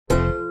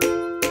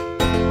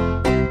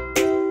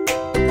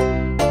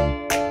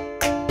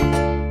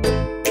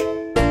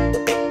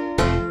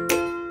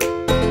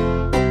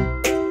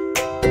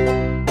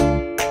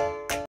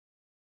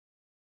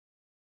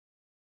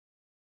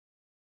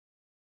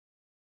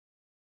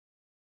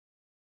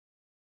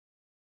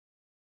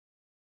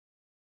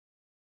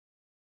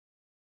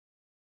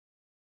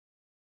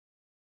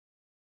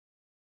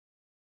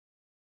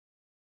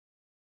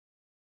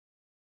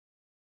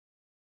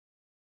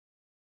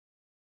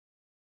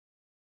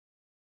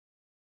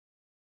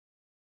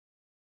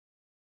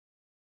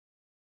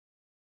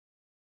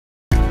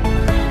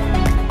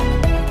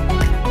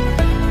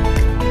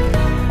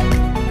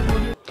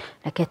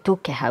reke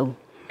tuke hau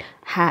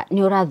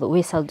ni urathu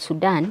we South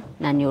Sudan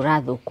na ni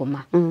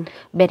urathukuma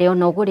mbere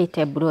ona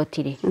ugurite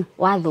brotiri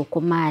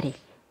wathukuma ri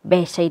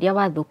mbeca iria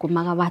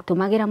wathukumaga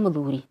watumagira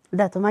muthuri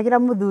ndatumagira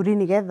muthuri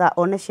nigetha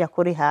one cia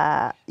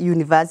kuriha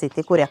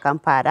university kuria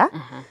Kampala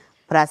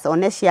plus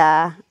one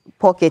cia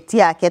pocket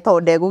yake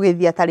tonde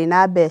gugithia tari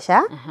na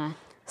mbeca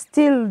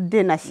still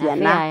dina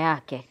ciana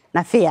yake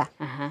na fare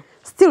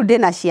still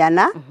dina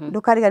ciana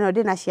ndukariganwo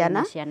dina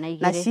ciana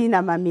na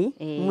cina mami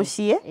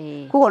mucie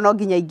kugo no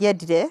nginya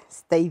ingiendire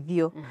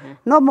citeithio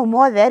no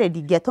mumothe ri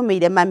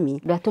ndingetumeire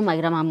mami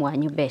ndatumagira mamu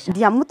wanyu mbeca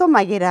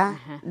ndiamutumagira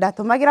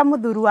ndatumagira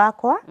muthuri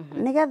wakwa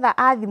nigetha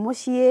athi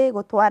mucie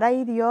gutwara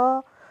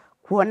irio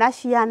kuona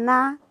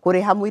ciana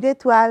kuriha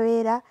muiritu wa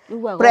wira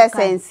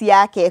presence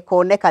yake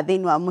ikoneka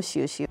thiini wa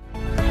mucie ucio.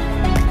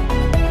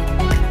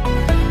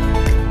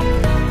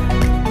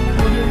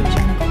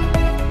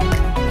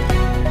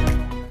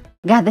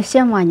 Gathe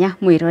cia mwanya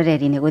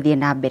mwiroreri ni guthie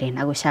na mbere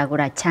na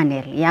gucagura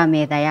channel ya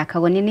Metha ya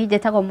Kagoni ni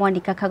njetago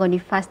mwandika Kagoni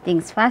first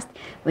things first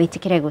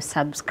witikire go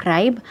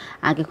subscribe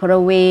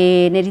angikorwo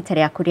we ni rita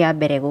rya kuria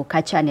mbere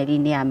guka channel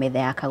ini ya Metha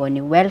ya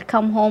Kagoni.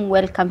 Welcome home,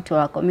 welcome to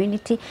our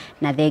community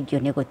na thengio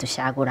ni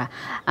gutucagura.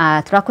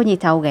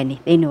 Turakunyita ugeni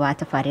thiini wa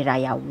tafarira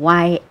ya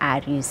Why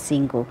Are You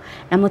Single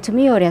na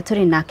mutumia uria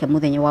turi nake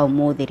muthenya wa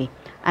umuthiri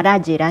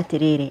aranjira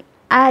atiriri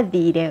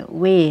athire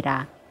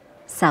wira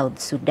South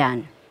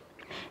Sudan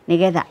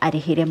nigetha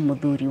arihire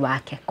muthuri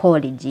wake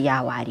college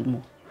ya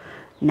warimu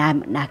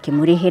na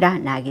akimurihira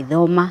na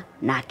agithoma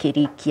na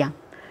akirikia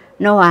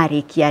no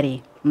arikia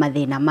ri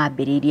mathina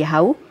mambiririe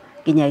hau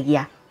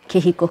nginyagia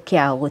kihiko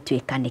kiao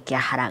gutuika ni kia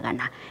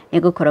haragana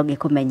nigukorwo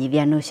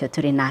ngikumenyithia nucio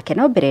turi nake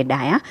no mbere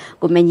ndaya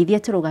ngumenyithia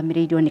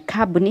turugamirirwo ni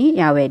kambuni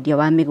ya wendia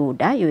wa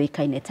migunda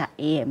yoikaine ta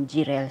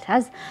AMG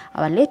Realtors.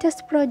 Our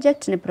latest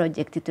project ni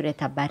project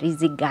tureta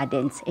Barizi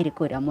Gardens iri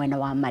kuria mwena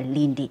wa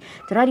Malindi.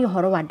 Turari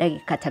uhoro wa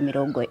ndagika ta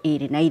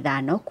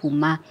 25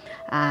 kuma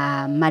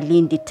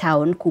Malindi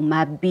town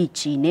kuma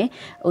beach ine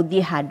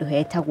uthie handu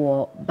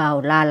hetagwo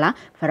Baolala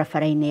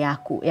barabara-ini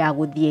ya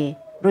guthie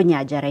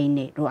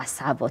Runyanjara-ini rwa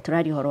Savo.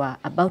 Turari uhoro wa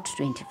about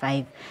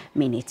 25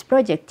 minutes.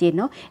 Project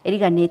ino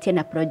iriganitie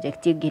na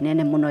project ingi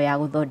nene muno ya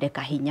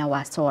guthondeka hinya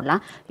wa solar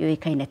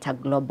yoikaine ta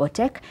Global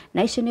Tech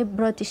na icio ni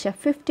brotisha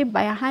 50 by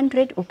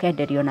 100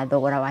 ukenderio na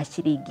thogora wa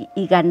ciringi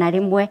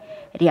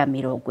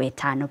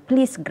 150.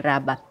 Please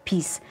grab a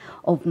piece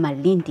of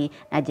Malindi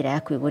na njira ya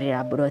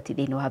kwigurira broti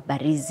thiini wa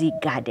Barizi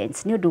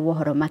Gardens. Ni undu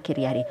wohoro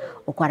makiria ri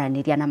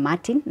ukwaraniria na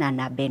Martin na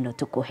namba ino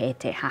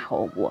tukuhete haha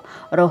uguo.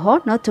 Roho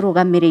no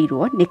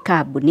turugamirirwo ni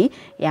kambuni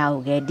ya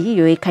ugendi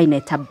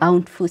yoikaine ta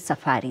Bountiful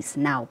Safaris.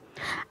 Now,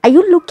 are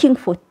you looking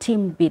for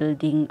team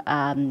building,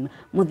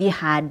 muthie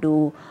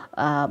handu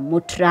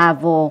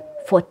mutravel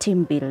for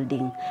team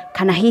building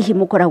kana hihi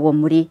mukoragwo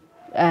muri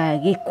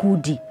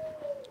gikundi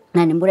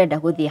na ni murenda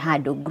guthie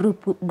handu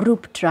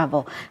group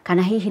travel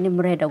kana hihi ni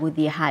murenda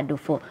guthie handu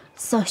for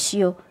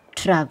social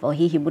travel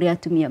hihi muri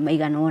atumia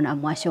maigana ona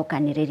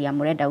mwacokaniriria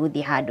murenda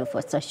guthie handu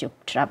for social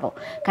travel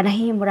kana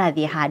hihi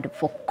murathie handu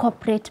for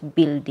corporate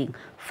building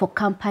for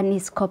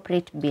companies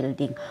corporate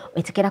building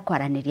witikira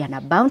kwaraniria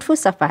na Bountiful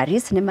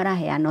Safaris ni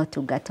maraheana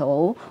utungata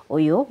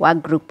uyu wa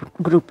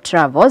group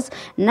travels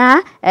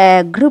na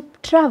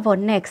group travel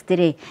next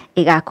ri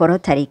igakorwo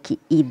tariki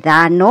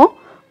 5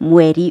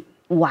 mweri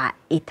wa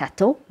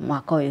 3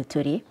 mwaka uyu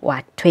turi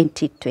wa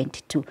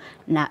 2022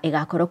 na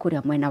igakorwo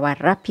kuria mwena wa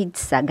Rapid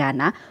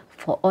Sagana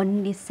for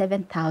only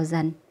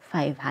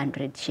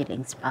 7,500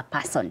 shillings per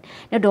person.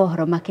 Ndio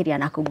horo makiria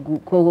na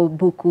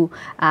kubuku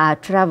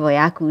travel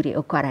yaku ri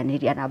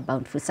ukwaraniria na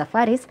Bountiful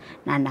Safaris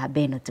na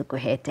nabeno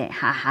tukuhete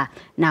haha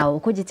na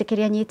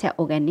ukujitikiria nyite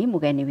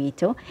mugeni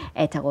witu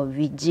etagwo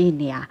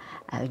Virginia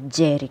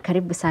Njeri.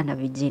 Karibu sana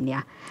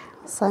Virginia.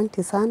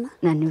 Asante sana.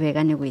 Na ni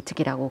wega ni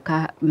gwitikira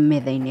guka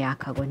metha-ini ya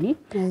Kagoni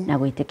na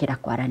gwitikira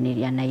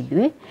kwaraniria na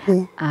ithuĩ.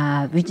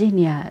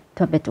 Virginia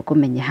twambe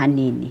tukumenye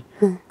hanini.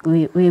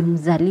 We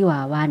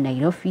mzaliwa wa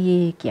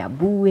Nairobi,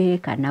 Kiambu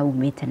kana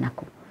umite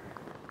naku?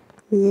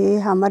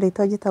 Hamari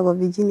twajitagwo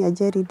Virginia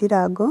Njeri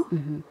Ndirango.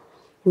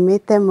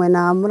 Umite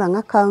mwena wa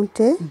Murang'a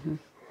County.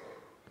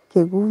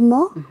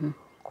 Kigumo.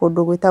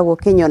 Kundu gwitagwo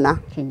Kinyona.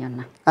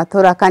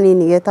 Atura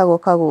kanini getagwo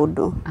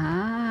Kagundu.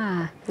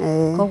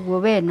 Koguo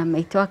we na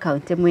maitwa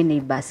county mwe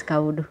neighbors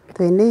kaundu.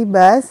 Twe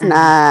neighbors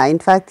na in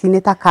fact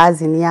ni ta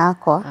cousin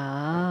yakwa.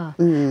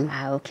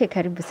 Okay,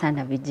 karibu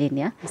sana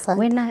Virginia.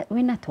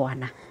 Wena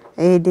twana?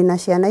 Ndina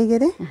ciana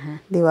igiri.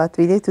 Ndi wa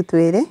tuiretu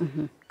twiri.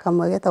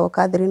 Kamwe getagwo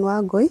Catherine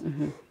Wangui,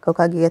 ko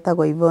kangi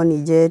getagwo Yvonne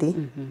Njeri.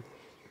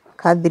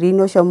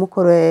 Catherine ucio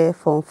mukuru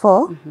form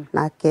 4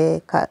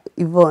 nake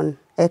Yvonne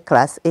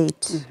class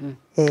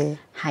 8.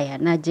 Haya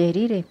na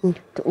Njeri ri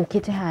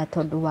ukite ha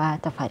tondu wa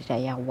tafarira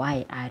ya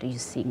Why Are You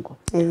Single?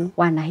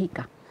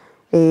 Wanahika?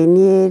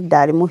 Ni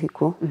ndari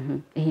muhiku.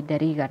 Ihinda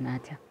rigana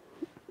atia?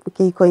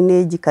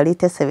 Kihiko-ini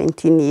njikarite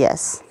 17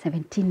 years.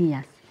 17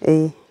 years?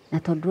 Na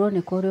tondu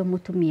ne ko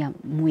mutumia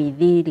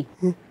mwithiri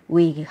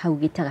we hau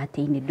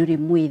gitagati-ini nduri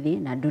mwithi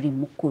na nduri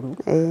mukuru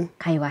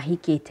kai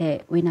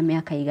wahikite wina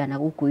miaka igana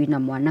guku ina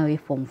mwana we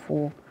form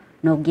 4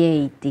 na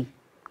ũngĩ 80.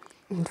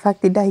 In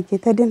fact,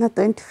 ndahikĩte ndĩ na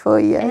 24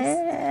 years.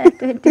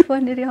 24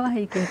 nĩrĩo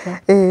wahikĩte?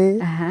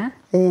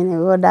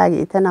 Nĩguo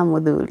ndagĩte na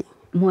muthuri.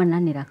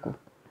 Mwananĩra kũ?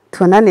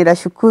 Tuonanĩra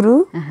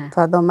cukuru,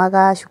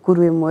 twathomaga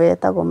cukuru ĩmwe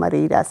yetagwo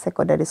Wira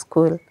Secondary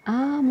School.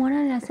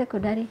 Mwananĩra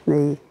secondary?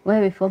 We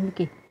wĩ form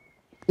kĩ?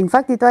 In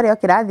fact, twarĩ o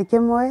kĩrathi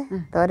kĩmwe,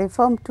 twarĩ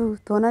form 2,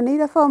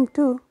 tuonanĩire form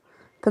 2,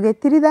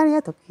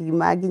 tũgĩtirithania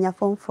tũkiuma nginya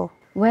form 4.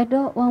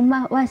 Wendo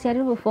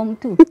waciarirwo form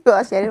 2?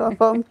 Waciarirwo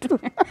form 2.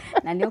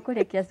 Na nĩ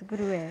ũkũrĩkia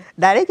cukuru wega?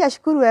 Ndarĩkia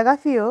cukuru wega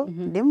biũ,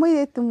 ndĩ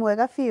mũirĩtu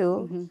mwega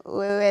biũ,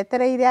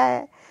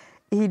 wetereire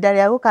ihinda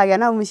rĩa gũkagĩa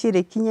na mũciĩ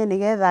rĩkinye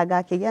nĩgetha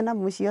ngakĩgĩa na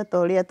mũciĩ o ta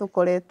ũrĩa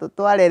tũkoretwo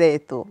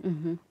twareretwo.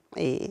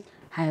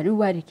 Haya, rĩu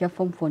warĩkia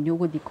form 4 nĩ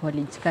ũgũthiĩ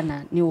college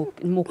kana nĩ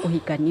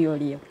mũkũhikania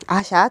ũrĩo?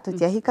 Aca,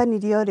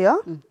 tũtiahikanirie ũrĩo,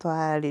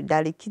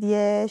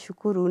 ndarĩkirie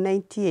cukuru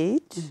 98,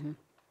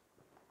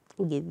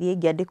 ngĩthiĩ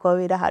ngĩandĩkwo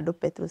wĩra handũ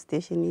petrol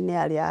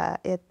station-inĩ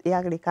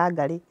yarĩ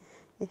Kagari,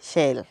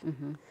 Shell.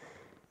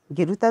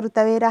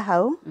 Ngĩruta wĩra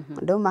hau,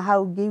 ndauma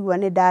hau ngĩigua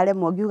nĩ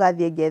ndaremwo ngiuga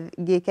thiĩ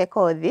ngĩke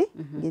kothi,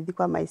 ngĩthiĩ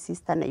kwa my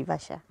sister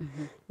Naivasha.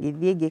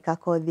 Ngĩthiĩ ngĩka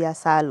kothi ya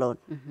salon.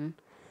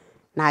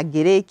 Na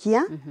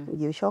ngĩrĩkia,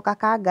 ngĩcoka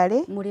Kagari.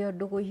 Mũrĩ o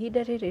ndũgũ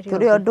ihinda rĩrĩ?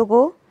 Tũrĩ o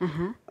ndũgũ,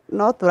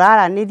 no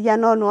tũraranĩria,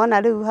 no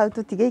nĩwona rĩu hau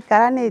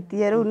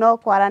tũtigĩikaranĩtie, rĩu no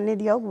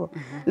kwaranĩria ũguo.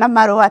 Na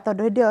marũa,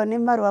 tondũ hĩndĩ ĩyo nĩ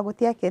marũa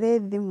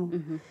gũtiakĩrĩ thimũ.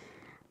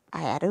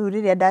 Aya, rĩu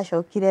rĩrĩa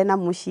ndacokire na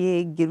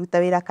mũciĩ ngĩruta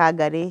wĩra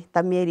Kagari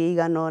ta mĩeri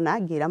ĩigana ũna,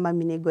 ngĩra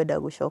mami nĩ ngwenda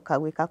gũcoka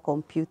gwĩka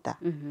computer.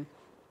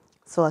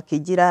 So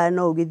akĩnjĩra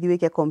no ũgĩthiĩ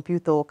wĩke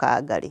computer o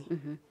Kagari.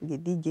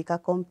 Ngĩthiĩ ngĩka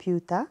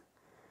computer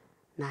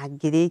na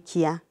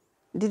ngĩrĩkia.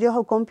 Ndĩrĩ o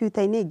hau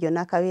computer-inĩ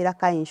ngĩona kawĩra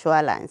ka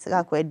insurance,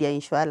 ga kwendia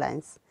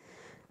insurance.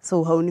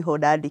 So hau niho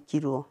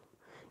ndandĩkirwo.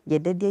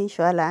 Ngĩenderia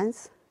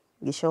insurance,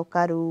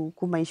 ngĩcoka rĩu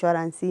kuma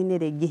insurance-inĩ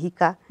rĩ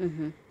ngĩhika.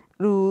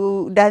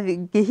 Rĩu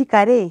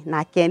ngĩhika rĩ,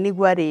 nake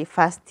nĩguo arĩ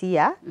first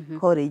year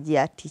college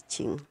ya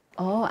teaching.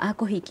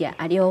 Akũhikia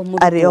arĩ o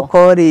mũrutwo? Arĩ o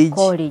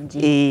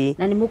college.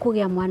 Na nĩ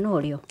mũkũgĩa mwana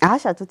ũrĩo?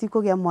 Aca,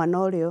 tũtikũgĩa mwana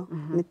ũrĩo.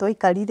 Nĩ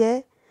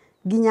twaikarire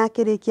nginya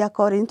akĩrĩkia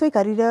college. Nĩ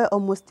twaikarire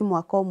almost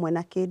mwaka ũmwe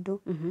na kĩndũ.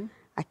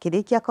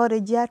 Akĩrĩkia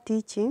college ya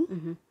teaching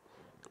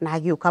na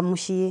agĩũka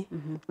mũciĩ.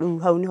 Rĩu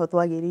hau niho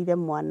twagĩrĩire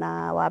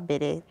mwana wa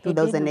mbere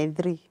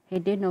 2003.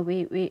 Hĩndĩ ĩno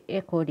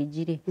wĩ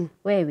college rĩ,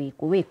 we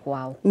wĩ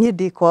kwao? Niĩ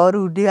ndĩ kwao,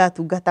 rĩu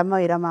ndĩratungata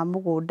mawĩra ma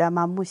mũgũnda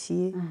ma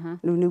mũciĩ.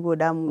 Rĩu nĩguo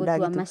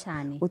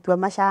gũtua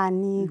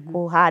macani,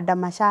 kũhanda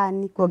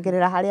macani,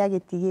 kuongerera harĩa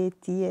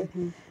gĩtigĩtie,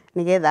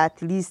 nĩgetha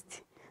at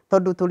least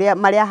tondũ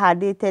marĩa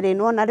handĩte rĩ,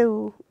 nĩwona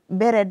rĩu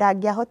mbere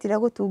ndangĩahotire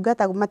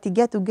gũtungata,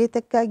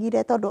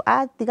 matingĩatungĩkagire tondũ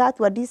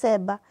atigatua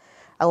December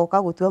agoka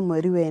gũtua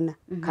mweri wena,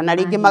 kana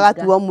rĩngĩ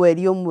magatua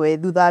mweri ũmwe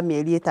thutha wa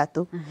mĩeri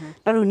ĩtatũ.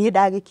 No rĩu niĩ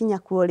ndagĩkinya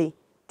kuo rĩ,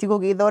 ti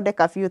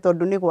gũgĩthondeka biũ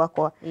tondũ nĩ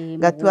gwakwa,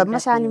 ngatua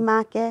macani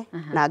make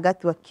na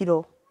ngatua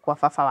kiro kwa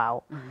baba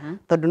wao,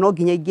 tondũ no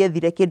nginya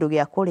ingĩethire kĩndũ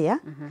gĩa kũrĩa,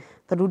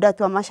 tondũ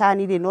ndatua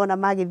macani rĩ, nona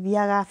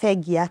magĩthiaga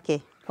bengi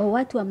yake.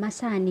 Watua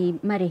macani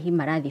marĩhi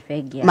marathi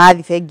bengi yake?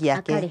 Mathi bengi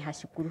yake.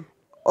 Akarĩha cukuru?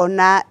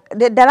 Ona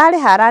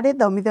ndararĩha,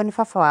 ararĩthomithio nĩ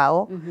baba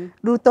wao.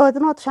 Rĩu tondũ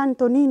no tũcani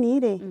tũnini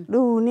rĩ,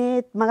 rĩu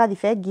nĩ magathi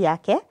bengi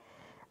yake,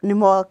 nĩ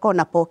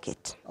mwakona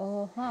pocket.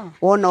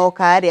 Wona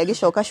oka rĩ,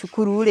 agĩcoka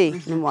cukuru rĩ,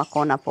 nĩ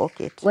mwakona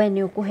pocket. We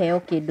nĩ ũkũheo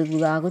kĩndũ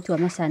thutha wa gũtua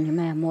macani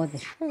maya mothe?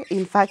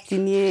 In fact,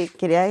 niĩ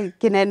kĩrĩa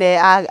kĩnene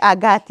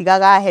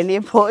angatigaga he nĩ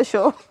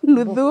mboco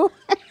nuthu.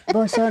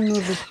 Mboco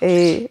nuthu?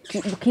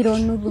 Kiro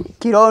nuthu?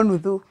 Kiro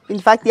nuthu. In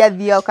fact,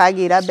 athiĩ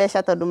okagĩra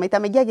mbeca tondũ maita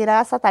maingĩ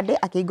agĩraga Saturday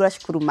akĩhingũra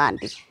cukuru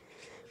Monday.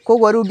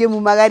 Koguo rĩu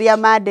ngĩmumagaria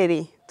Monday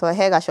rĩ,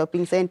 twahega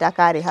shopping center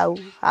karĩ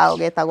hau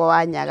getagwo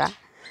Wanyaga.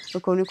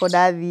 Kũu nĩko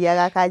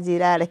ndathiaga,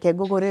 akanjĩra reke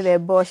ngũgũrĩre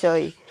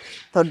mboco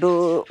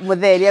tondũ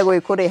mũtheri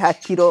egũkũrĩha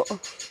kiro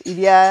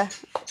iria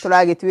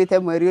tũragĩtuĩte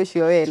mweri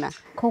ũcio wena.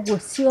 Koguo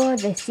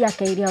ciothe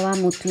ciake iria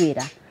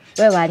wamũtuĩra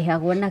we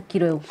warĩhagwo na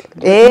kiro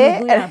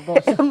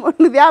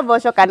nuthu ya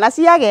mboco kana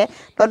ciage,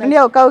 tondũ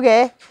nĩ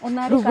ũkauge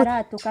onarĩ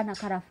karatu kana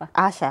karaba?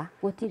 Aca,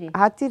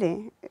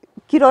 hatirĩ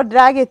kiro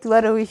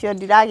ndiragĩtua rĩu icio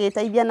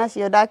ndiragĩteithia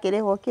nacio,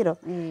 ndakĩrĩhwo kiro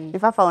nĩ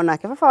baba.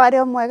 Onake baba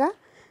warĩ o mwega,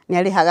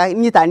 nĩ arĩhaga,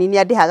 niĩ tani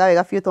nĩ andĩhaga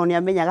wega biũ tondũ nĩ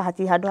amenyaga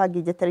hatirĩ handũ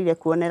hangĩ njetereire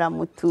kuonera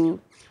mũtu,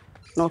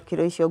 no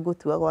kiro icio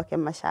ngũtua gwake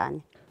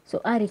macani. So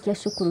arĩkia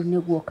cukuru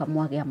nĩguo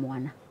kamwagĩa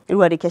mwana?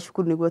 Rĩu arĩkia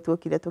cukuru nĩguo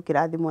tuokire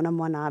tũkĩrathimwo na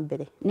mwana wa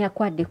mbere. Nĩ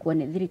akwandĩkwo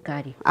nĩ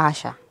thirikari?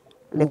 Aca,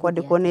 nĩ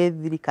kwandĩkwo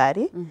nĩ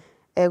thirikari,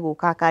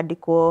 egũka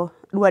akandĩkwo,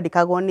 rĩu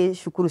andĩkagwo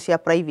nĩ cukuru cia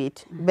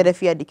private. Mbere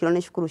biũ andĩkirwo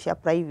nĩ cukuru cia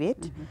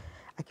private,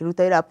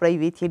 akĩruta wĩra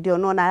private, hĩndĩ ĩyo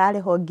nona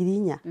ararĩhwo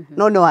 4,000,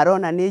 no no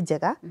arona nĩ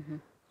njega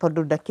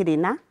tondũ ndakĩrĩ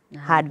na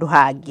handũ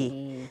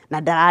hangĩ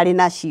na ndararĩ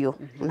nacio,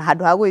 na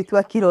handũ ha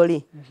gwĩtua kiro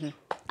rĩ,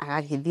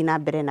 agagĩthiĩ na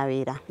mbere na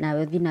wĩra.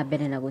 Nawe ũthiĩ na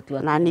mbere na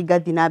gũtua? Na niĩ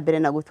ngathiĩ na mbere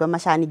na gũtua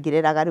macani,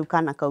 ngĩreraga rĩu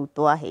kana kau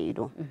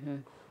twaheirwo.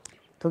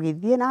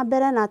 Tũgĩthiĩ na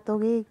mbere na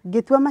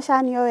ngĩtua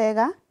macani o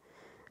wega,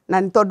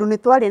 na tondũ nĩ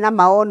twarĩ na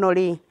maono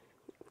rĩ,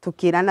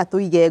 tũkĩrana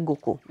tũige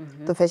ngũkũ.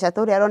 Tũbeca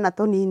tũrĩa arona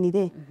tũnini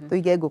rĩ,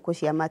 tũige ngũkũ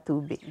cia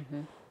matumbĩ.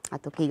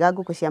 atukiga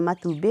nguku cia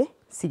matumbi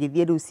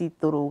cigithie riu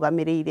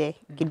citurugamirire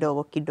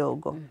kidogo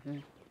kidogo.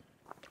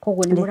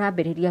 Koguo ni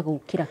murambiriria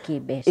gukira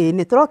kimbeca.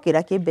 Ni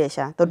turokira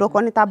kimbeca tondu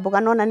ko ni ta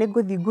mboga nona ni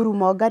nguthi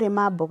ngurumo ngari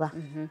ma mboga.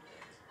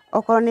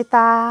 Okorwo ni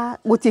ta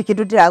gutie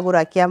kindu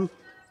ndiragura kia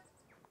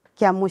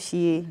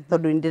mucii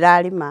tondu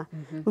ndirarima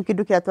riu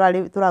kindu kia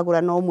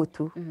turagura no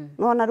mutu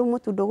nona riu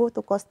mutu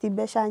ndugu cost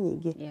mbeca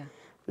nyingi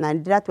na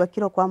ndiratua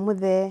kiro kwa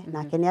muthe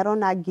nake ni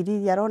arona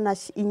ngirihira arona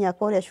inya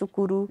koria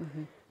cukuru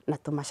na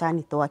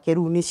tumacani twake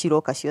riu ni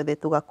ciroka ciothe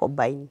tuga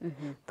combine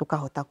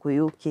tukahota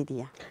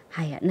kwiyukiria.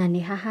 Haya, na ni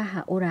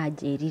haha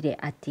uranjirire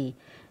ati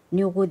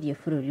ni uguthie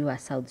bururi wa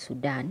South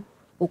Sudan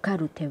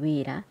ukarute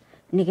wira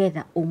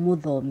nigetha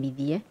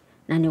umuthomithie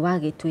na ni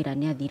wagitwira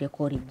ni athire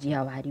college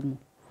ya warimu.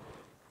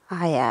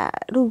 Haya,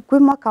 riu kwi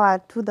mwaka wa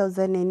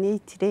 2008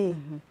 ri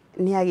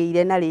ni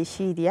agiire na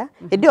riciria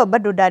ndio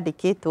bado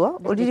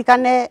ndandikitwo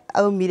uririkane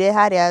aumire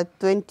haria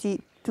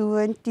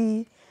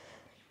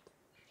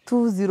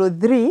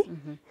 203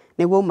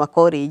 niguo uma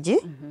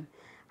college.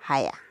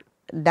 Haya,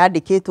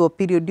 ndandikitwo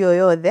period yo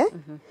yothe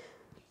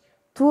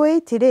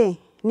 28 ri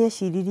ni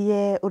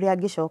aciririe uria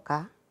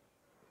angicoka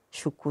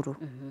cukuru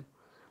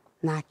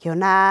na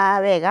akiona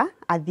wega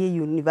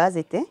athie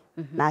university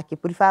na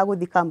akiprefer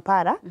guthi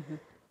Kampala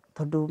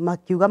tondu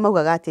makiuga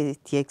maugaga ati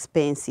ti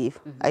expensive.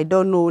 I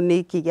don't know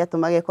ni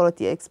kigiatuma gekorwo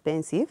ti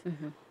expensive.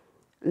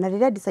 Na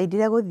riria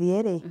decidire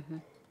guthie ri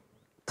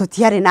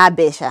tutiari na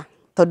mbeca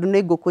tondu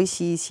ni nguku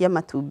ici cia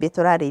matumbi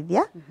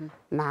turarithia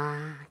na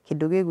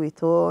kindu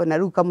gigwitwo na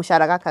riu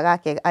kamucara gaka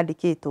gake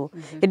andikitwo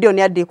indio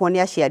ni andikwo ni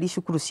aciari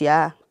cukuru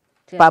cia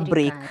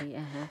public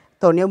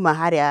tondu ni uma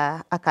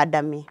haria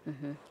academy.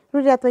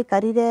 Riria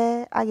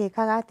twaikarire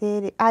agikaga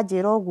atiri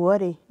anjira uguo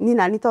ri ni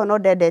nani to no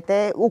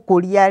ndendete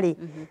ukuria ri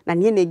na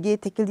nie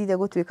ningitikirire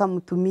gutwika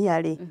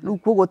mutumia ri riu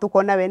koguo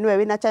tukona we niwe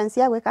wina chance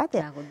ya gwika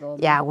atia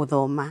ya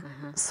guthoma.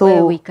 So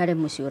we wikare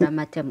muci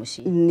uramate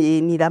muci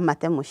ni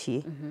ramate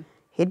muci.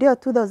 Hindi yo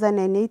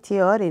 2008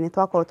 yo ri ni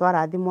twakorwo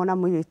twarathimwo na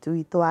muiritu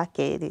witu wa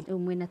keri. Riu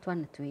mwina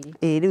twana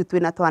twiri. Riu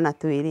twina twana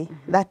twiri.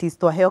 That is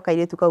twaheo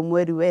kairitu kau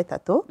mweri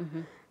wetatu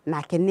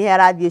nake ni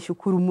arathie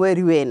cukuru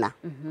mweri wena.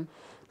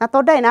 Na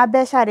tonda ina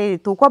mbeca ri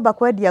tukwamba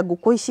kwendia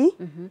nguku ici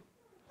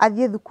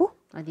athie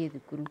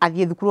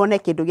thukuru one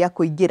kindu gia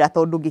kuingira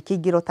tondu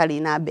ngikingira utari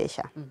na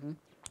mbeca.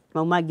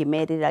 Mauma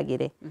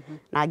ngimeriragire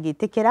na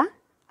ngitikira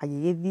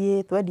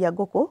agigithie twendia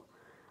nguku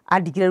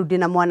andigire riu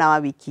ndina mwana wa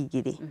wiki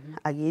igiri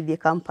agithie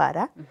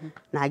Kampala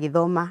na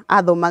agithoma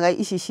athomaga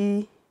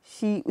ici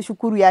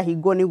cukuru ya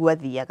hingo niguo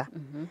athiaga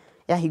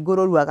ya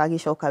hinguro riu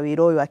agagicoka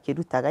wira uyu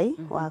akirutaga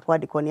wa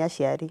kwandikwo ni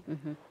aciari.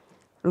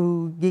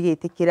 Riu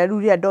ngigitikira riu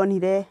ria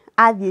ndonire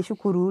athie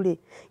cukuru ri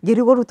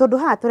ngiriguru tondu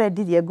ha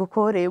turendirie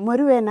nguku ri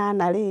mweri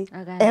wenana ri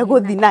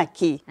eguthi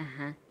naki.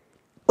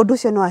 Undu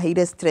ucio no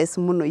aheire stress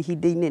muno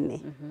ihinde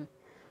inene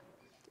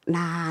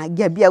na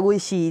ngiambia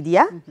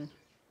gwiciria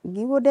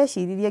ngigwo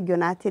ndeciririe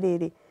ngiona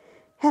atiriri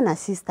hena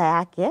sister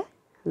yake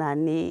na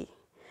ni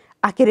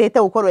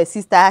akirete gukorwo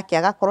sister yake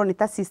agakorwo ni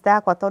ta sister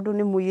yakwa tondu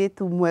ni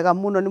muiritu mwega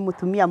muno ni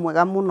mutumia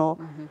mwega muno.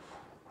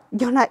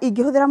 Ngiona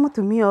ingihuthira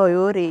mutumia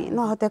uyu ri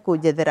no ahote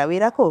kunjethera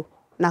wira ku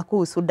na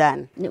ku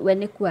Sudan. We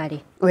ni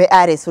kwari? We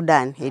are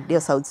Sudan,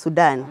 hindi South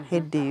Sudan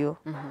hindi yo.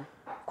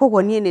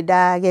 Koguo nie ni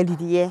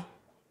ndageririe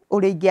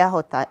uri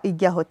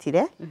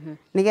ingiahotire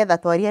nigetha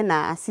twarie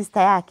na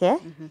sister yake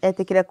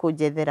etikire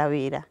kunjethera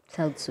wira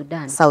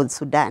South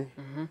Sudan.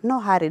 No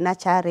hari na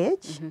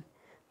challenge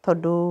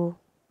tondu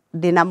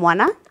ndina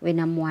mwana.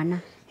 Wina mwana?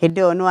 Hindi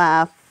yo no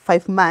 5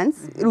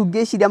 months riu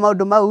ngiciria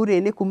maundu mau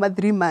ri ni kuma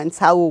 3 months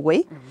hau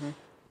ugwe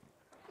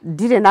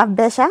ndire na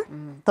mbeca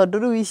tondu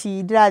riu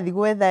ici ndirathi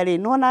gwetha ri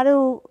nona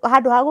riu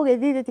handu ha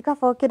gugithire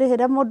tikaba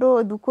kirihire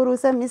mundu thukuru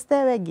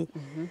semester wengi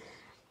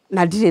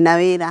na ndire na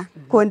wira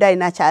kwenda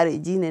ina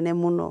challenge nene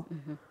muno.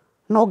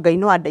 No Ngai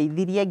no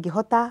andeithirie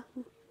ngihota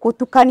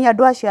gutukania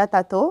andu acio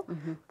atatu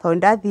tondu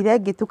ndathire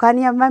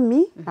ngitukania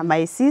mami na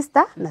my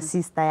sister na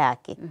sister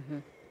yake.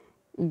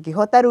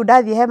 Ngihota riu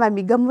ndathie he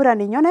mami ngamura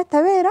ni nyonete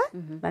wira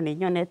na ni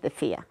nyonete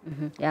fare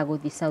ya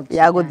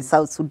guthi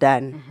South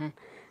Sudan.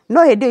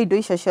 No hindi indo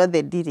icio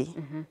ciothe ndiri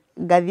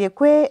ngathie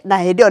kwi na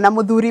hindi ona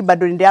muthuri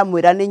bado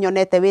ndiramwira ni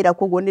nyonete wira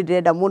koguo ni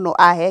ndirenda muno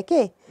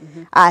aheke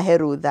ahe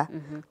rutha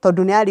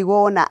tondu ni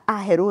arigwo ona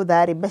ahe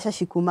rutha ri mbeca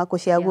cikuma ku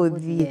cia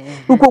guthie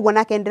riu koguo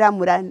nake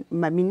ndiramwira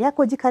mami ni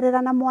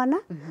akunjikarira na mwana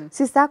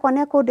sister akwa ni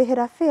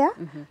akundihira fare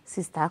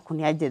sister aku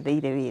ni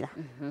anjetheire wira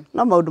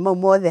no maundu mau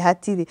mothe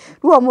hatiri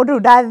riu mundu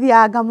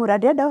ndathia ngamura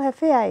ndenda uhe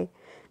fare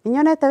ni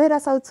nyonete wira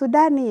South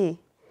Sudan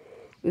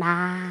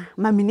na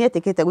mami ni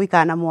etikite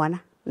gwikara na mwana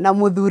na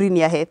muthuri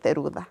ni ahete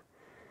rutha.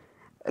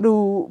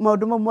 Riu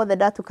maundu mau mothe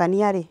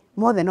ndatukania ri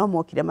mothe no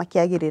mokire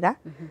makiagirira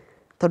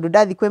tondu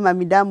ndathi kwi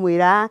mami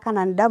ndamwira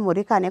kana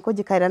ndamurika ni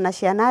kunjikaira na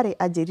ciana ri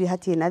anjiri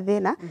hatie na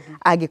thina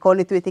angikorwo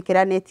ni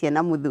twitikiranĩtie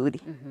na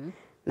muthuri.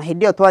 Na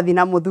hindi yo twathi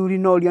na muthuri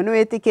no rio ni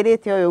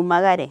witikirite uyu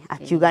magare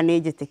akiuga ni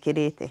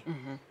njitikirite.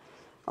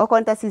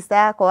 Okonta sister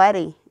yakwa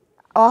ri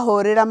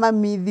ahurira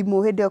mami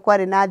thimu hindi yo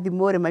kwari na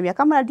thimu ri mami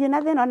akamara ndie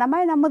na thina na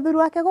mai na muthuri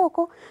wake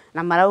guku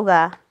na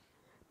marauga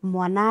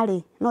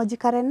mwana-rĩ no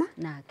njikare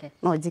nake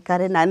no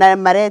njikare na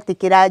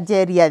maretikira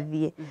Njeri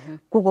athie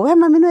kugo we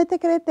mami no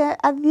etikirite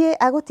athie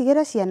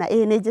agutigire ciana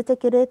ni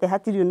njitikirite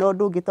hatiri no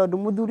ndungi tondu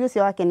muthuri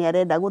ucio wake ni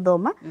arenda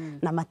guthoma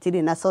na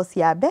matiri na source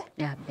ya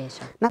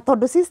mbeca na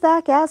tondu sister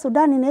yake ya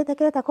Sudan ni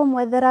etikirite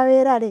kumwethera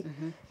wira-ri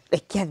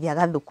reke athie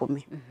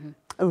agathukume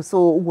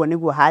so uguo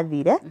niguo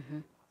hathire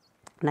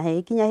na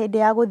hekinya hindi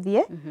ya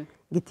guthie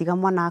ngitiga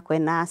mwana akwe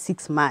na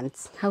 6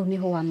 months hau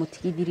niho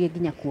wamutigithirie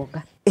nginya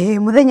kuonga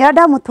muthenya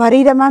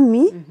ndamutwarire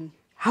mami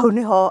hau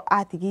niho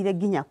atigire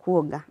nginya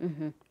kuonga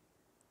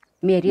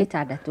mieri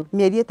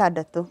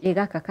 6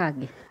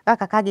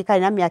 gaka kangi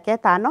kari na miaka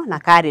 5 na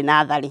kari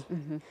na thari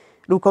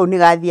riu kau ni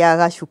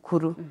gathiaga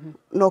cukuru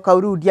no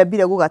kau riu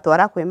ndiambire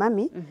gugatwara kwe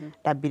mami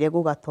ndambire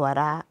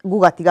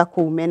gugatiga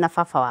kuume na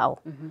baba wao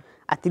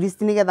at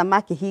least nigetha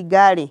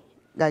makihinga-ri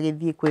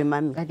gagithie kwe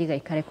mami gathi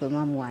gaikare kwe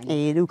mamu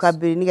wanyu riu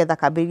kambiri nigetha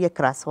kambirie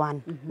class 1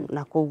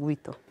 na kuu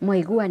gwitu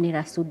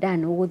mwaiguanira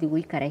Sudan uguthi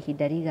guikara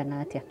ihinda rigana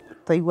atia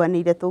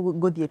twaiguanire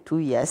tuguthie 2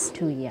 years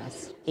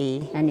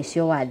na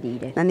nicio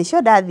wathire na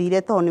nicio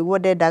ndathire to niguo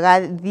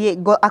ndendaga thie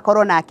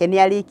akorwo nake ni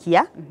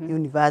arikia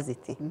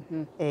university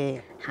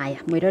haya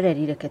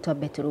mwiroreri reke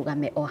twambe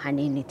turugame o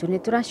hanini tu ni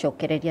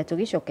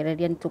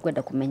tugicokereria ni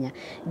tukwenda kumenya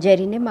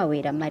Njeri ni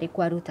mawira mari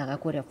kwarutaga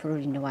kuria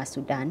bururi-ini wa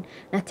Sudan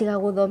na tiga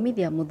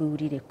guthomithia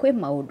muthuri-ri kwi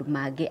maundu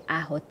mangi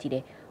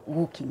ahotire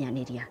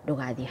gukinyaniria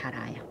ndugathie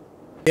haraya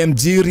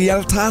MG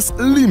Realtors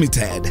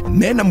Limited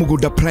mena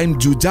mugunda prime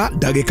Juja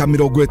ndagika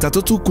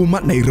 30 tu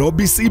kuma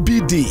Nairobi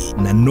CBD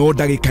na no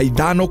ndagika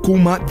 5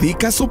 kuma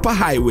Thika Super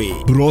Highway.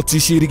 Broti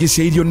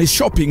cirigiceirio ni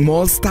shopping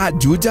mall Star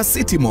Juja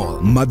City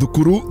Mall,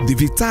 mathukuru,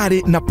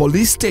 thibitari na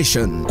police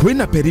station.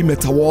 Kwina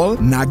perimeter wall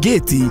na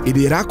gate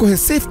iria irakuhe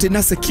safety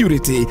na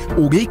security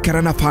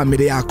ugiikara na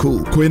family yaku.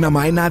 Kwina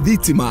mai na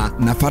thitima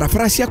na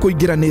barabara cia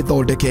kuingira ni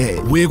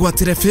thondeke.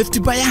 Wigwatire 50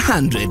 by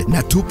 100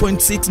 na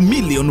 2.6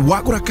 million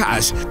wagura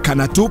cash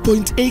kana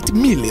 2.8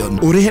 million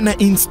urihe na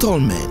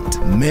installment.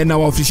 Mena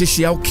wa ofisi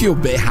ciao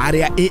kiumbe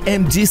haria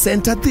AMG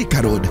Center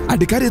Thika Road.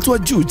 Andika ritwa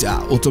Juja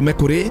utume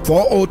kuri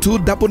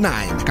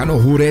 40299 kana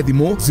uhure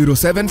thimu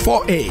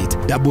 0748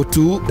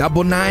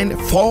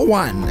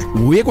 229941.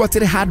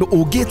 Wigwatire handu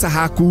ungita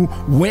haku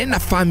we na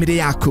family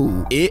yaku.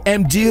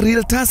 AMG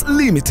Realtors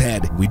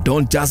Limited, we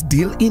don't just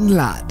deal in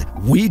land,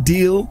 we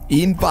deal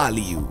in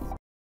value.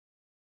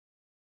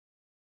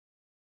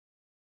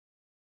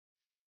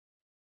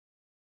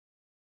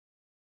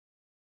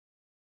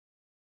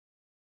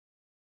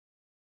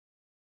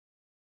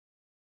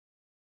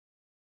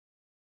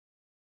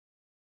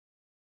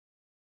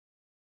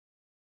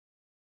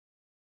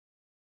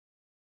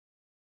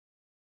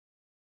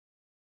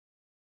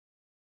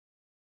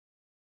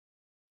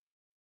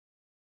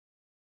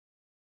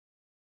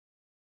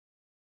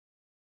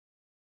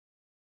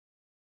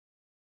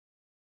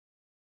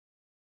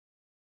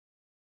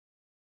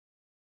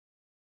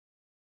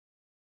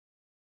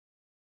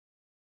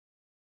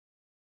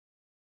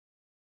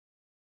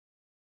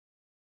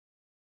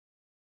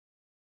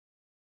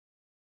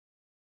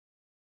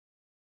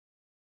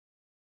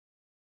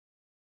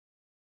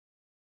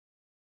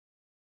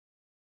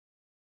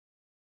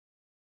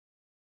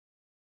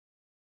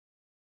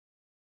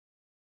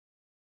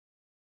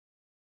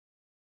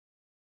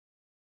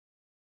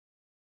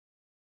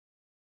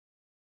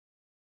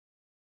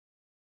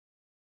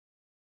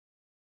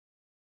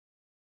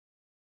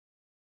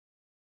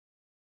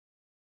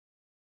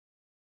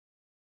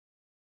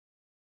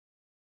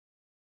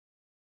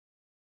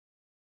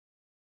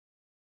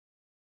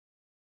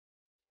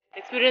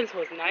 Experience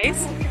was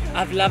nice.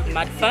 I've loved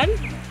mad fun.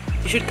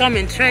 You should come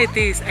and try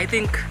this. I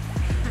think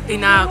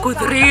in a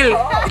good reel,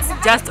 it's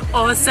just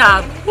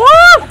awesome. Woo!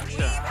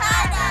 We've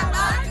had a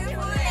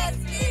wonderful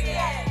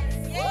experience.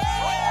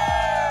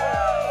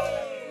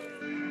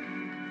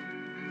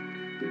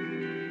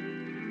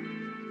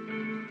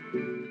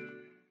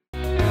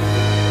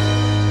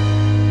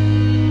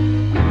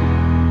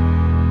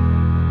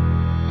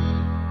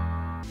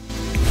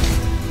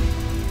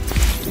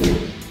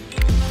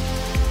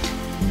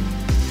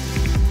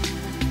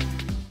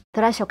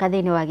 Turacoka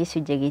thiini wa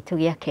gicunje gitu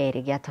gia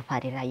keri gia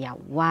tabarira ya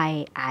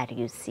Why Are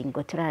You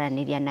Single.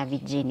 Turaraniria na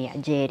Virginia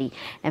Njeri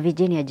na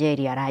Virginia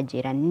Njeri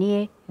aranjira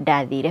nie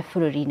ndathire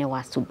bururi-ini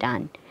wa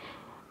Sudan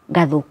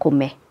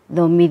ngathukume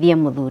thomithie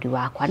muthuri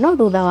wakwa no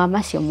thutha wa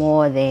macio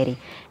mothe ri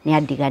ni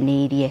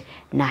andiganirie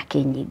na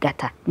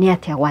kinyingata ni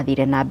atia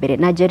gwathire na mbere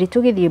na Njeri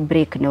tugithie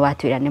break ni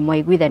watwira ni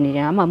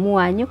mwaiguithaniria na mamu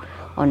wanyu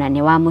ona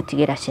ni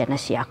wamutigira ciana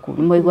ciaku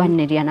ni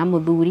mwaiguithaniria na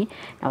muthuri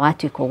na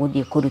watwika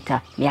guthie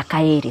kuruta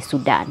miaka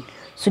 2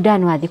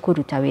 Sudan wathi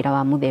kuruta wira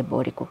wa muthemba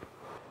uriku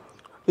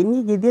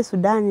Ini ngithie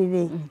Sudan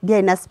ri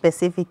ndia na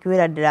specific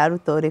wira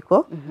ndiraruta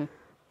uriku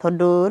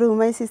tondu riu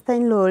my sister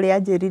in law ri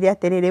anjirire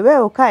atiriri we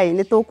ukai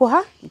ni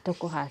tukuha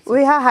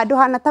we haha ndu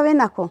hana ta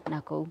winako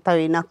ta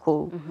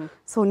winako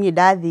so ni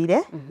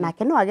ndathire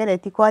nake no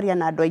agereti kwaria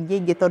na andu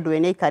aingi tondu we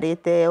ni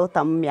ikarite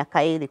utamu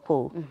miaka 2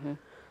 ku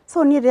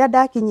so ni ria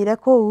ndakinyire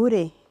ku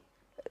ri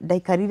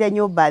ndaikarire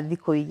nyumba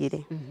thiku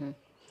 2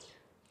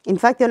 In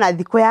fact ona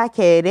thiko ya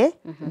kere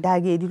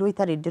ndagirirwo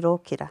itari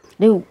ndirokira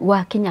riu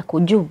wakinya ku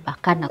Juba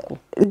kana ku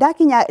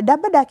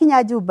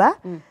ndakinya Juba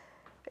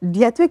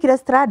ndiatwikire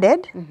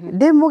stranded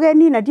ndi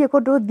mugeni na ndie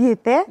kundu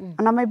thiete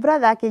ona my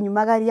brother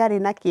akinyumagaria ari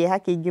na kieha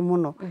kingi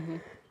muno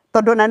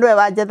tondu na nwe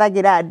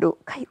wanjethagira andu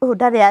kai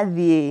ndari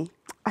athie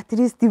at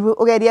least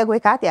ugeria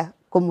gwika atia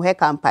kumuhe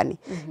company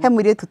he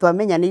mwire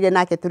tutwamenyanire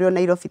nake turi o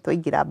Nairobi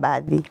twaingira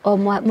bathi o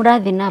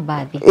murathi na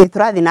bathi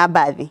turathi na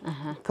bathi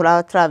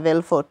tura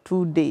travel for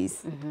 2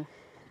 days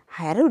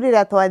haya riu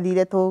riria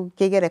twathire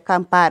tukigere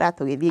Kampala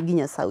tugithie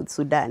nginya South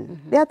Sudan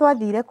riria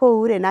twathire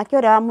kuu ri nake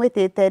uria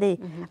wamwitite ri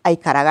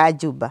aikaraga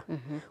Juba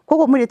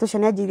koguo mwire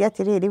tucio anjiri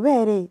atiriri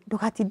weri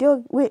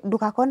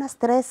ndukakona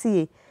stress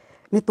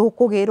ni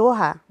tukugirwo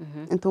ha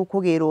ni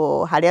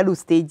tukugirwo haria ru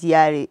stage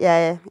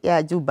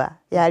ya Juba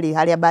yari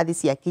haria bathi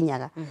cia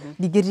kinyaga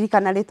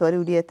ndigiririkana ritwa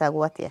riu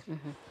rietagwo atia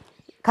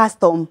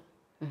custom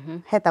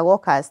hetagwo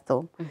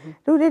custom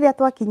riu riria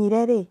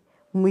twakinyire ri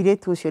mwire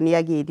tucio ni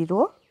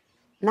agirirwo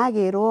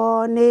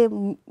nagirwo ni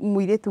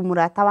mwire tu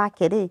murata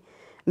wake ri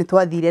ni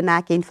twathire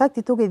nake in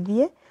fact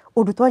tugithie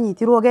undu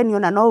twanyitirwo geni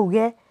ona no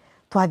uge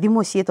twathi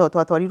mucii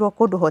twatwarirwo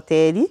kundu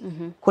hoteli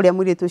kuria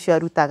mwire tucio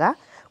arutaga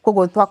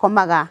koguo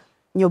twakomaga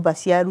nyumba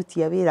cia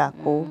aruti a wira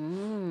ku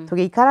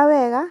tugiikara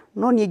wega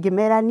no nie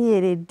ngimera nie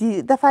ri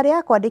thabari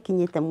yakwa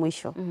ndikinyite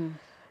mwisho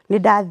ni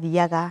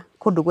ndathiaga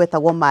kundu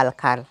gwetagwo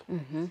Malakal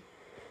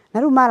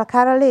na ru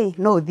Malakal ri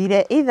no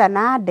uthire either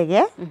na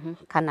ndege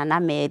kana na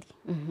meri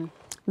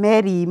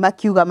meri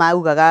makiuga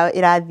maugaga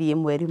irathie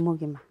mweri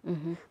mugima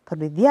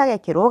tondu thiaga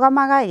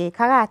kirugamaga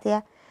igikaga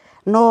atia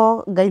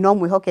no ngai no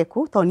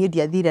mwihokeku to nie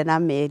ndiathire na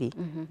meri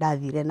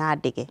ndathire na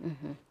ndege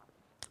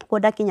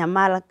kwenda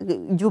kinya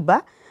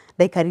Juba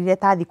ndaikarire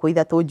ta thiko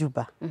ithatu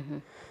Juba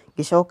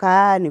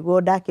gicoka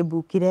niguo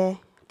ndakibukire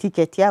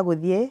ticket ya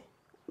guthie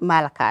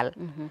Malakal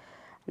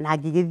na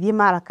ngigithie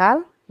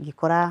Malakal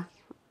ngikora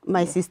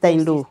my sister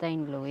in law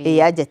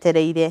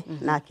ajetereire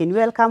na kini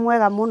welcome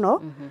wega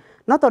muno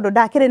no tondu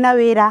ndakire na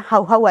wira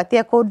hau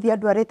atia kuthia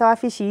andu arita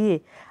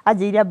wabici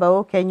anjire amba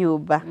uke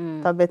nyumba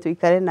twambe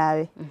tuikare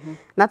nawe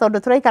na tondu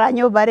turaikara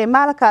nyumba ri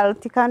Malakal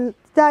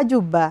ta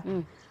Juba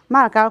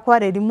Malakal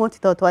kwari remote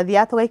to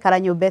twathia tugaikara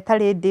nyumba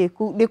etari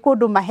ndiku ni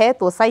kundu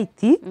mahetwo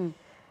site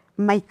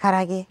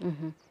maikarage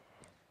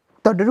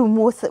tondu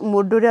ru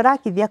mundu ria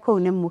rakithia kuu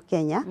ni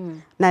Mukenya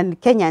na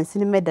Kenyans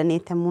ni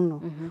mendanite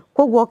muno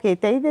koguo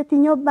okite ithe ti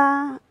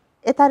nyumba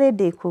etari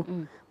ndiku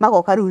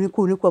magoka ru ni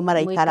kuu ni kwa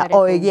maraikara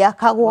o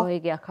igiakagwo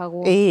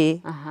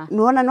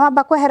nuona no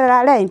amba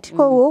kweherera rent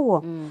kuu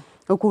uguo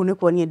kuu ni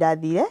kwa ni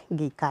ndathire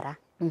ngiikara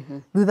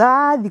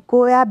thutha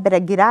thiko ya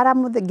mbere ngirara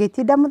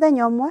ngitinda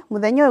muthenya umwe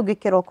muthenya uyu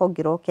ngikiroko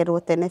ngirokerwo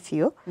tene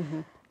biu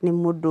ni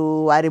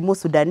mundu ari mu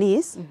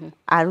Sudanese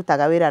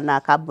arutaga wira na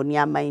kambuni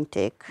ya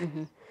Mindtech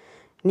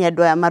ni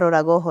andu aya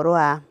maroraga uhoro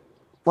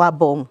wa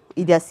bomb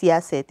iria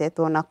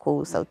ciacetetwo na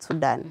kuu South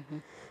Sudan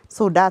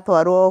so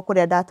ndatwarwo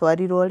kuria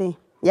ndatwarirwo ri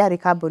yari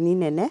kambuni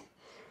nene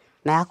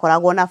na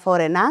yakoragwo na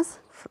foreigners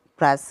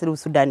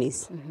plus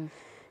Sudanese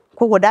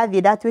koguo ndathie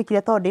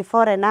ndatwikire to ndi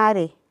foreigner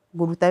ri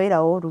nguruta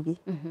wira wa urugi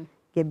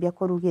ngembia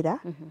kurugira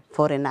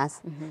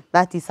foreigners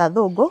that is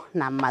athungu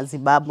na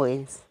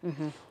Zimbabweans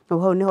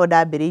hau niho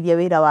ndambiriirie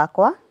wira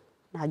wakwa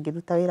na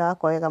ngiruta wira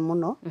wakwa wega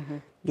muno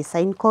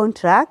ngisign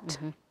contract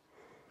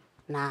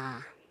na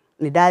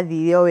ni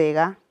ndathire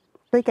wega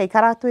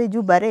tuikaikara twi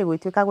Juba ri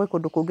gwituika gwi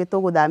kundu kungi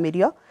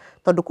tuguthamirio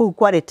tondu kuu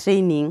kwari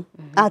training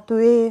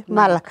atwi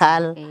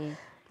Malakal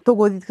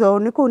tuguthio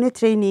ni kuu ni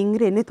training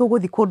ri ni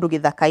tuguthi kundu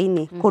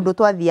githaka-ini kundu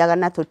twathiaga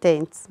na tu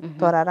tents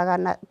twararaga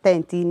na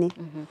tent-ini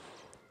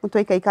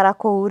tuikaikara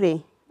kuu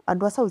ri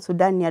andu a South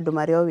Sudan ni andu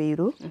mari o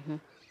wiru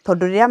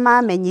tondu riria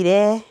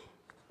mamenyire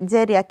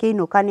Njeri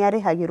akiinuka ni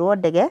arihagirwo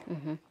ndege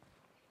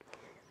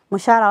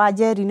mushara wa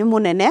Njeri ni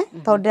munene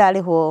tondu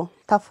arihwo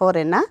ta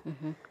foreigner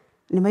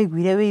ni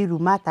maiguire wiru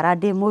matara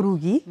ndi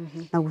murugi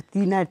na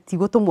gutina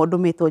tigutumwo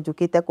ndumitwo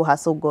njukite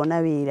kuhacunga na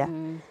wira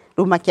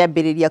ru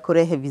makiambiriria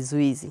kurehe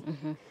vizuizi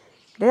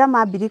riria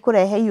mambiri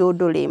kurehe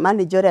iundu ri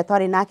manager uria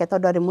twari nake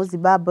tondu ari mu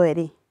Zimbabwe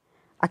ri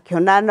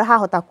akiona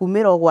hahota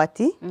kumira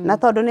ugwati na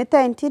tondu ni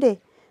tent ri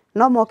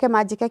no moke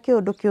manjike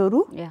kiundu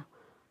kiuru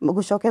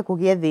gucoke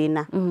kugie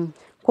thina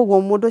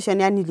koguo mundu ucio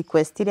ni ani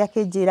request ria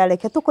kinjira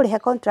reke tukurihe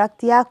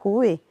contract yaku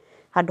wi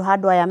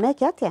handu aya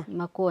meke atia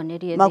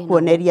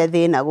makuonerie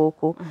thina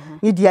guku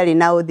ni ndiari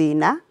na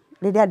uthina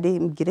riria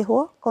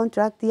ngirihwo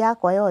contract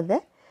yakwa yothe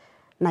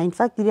na in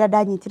fact riria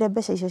ndanyitire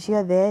mbeca icio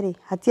ciothe ri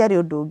hatiari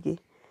undu ungi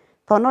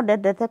tono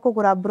ndendete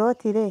kugura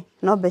broti ri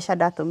no mbeca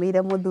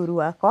ndatumire muthuri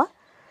wakwa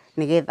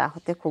nigetha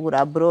hote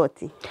kugura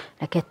broti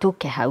reke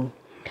tuke hau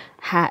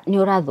ni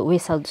urathu wi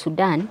South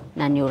Sudan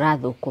na ni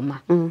urathukuma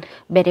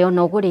mbere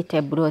ona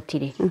ugurite broti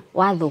ri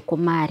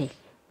wathukuma ri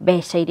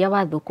mbeca iria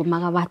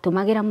wathukumaga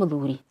watumagira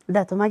muthuri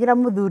ndatumagira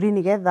muthuri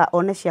nigetha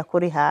one cia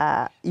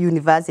kuriha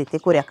university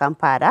kuria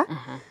Kampala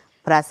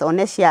plus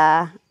one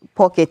cia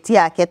pocket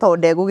yake tondu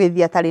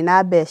ndegugithia tari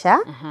na mbeca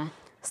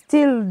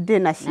still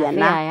dina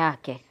ciana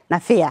yake na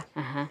fare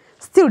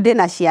still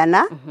ndina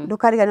ciana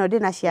ndukariganirwo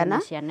ndina ciana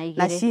igĩrĩ.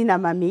 na cina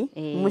mami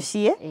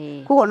muciĩ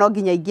ĩĩ. koguo no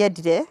nginya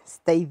ingĩendire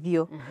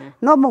citeithio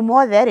no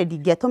mothe rĩ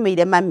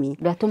ndingĩatũmĩire mami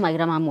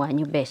ndwatũmagĩra mamu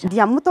wanyu mbeca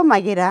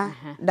ndiamũtũmagĩra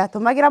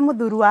ndatũmagĩra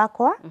mũthuri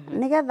wakwa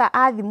nigetha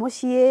athi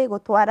muciĩ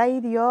gũtwara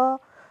irio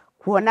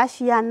kuona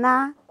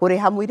ciana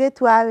kuriha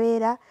mũirĩtu wa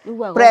wĩra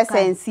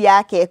presence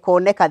yake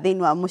ikoneka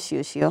thĩinĩ wa mũciĩ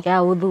ũcio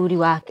ya ũthuri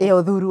wake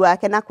ũthuri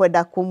wake na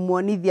kwenda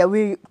kũmuonithia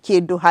wĩ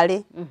kĩndũ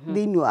harĩ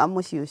thĩinĩ wa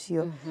mũciĩ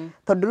ũcio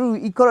tondũ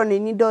rĩu ikorwo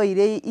nĩ ni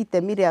ndoire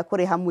itemi rĩa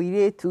kuriha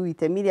mũirĩtu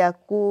itemi rĩa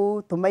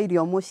gũtũma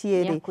irio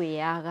mũciĩ rĩ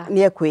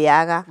nĩ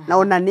ekwĩyaga na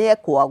ona nĩ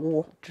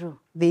ekwagwo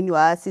thĩinĩ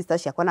wa sister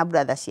ciakwa na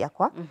brother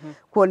ciakwa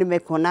kuo nĩ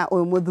mekuona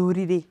ũyũ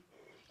mũthuri rĩ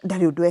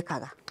ndarĩ ũndũ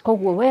ekaga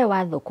koguo we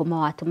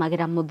wathũkũma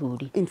watũmagĩra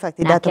mũthuri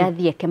nake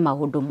athiĩ eke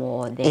maũndũ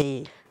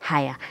mothe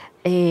haya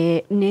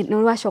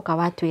nĩ wacoka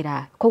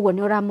watwĩra koguo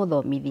nĩ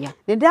ũramũthomithia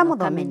nĩ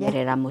ndĩramũthomithia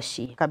ũkamenyerera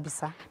mũciĩ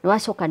kabisa nĩ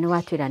wacoka nĩ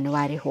watwĩra nĩ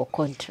warĩhwo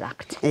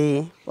contract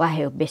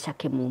waheo mbeca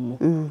kĩmumu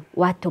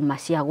watũma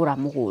ciagũra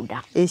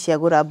mũgũnda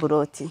ciagũra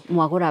buroti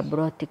mwagũra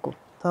buroti kũ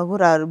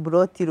twagũra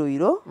buroti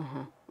Ruiru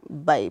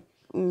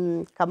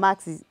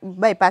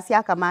bypass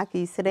ya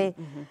Kamaki Isre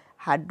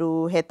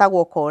handũ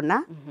hetagwo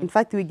kona in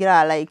fact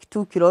wĩingĩraga like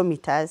 2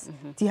 kilometers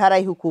ti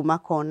haraihu kuma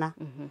kona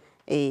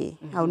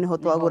hau niho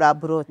twagũra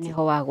buroti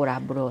niho wagũra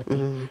buroti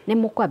nĩ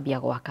mũkwambia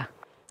gwaka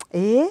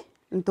nĩ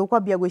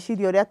tũkwambia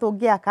gwĩciria ũrĩa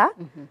tũngĩaka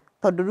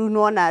tondũ rĩu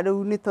nona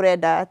rĩu nĩ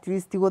tũrenda at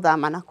least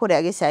gũthama na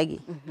kũrĩa gĩcagi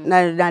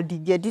na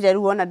ndingĩendire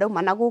rĩu ona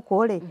ndauma na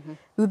gũkũ rĩ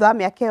thutha wa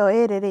mĩaka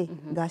ĩyo ĩrĩ rĩ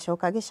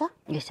ngacoka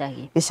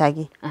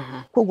gĩcagi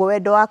koguo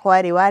wendo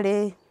wakwa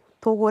warĩ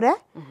tũgũre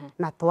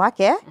na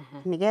twake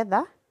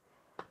nigetha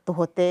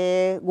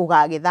tuhote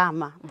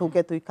gũgagĩthama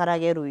tũke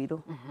tũikarage Ruiru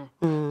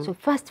so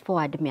fast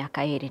forward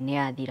mĩaka ĩrĩ nĩ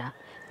yathira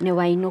nĩ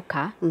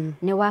wainũka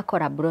nĩ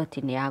wakora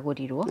buroti nĩ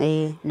yagũrirwo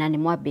na nĩ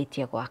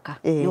mwambĩtie gwaka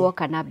nĩ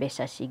woka na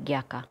mbeca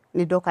cingĩaka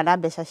nĩ ndoka na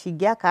mbeca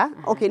cingĩaka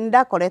okay nĩ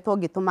ndakoretwo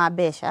ngĩtũma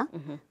mbeca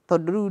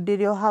tondũ rĩu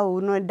ndĩrĩ o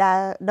hau no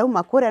ndauma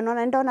kũrĩa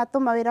no ndona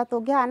tũma wĩra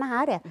tũngĩhana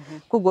harĩa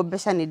koguo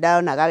mbeca nĩ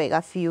ndaonaga wega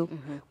biũ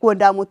kuo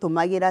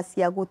ndamũtũmagĩra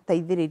cia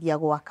gũteithĩrĩria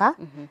gwaka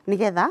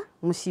nigetha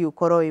mũciĩ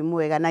ũkorwo wĩ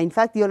mwega na in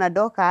fact ona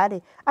ndoka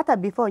rĩ hata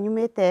before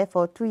nyumĩte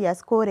for 2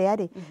 years kũrĩa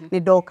rĩ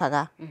nĩ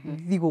ndokaga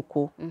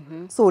thigũkũ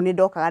so nĩ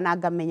ndokaga na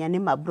ngamenya nĩ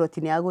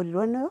mabroti nĩ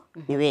yagũrirwo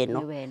nĩ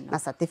weno na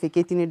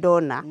certificate nĩ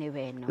ndona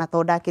na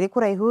tondũ ndakĩrĩ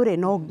kũraihu rĩ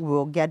no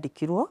guo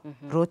ngĩandĩkirwo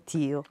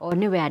broti ĩyo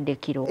nĩwe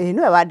andĩkirwo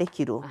nĩwe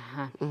wandĩkirwo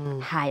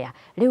haya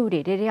rĩu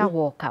rĩrĩa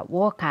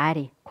woka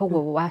rĩ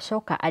koguo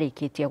wacoka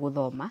arĩkĩtie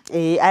gũthoma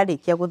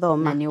arĩkia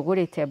gũthoma na nĩ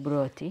ũgũrĩte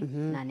broti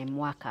na nĩ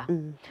mwaka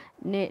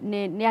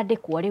nĩ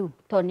andĩkwo rĩu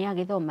to nĩ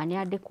agĩthoma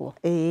nĩ andĩkwo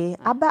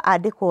amba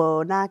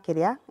andĩkwo na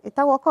kĩrĩa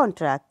ĩtagwo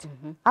contract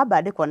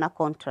amba andĩkwo na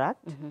contract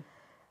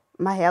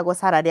maheagwo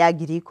salary ya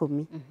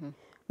 10,000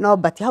 no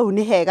but hau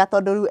nĩ hega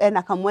tondũ rĩu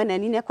ena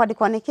kamweneni nĩ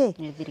kwandĩkwo nĩkĩ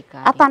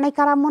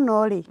atanaikara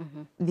mũno rĩ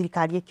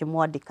thirikari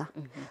ĩkĩmwandĩka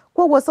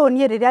koguo so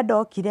niĩ rĩrĩa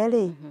ndokire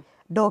rĩ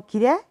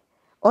ndokire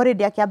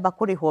already akĩamba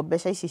kũrĩhwo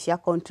mbeca ici cia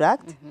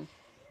contract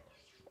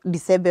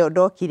December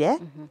ndokire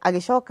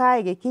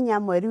agĩcoka ĩgĩkinya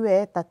mweri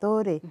wa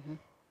 3 rĩ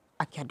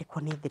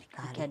akĩandĩkwo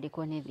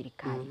nĩ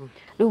thirikari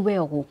rĩu we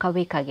ũgũka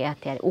wĩkage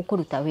atĩa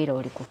ũkũruta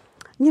wĩra ũrĩkũ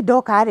niĩ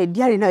ndoka rĩ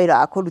ndiarĩ na wĩra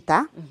wa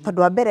kũruta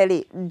tondũ wa mbere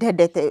rĩ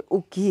ndendete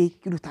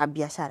ũkĩruta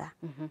biacara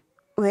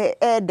we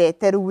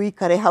endete rĩu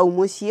wĩikare hau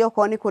mũciĩ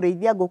okorwo nĩ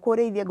kũrĩithia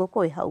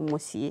ngũkũ hau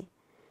mũciĩ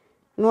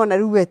nona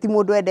rĩu we ti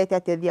mũndũ endete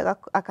atĩ athiaga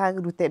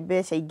akarute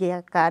mbeca ingĩ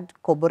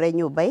akakombore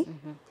nyũmba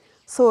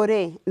so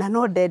rĩ na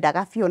no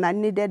ndendaga biũ na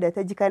nĩ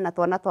ndendete njikare na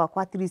twana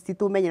twakwa at least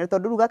tũmenyere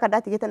tondũ rĩu gaka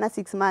ndatigĩte na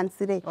 6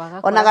 months rĩ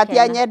ona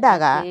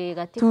gatianyendaga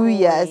 2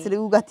 years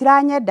rĩu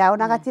gatiranyenda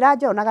ona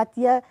gatiranja ona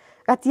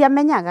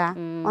gatiamenyaga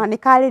ona nĩ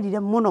karĩrire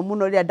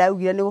mũno rĩrĩa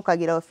ndaugire nĩ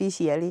gũkagĩra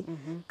officially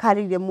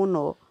karĩrire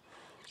mũno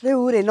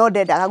rĩu rĩ no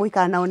ndendaga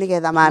gũikara nao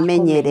nĩgetha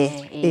mamenyere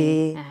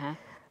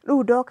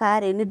rĩu ndoka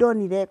rĩ nĩ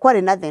ndonire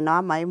kwarĩ na thĩna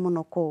wa maĩ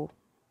mũno kũu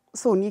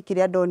so niĩ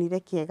kĩrĩa ndonire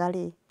kĩega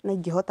rĩ na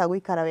ingĩhota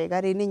gũikara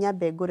wega rĩ nĩ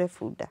nyambe ngũre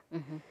bunda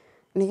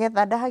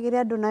nigetha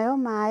ndahagĩre andũ nayo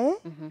maĩ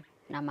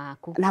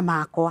na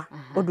makwa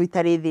ũndũ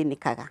itarĩ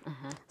thĩnĩkaga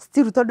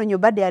still tondũ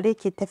nyũmba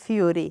ndĩarĩkĩte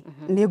biũ rĩ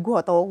nĩ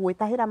ngũhota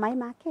gwĩtahĩra maĩ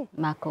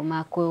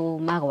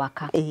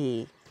magwaka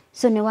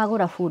so nĩ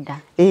wagũra bunda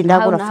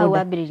ndagũra bunda hau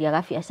wambĩrĩria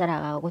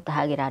gabiacara ga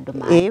gũtahagĩra andũ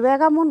maĩ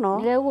wega mũno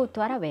nĩ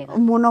gũgũtwara wega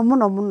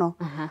mũno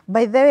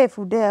by the way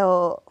bunda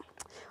ĩyo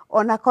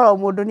ona korwo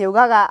mũndũ nĩ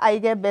augaga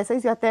aige mbeca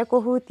icio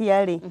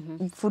atekũhutia rĩ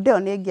bunda ĩyo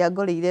nĩ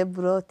ĩngĩangũrĩire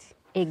buroti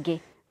ĩngĩ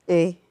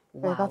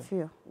wega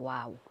biũ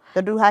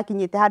tondũ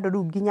hakinyĩte handũ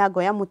rĩu nginya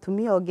ngoya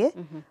mũtumia ũngĩ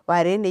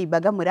warĩ nĩimba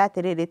ngamwĩra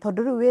atĩrĩrĩ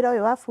tondũ rĩu wĩra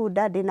ũyũ wa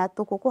bunda ndĩna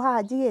tũkũkũ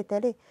haha njigĩte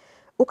rĩ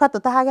ũka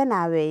tũtahage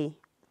nawe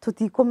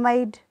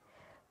tũtikũmind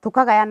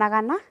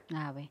tukagayanaga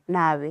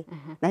nawe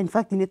na in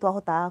fact nĩ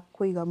twahotaga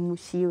kũiga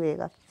mũciĩ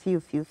wega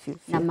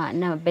biũ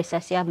na mbeca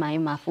cia maĩ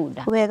ma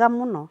bunda wega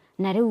mũno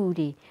na rĩu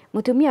rĩ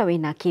mũtumia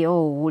wĩna kĩo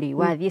ũũ rĩ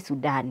wathiĩ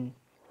Sudan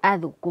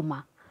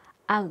athũkũma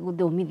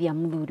agũthomithia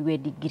mũthuri we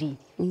degree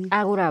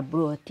agũra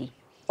broti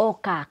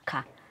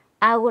okaka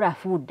agura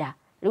bunda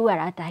riu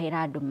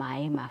aratahira andu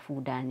mai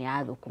mabunda ni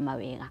athukuma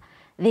wega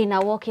thina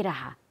wokira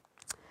ha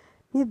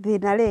ni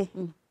thina ri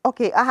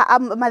okay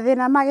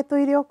mathina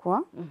magituire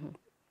okwo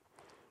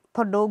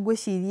tondu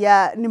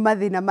ngwiciria ni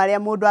mathina maria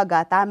mundu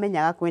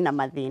angatamenyaga kwina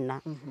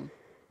mathina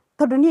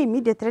tondu ni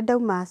immediately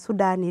ndauma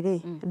Sudan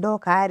ri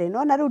ndoka ri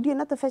no na riu ndie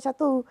na tubeca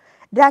tu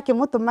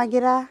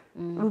ndirakimutumagira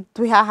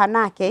twi haha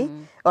nake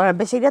ona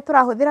mbeca iria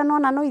turahuthira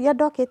no iria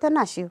ndokite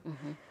nacio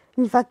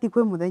in fact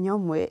kwi muthenya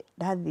umwe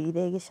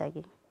ndathire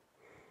gicagi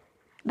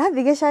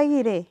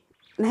ri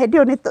na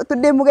hendio ni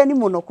ndi mugeni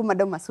muno kuma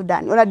ndauma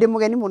Sudan ona ndi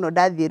mugeni muno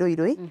ndathie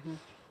Ruirui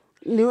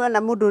ni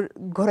ona mundu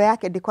ngoro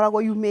yake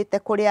ndikoragwo yumite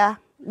kuria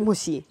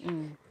mucii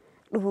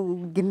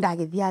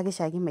ngindagithia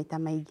gicagi maita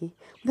maingi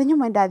muthenya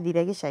umwe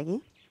ndathire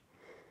gicagi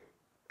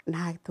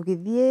na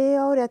tugithie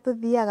uria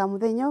tuthiaga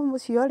muthenya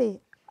ucio ri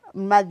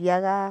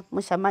mathiaga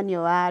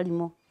mucemanio wa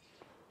arimu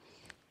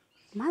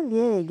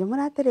mathie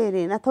ngimura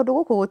atiriri na tondu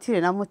guku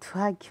gutire na mutu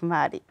wa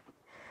ngima ri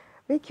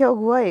wiki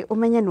oguo ri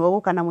umenye niwe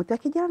guka na mutu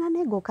akinjira na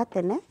ni nguka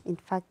tene in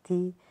fact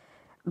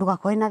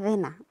ndugakore na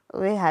thina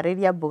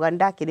wehariria mboga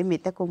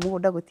ndakirimite ku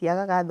mugunda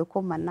gutiagaga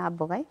thukuma na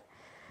mboga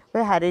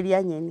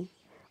wehariria nyeni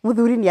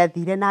muthuri ni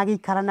athire na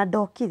agikara na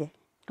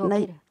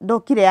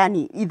ndokire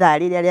yani ithaa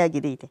riria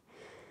riagirire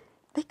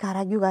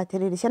ndikara ngiuga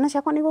atiriri ciana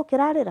ciakwa ni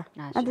gukirarira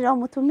na ndira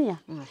mutumia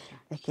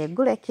reke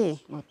ngure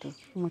ki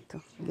mutu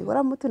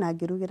ngigura mutu na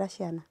ngirugira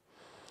ciana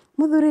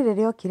muthuri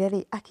riria okire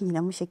ri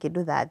akinyira mucii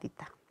kindu thaa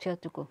thita cio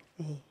tuko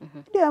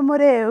ndio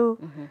muriu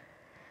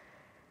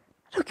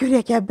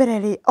rukiuria kia mbere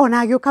ri ona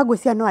agiuka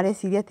ngwiciria no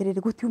areciria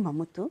atiriri gutiuma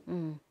mutu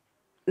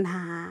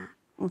na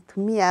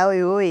mutumia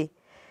uyu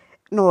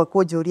no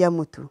kunjuria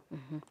mutu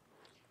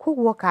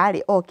koguo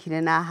kari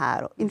okire na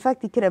haro in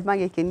fact kirema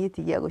giki ni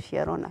tigia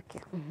guciarwo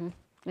nakio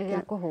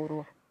riria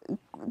kuhurwo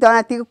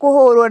dona ti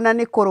kuhurwo na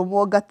ni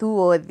kurumwo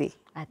ngatuo thi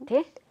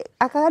ati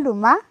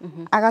akaduma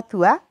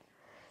agatua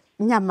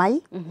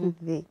nyamai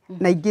thi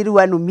na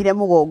ingirua numire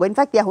mugongo in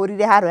fact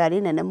ahurire haro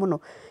yari nene muno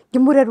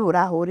ngimure ru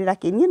urahurira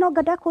ki ni no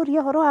ngada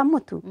kuria horo wa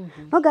mutu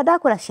no ngada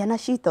kura ciana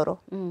citoro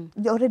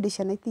already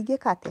ciana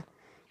itingikate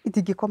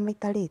itingikoma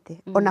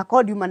itarite ona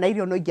kodiuma na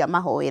irio no ingia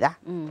mahoera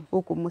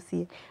guku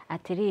mucii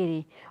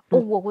atiriri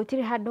uguo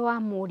gutire handu wa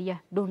muria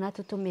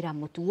ndunatutumira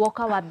mutu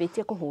woka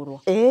wambitie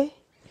kuhurwo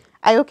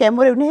ayuke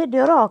muri ni hindi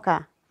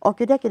uroka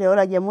okiria kire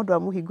oragia mundu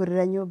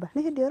amuhingurira nyumba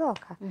ni hindi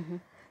uroka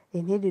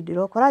ni hindi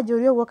ndirokora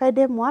njurio uguo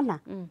kaide mwana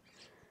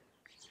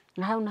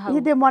na hau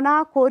ndi mwana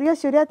akuria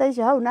ciuria ta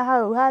icio hau na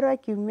hau haro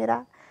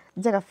akiumira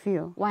njega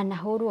biu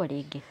wanahurwo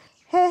ringi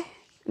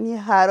ni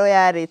haro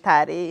yari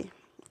tari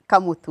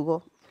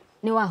kamutugo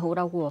ni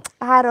wahuragwo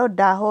haro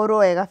ndahurwo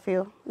wega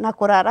biu na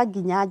kurara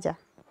nginya nja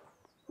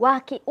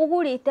waki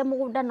ugurite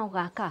mugunda no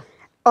gaka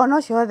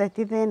ona ciothe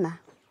ti thina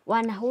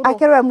wanahurwo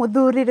akirwe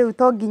muthuri riu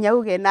to nginya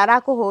uge na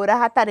arakuhura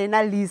hatari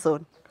na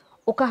reason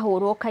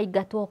ukahurwo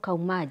kaingatwo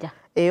kaumanja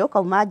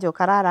ukaumanja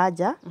ukarara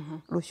nja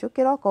rucio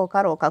kiroko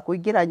ukaroka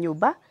kuingira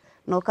nyumba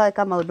na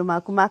ukaweka maundu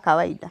maku ma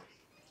kawaida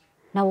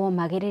na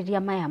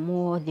womagiriria maya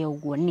mothe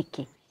uguo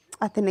niki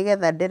ati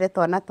nigetha ndere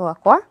twana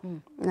twakwa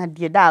na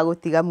ndiendaga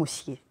gutiga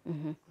mucii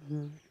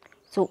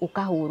so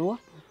ukahurwo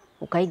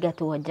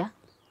ukaingatwo nja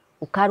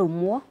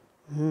ukarumwo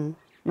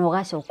no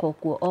gacoka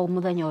kuo o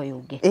muthenya uyu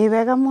ungi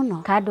wega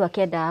muno kandu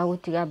akiendaga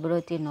gutiga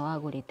broti no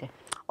agurite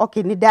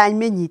okay ni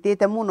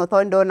ndamenyitite muno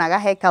tondu ndonaga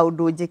he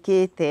kaundu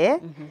njikite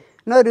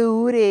no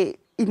riu ri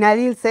in a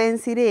real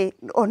sense ri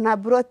ona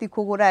broti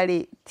kugura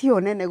ri ti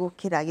onene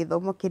gukira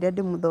githomo kiria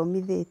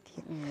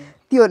ndimuthomithitie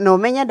ti no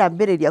menya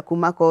ndambiriria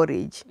kuma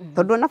college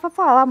tondu na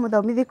baba wa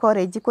muthomithi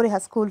college kuri ha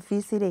school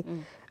fees ri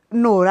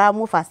no ra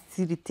mu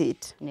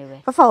facilitate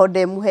baba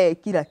ode muhe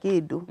kila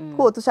kindu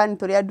ko tucani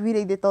turi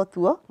anduire ithe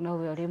totuo no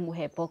we uri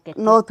muhe pocket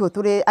no tuo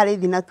turi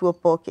arithi na tuo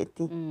pocket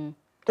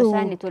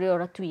tucani turi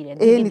ora tuire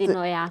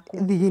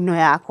thigino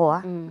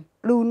yakwa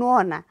riu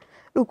nona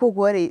riu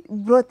koguo ri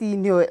broti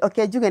ni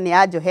okay njuge ni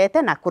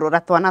anjohete na kurora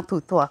twana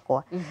tu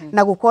twakwa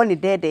na gukorwo ni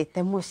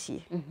ndendete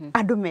mucii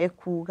andu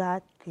mekuga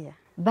atia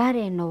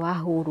bare no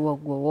wahurwo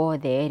guo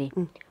wothe ri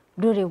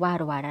nduri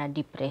warwara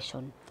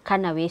depression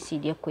kana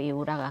wecirie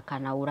kwiuraga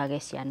kana urage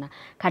ciana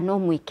kana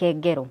umwike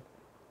ngero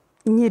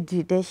ni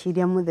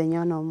ndeciria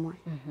muthenya ona umwe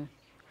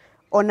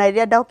ona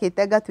iria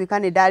ndokite ngatuika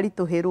ni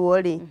ndarituhirwo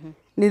ri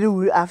ni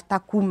riu after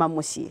kuma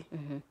mucii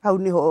hau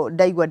niho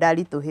ndaigua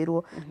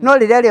ndarituhirwo no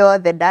riria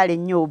riothe ndari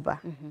nyumba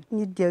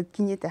ni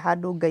ndikinyite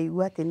handu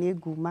ngaigua ati ni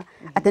nguma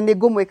ati ni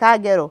ngumwika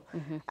ngero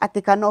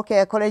ati kanoke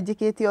ekore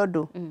njikite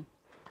undu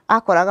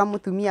akoraga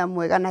mutumia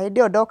mwega na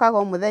hindi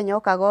ndokaga muthenya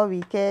okaga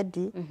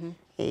weekend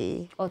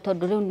o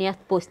tondu riu ni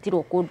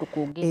postirwo kundu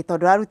kungi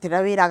tondu arutira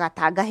wira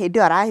gatanga hindi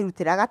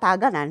arahirutira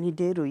gatanga na ni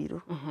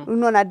ndiruiru riu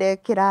nona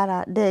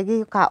ndekirara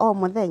ndegika o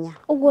muthenya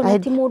uguo ni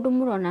ti mundu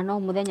murona no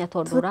muthenya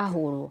tondu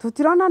urahurwo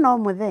tutirona no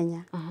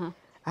muthenya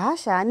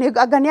aca ni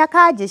anga ni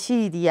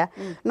akanjiciria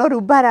no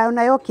riu bara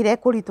ona yokire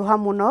kurituha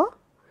muno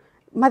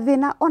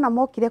mathina ona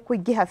mokire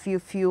kuingiha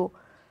fiu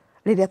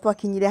riria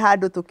twakinyire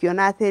handu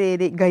tukiona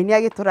atiriri Ngai ni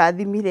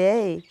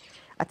agiturathimire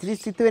at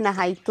least twina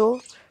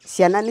haitu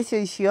ciana nicio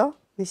icio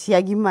nĩ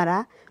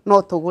ciagimara no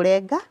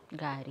tũgũrenga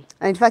ngari.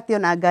 in fact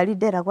ona ngari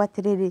nderagwo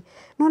atĩrĩrĩ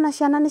nona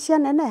ciana nĩ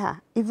cianeneha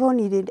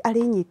Ivoni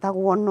arĩ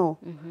nyitagwo no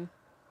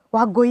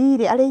Wangũi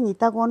arĩ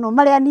nyitagwo no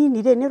marĩa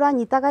nini nĩ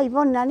ũranyitaga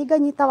Ivoni na ninga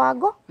nyita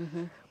Wangũ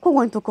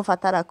koguo nĩ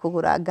tũkũbatara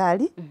kũgũra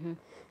ngari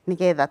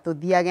nigetha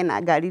tuthiage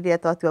na ngari ĩrĩa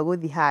twatua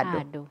gũthi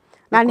handũ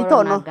na nĩ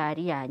tono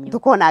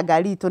tukona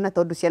ngari itu na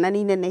tondu ciana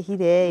nĩ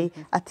inenehire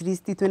at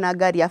least twina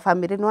ngari ya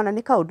family nona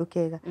nĩ kaundu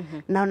kega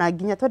na ona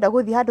nginya twenda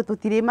guthi handu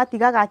tutire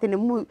matigaga ati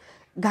nĩ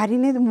ngari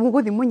nĩ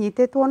muguthi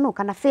munyitetwo no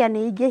kana fare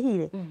nĩ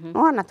ingĩhire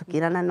nona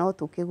tukirana no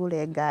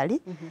tukigure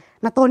ngari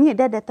na toni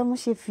ndendete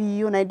muciĩ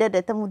biũ na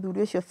ndendete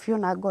muthuri ucio biũ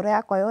na ngoro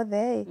yakwa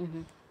yothe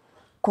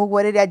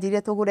koguo rĩrĩa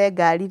njire tugure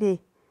ngari rĩ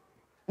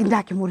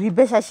ndakĩmũri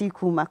mbeca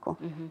cikumako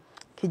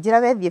kijira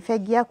wethie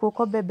bengi yaku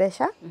ukombe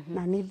mbeca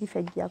na nĩ thi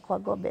bengi yakwa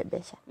ngombe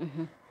mbeca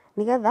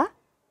nigetha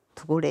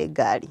tugure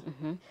ngari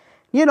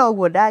niĩ no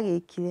guo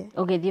ndagĩkire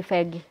ũgĩthiĩ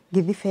bengi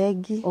ngĩthi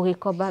bengi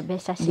ũgĩkomba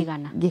mbeca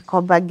cigana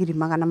ngĩkomba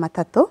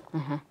 300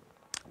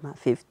 ma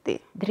 50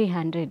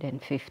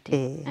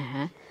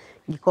 350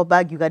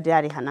 ngĩkomba ngiuga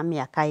ndĩrarĩha na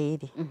mĩaka 2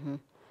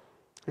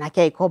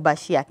 nake ikomba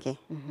ciake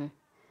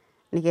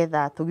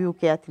nigetha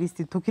tũgiũke at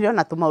least tukire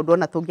ona tũmaũndũ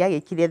ona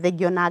tũngĩagĩkire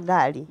thengio na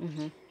ngari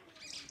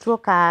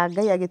tuoka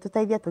Ngai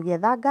agĩtũteithia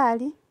tũgĩetha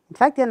ngari in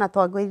fact ona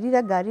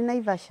twagũrire ngari na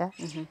Ivasha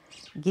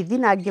ngithi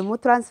na ngĩmũ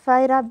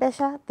transfer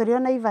mbeca tũrĩ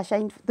ona Ivasha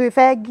twĩ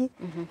bengi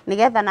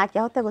nigetha nake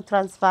ahote gũ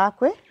transfer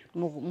kwĩ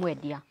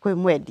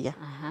mwendia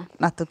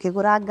na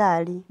tũkĩgũra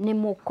ngari nĩ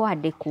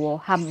mũkwandĩkwo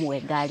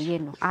hamwe ngari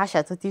ĩno aca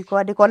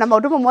tũtikwandĩkwo na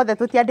maũndũ mothe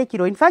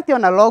tũtiandĩkirwo in fact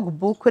ona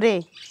logbook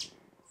rĩ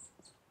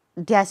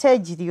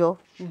ndiacenjirio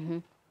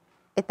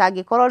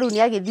ĩtangĩkorwo rĩu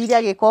nĩ agĩthire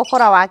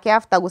agĩkokora wake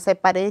after gũ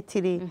separate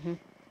rĩ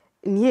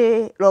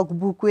niĩ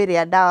logbook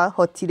ĩrĩa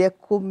ndahotire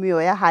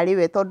kũmĩoya harĩ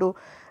we tondũ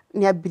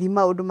nĩ ambiri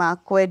maũndũ ma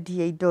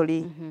kwendia indo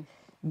rĩ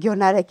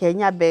ngĩona reke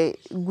nyambe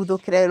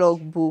nguthũkĩre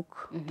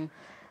logbook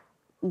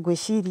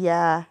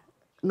ngwĩciria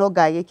no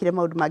ngagĩkire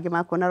maũndũ mangĩ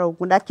ma kuona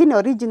logbook lakini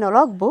original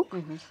logbook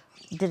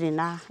ndĩrĩ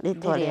na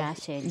rĩtwa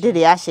ndĩrĩ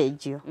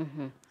yacenjio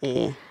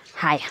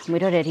haya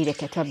mwĩroreri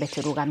reke twambe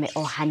tũrũgame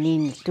o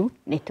hanini tu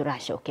nĩ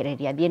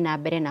tũracokereria thiĩ na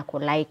mbere na kũ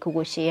like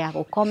gũ share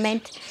gũ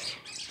comment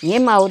niĩ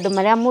maũndũ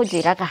marĩa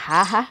mũnjĩraga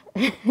haha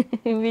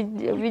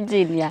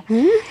Virginia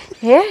niĩ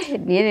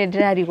nĩ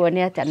ndĩrarigwo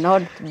nĩ atĩa no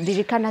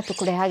ndirikana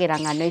tũkũrehagĩra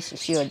ng'ano ici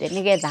ciothe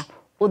nĩgetha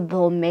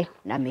ũthome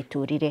na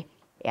mĩtũrĩre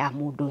ya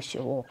mũndũ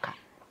ũcio woka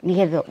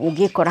nĩgetha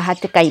ũngĩkora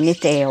hatĩka-inĩ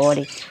ta ĩyo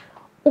rĩ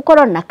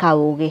ũkorwo na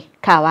kaũgĩ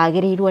ka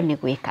wagĩrĩirwo nĩ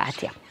gwĩka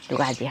atĩa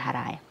ndũgathiĩ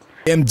haraya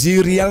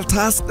MG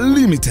Realtors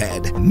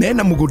Limited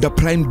mena mugunda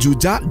prime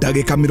Juja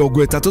ndagĩka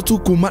 30 tu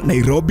kuma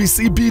Nairobi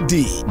CBD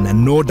na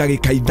no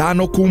ndagĩka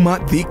 5 kuma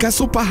Thika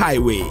Super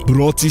Highway.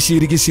 Broti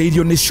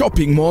cirigicĩirio nĩ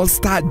shopping mall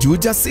Star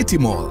Juja City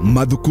Mall,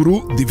 mathukuru,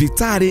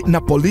 thibitarĩ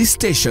na police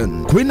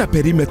station. Kwĩna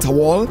perimeter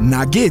wall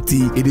na gate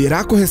ĩrĩa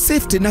ĩrakũhe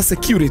safety na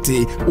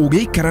security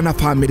ũgĩikara na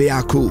family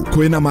yaku.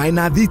 Kwĩna maĩ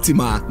na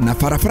thitima na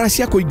barabara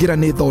cia kũingĩra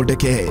nĩ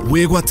thondeke.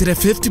 Wĩgwatĩre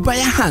 50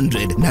 by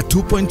 100 na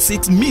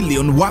 2.6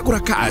 million wagũra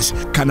cash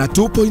kana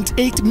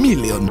 2.8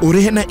 million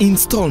urehe na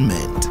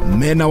installment.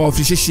 Mena wa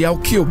ofisi ciao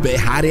Kiube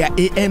haria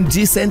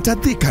AMG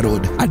Center Thika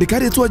Road. Andĩka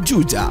rĩtwa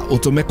Juja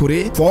ũtũme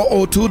kũrĩ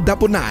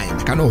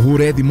 40299 kana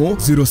ũhure thimũ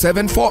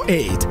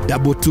 0748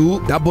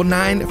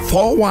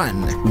 229941.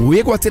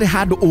 Wĩgwatĩre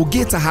handũ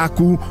ũngĩta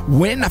haku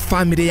we na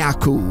family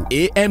yaku.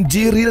 AMG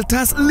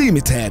Realtors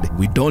Limited.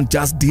 We don't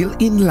just deal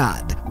in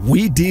land,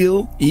 we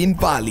deal in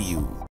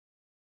value.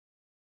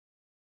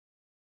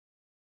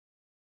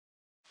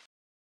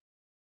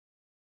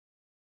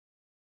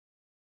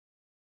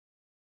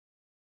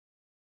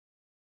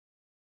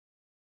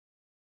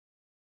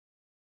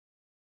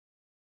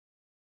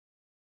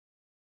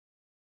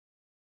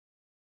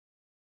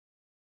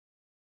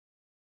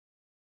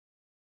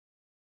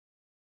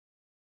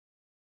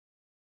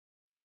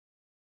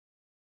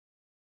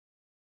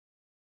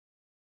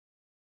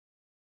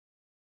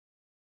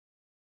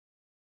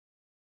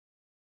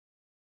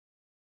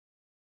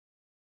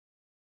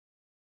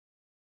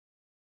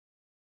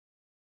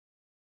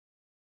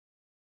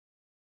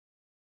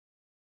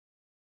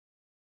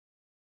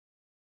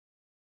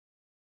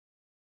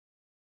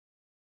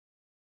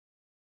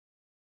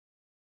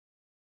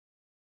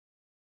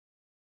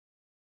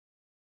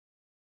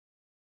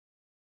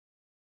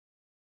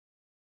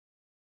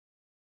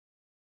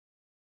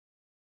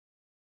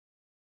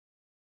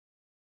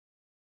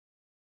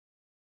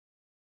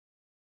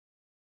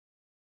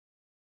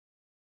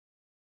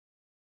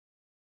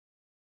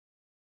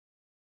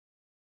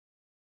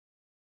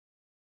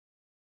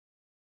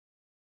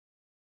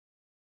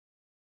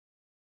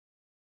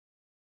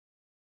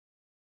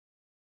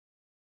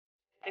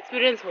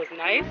 Experience was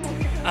nice.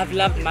 I've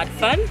loved mad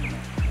fun.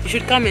 You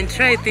should come and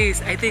try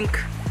this. I think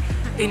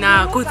in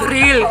a good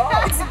reel,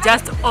 it's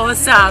just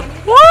awesome.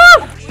 Woo!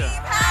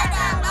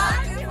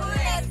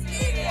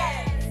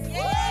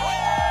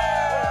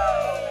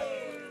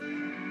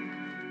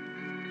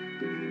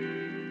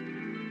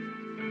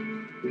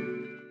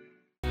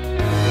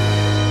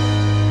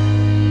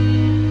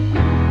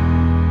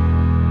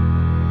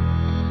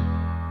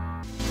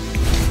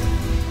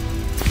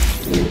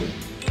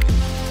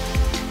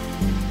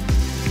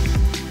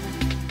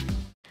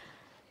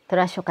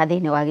 Turacoka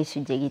thiini wa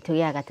gicunjĩ gitu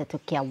gĩa gatatũ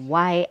kia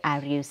Why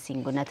Are You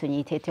Single na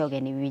tunyitĩte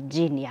ũgeni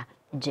Virginia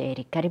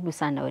Njeri. Karibu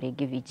sana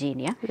ũrĩngĩ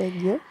Virginia.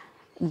 Thank you.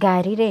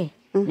 Ngari rĩ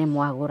nĩ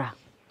mwagũra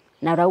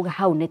na urauga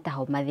hau nĩ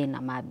taho mathĩna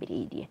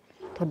mambĩrĩirie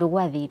tondũ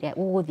gwathire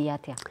gũgũthiĩ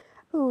atĩa?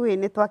 Ui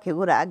nĩ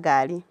twakĩgũra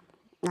ngari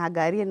na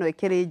ngari ĩno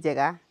ĩkĩrĩ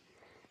njega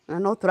na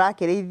no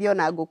tũrakĩrĩithio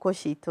na ngũkũ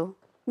citũ.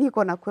 Niĩ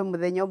kona kwĩ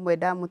mũthenya ũmwe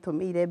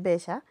ndamũtũmĩire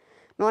mbeca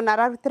no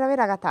nararutĩra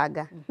wĩra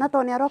Gatanga na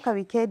to nĩ aroka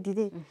weekend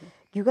rĩ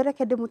ngiuga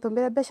reke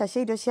ndĩmũtũmĩre mbeca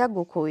cia irio cia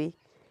ngũkũ ĩ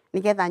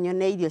nĩgetha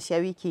nyone irio cia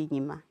wiki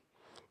ng'ima.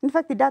 In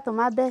fact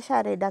ndatũma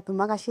mbeca rĩ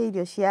ndatũmaga cia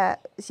irio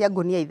cia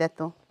ngũnia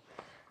 3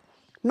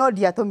 no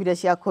ndiatũmire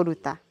cia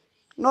kũruta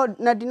no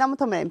na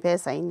ndinamũtũmĩra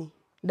M-Pesa-inĩ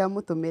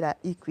ndamũtũmĩra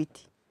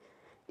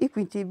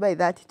Equity by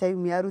that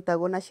time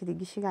yarutagwo na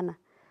ciringi cigana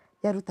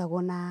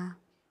yarutagwo na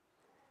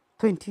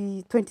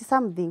 20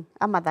 something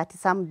ama 30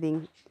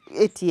 something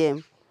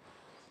ATM.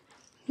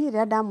 Niĩ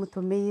rĩrĩa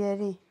ndamũtũmĩire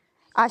rĩ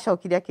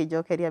acokire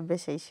akĩnjokeria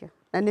mbeca icio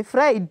na nĩ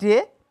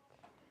Friday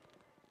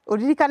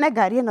ũririkane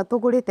ngari ĩno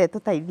tũgũrĩte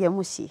tũtaithie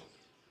mũciĩ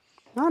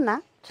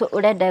nona so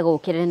ũrenda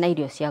gũkĩrĩra na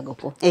irio cia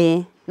ngũkũ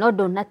no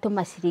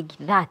ndũnatũma ciringi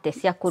 30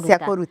 cia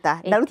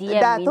kũruta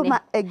ndatũma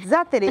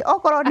exactly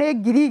okorwo nĩ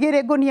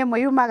 2,000 ngũnia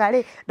ĩmwe yumaga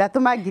rĩ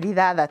ndatũma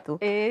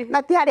 3,000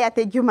 na ti harĩa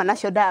atĩ ngiuma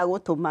nacio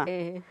ndagũtũma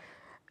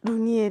rĩu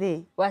niĩ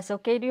rĩ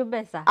wacokeirio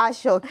mbeca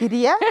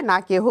acokirie na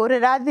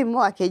akĩhũrĩra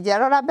thimũ akĩnjĩra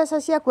rora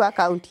mbeca ciaku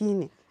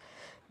akaunti-inĩ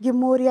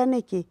ngĩmũria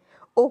nĩkĩ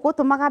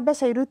ũgũtũmaga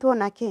mbeca irutwo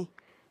nakĩ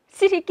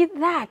ciringi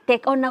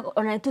 30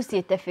 ona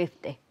tuciĩte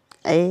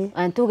 50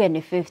 na tuge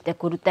nĩ 50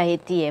 kũruta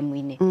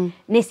ATM-inĩ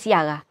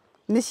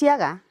nĩ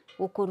ciaga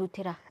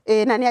gũkũrutĩra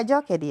na nĩ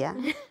anjokeria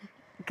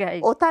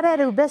ũtare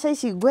rĩu mbeca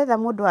ici ngwetha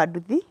mũndũ wa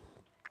nduthi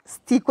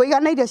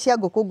citikũigana irio cia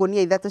ngũkũ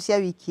ngũnia 3 cia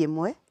wiki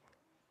ĩmwe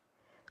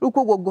rĩu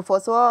koguo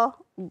ngũbocwo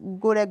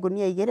ngũre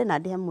ngũnia 2 na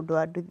ndĩhe mũndũ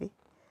wa nduthi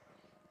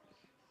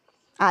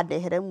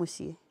andehere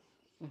mũciĩ.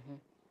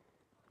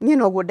 Niĩ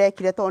noguo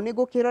ndekire tondũ nĩ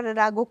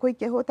ngũkĩrorera ngũkũ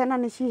ikĩhũta na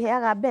nĩ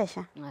ciheaga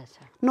mbeca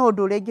no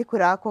ũndũ ũrĩa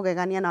ingĩkwĩra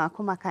kũgegania na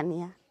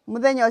kũmakania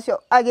mũthenya ũcio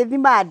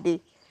agĩthima ndĩ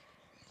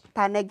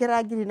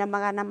tanengera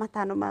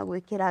 2,500 ma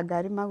gwĩkĩra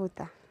ngari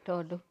maguta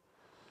tondũ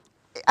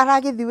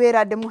aragĩthi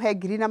wĩra ndĩmũhe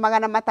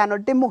 2,500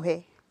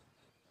 ndĩmũhe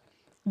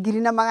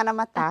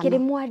 2,500 akĩrĩ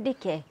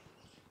mwandĩke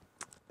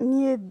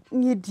niĩ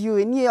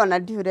ndiũĩ niĩ ona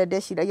ndiũrĩa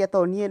ndeciragia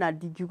tondũ niĩ na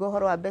ndingiuga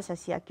ũhoro wa mbeca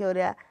ciake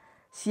ũrĩa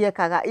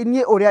ciekaga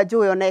niĩ ũrĩa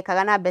njũĩ ona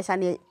ekaga na mbeca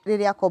nĩ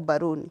rĩrĩa komba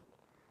rũni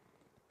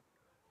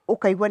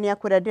ũkaigua nĩ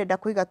akwĩra ndĩrenda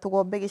kũiga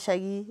tũgombe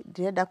gĩcagi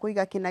ndĩrenda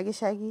kũiga kĩna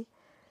gĩcagi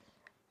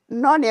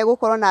no nĩ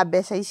egũkorwo na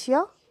mbeca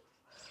icio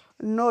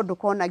no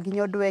ndũkona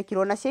nginya ũndũ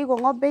wekirwo na ciaigwo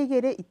ng'ombe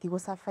 2 itigũ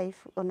survive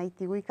ona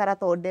itigũikara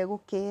tondũ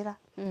ndegũkĩra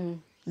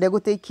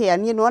ndegũtĩkĩra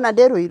niĩ nĩwona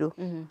ndĩ Rũirũ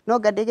no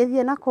nga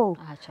ndĩgĩthiĩ na kũu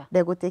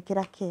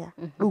ndegũtĩkĩra kĩa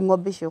rĩu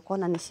ng'ombe icio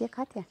ũkona nĩ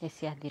cieka atĩa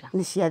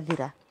nĩ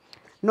ciathira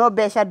no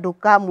mbeca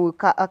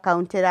ndũkamwĩka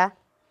akaũntĩra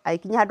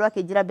aikinya handũ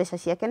akĩnjĩra mbeca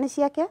ciake nĩ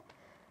ciake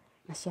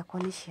na ciakwa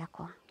nĩ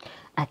ciakwa.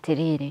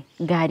 Atĩrĩrĩ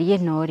ngari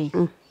ĩno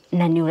rĩ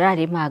na nĩ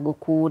ũrarĩma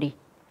ngũkũ rĩ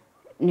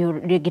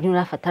rĩngĩ nĩ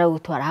ũrabatara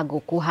gũtwara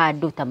ngũkũ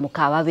handũ ta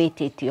mũkawa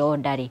wĩtĩte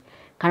order rĩ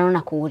kana ona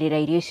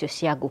kũgũrĩra irio icio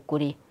cia ngũkũ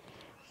rĩ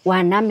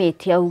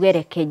wanamĩtia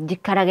ugereke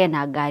njikarage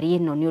na ngari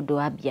ĩno nĩ ũndũ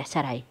wa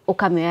biacara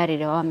ũkamĩoya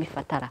rĩrĩa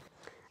wamĩbatara.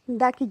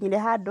 Ndakinyire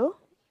handũ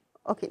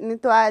nĩ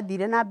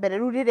twathire na mbere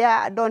rĩu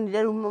rĩrĩa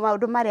ndonire rĩu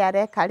maũndũ marĩa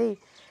areka rĩ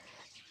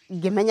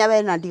ngĩmenya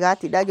we na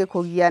ndigatinda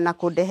ngĩkũgia na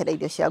kũndehera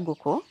irio cia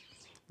ngũkũ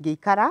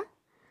ngĩikara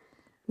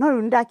no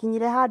rĩu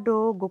ndakinyire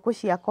handũ ngũkũ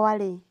ciakwa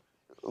rĩ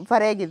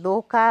bara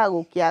ĩgĩthũka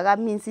gũkĩaga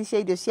means cia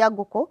irio cia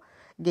ngũkũ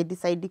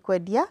ngĩdecide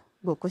kwendia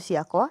ngũkũ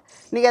ciakwa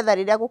nĩgetha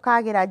rĩrĩa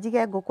gũkagĩra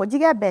njige ngũkũ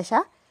njige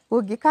mbeca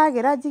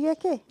gũngĩkagĩra njige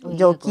kĩ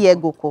njokie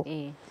ngũkũ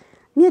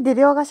niĩ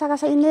ndĩrĩ o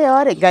gacagaca-inĩ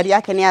yo rĩ ngari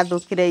yake nĩ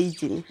yathũkire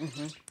injini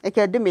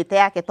ĩkĩo ndĩmĩte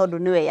yake tondũ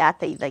nĩwe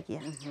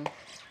yateithagia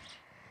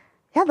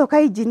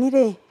yathũka injini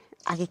rĩ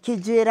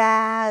agĩkĩnjĩra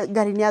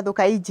ngari nĩ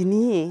yathũka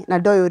injini na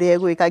ndoĩ ũrĩa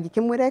egwĩka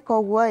ngĩkĩmwĩra ĩka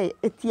ũguo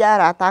ĩtia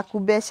arata aku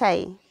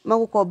mbeca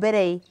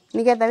magũkombere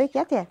nĩgetha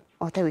wĩke atĩa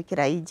ote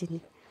gwĩkĩra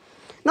injini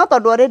no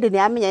tondũ already nĩ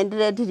amenya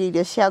nĩndĩrendirie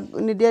irio cia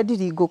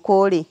nĩndĩrendirie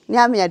ngũkũ rĩ nĩ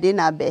amenya ndĩ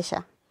na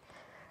mbeca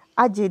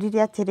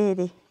anjĩrire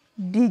atĩrĩrĩ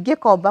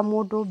ndingĩkomba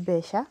mũndũ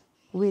mbeca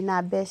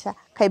wĩna mbeca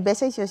kaĩ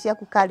mbeca icio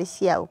ciaku karĩ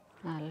ciao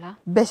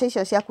mbeca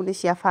icio ciaku nĩ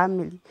cia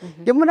family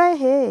ngĩmwĩra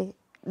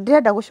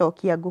ndĩrenda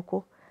gũcokia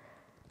ngũkũ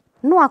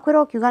no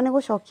akwĩra ũkiuga nĩ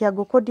gũcokia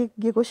ngũkũ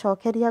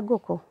ndingĩgũcokeria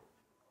ngũkũ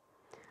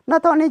no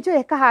tondũ nĩ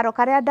njũĩ kaharo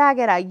karĩa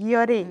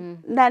ndageragio rĩ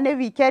na nĩ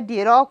weekend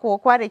ĩrokwo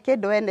kwarĩ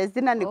kĩndũ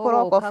Wednesday na nĩ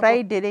kũroko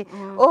Friday rĩ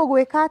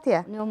ũgwĩka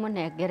atĩa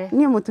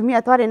niĩ mũtumia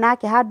twarĩ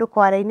nake handũ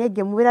kwara-inĩ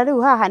ngĩmwĩra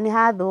rĩu haha nĩ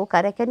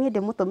hathũka reke niĩ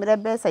ndĩmũtũmĩre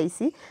mbeca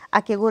ici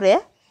akĩgũre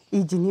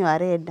injini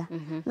arenda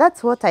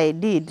that's what I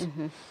did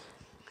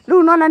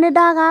rĩu nona nĩ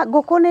ndaga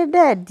ngũkũ nĩ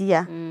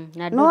ndendia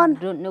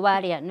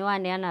nĩ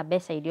waneana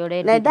mbeca iria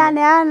ũrendirie na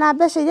ndaneana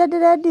mbeca iria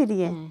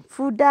ndĩrendirie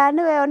bunda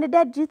nĩ weo nĩ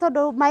ndendirie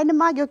tondũ maĩ nĩ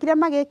mangĩokire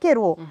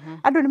magĩkĩrwo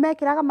andũ nĩ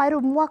mekĩraga maĩ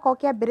rĩu mwaka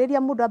ũkĩambĩrĩria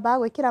mũndũ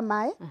ambaga gwĩkĩra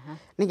maĩ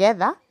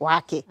nĩgetha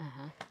wake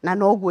na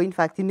noguo in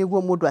fact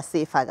niguo mundu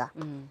acebaga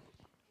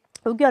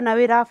ungiona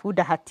wira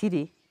bunda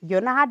hatiri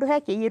ngiona handu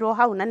hekiirwo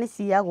hau na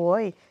niciagwo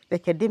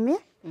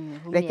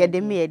reke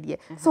ndimiendie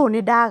so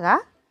ni ndaga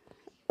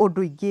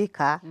undu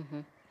ingika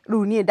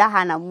riu ni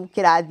ndahana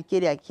mukirathi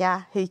kiria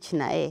kia H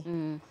na A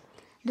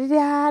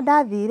riria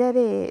ndathire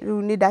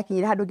riu ni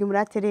ndakinyira handu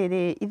ngimura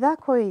atiriri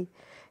ithako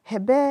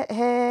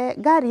he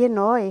ngari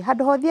ino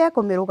handu hothie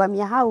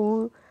kumirugamia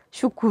hau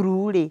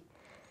cukuru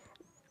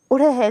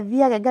urehe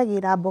thiage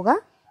ngagira mboga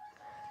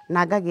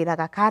na ngagira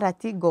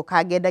gakarati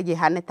ngoka ngendagie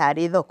hane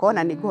tari thoko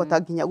na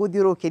ninguhota nginya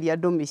guthiurukiria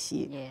andu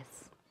micii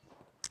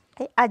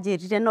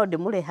anjirire no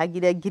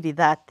ndimurehagire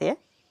 30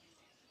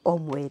 o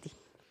mweri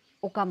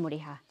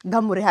ukamuriha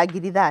ngamuriha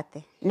 30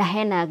 na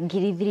hena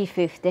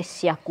 350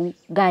 ciaku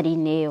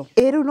ngari-ini iyo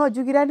riu no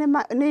njugire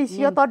ni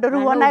icio tondu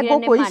riu ona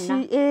nguku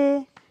ici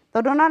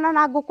tondu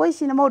na nguku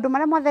ici ni maundu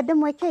maria mothe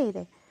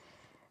ndimwikire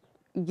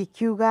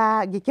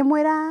ngikiuga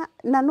ngikimwira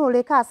na no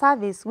rika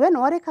service we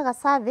no rikaga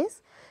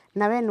service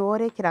na we no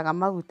rikiraga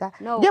maguta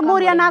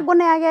ngimuria na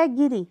nguneage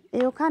ngiri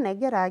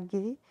ukanengera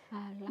ngiri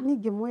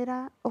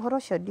ningimwira uhoro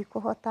cio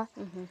ndikuhota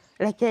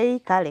reke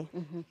ikare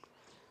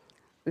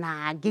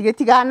na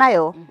ngigitiga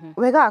nayo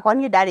wega akwa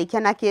ni ndarikia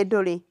na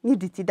kindu ni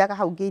nditindaga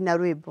hau ngiina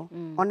rwimbo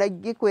ona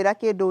ngikwira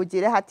kindu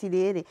njire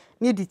hatiri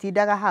ni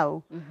nditindaga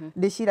hau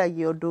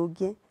ndiciragia undu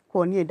ungi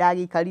ko ni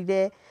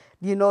ndagikarire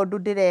ndina undu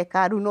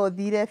ndireka riu no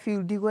thire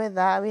field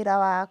gwetha wira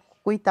wa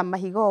kuita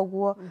mahiga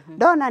uguo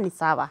ndona ni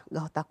sawa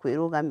ngahota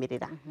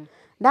kwirugamirira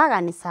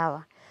ndaga ni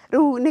sawa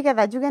riu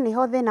nigetha njuge ni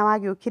ho thina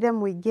wagiukire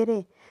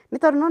muingire ni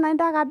tondu nona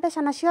ndaga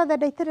mbeca na ciothe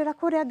ndaitirira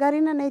kuria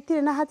ngari-ini na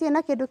itire na hatie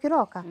na kindu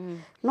kiroka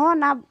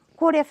nona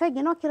kuria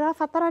bengi no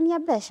kirabatarania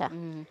mbeca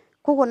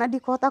koguo na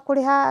ndikuhota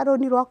kuriha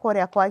roni rwakwa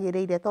ria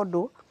kwagiriire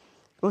tondu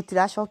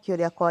rutiracokio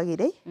ria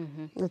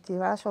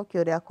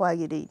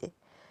kwagiriire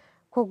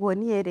koguo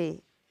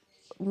ni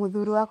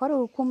muthuri wakwa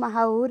riu kuma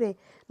hau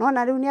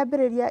nona riu ni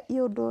ambiriria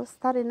iundu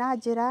stari na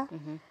njira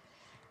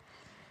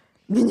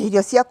nginya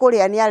irio cia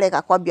kuria ni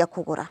arega kwambia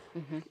kugura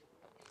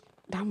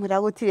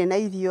ndamwira gutire na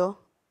irio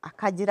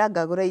akanjira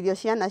ngagura irio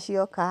ciana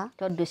cioka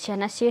tondu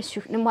ciana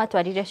ni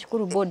mwatwarire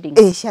cukuru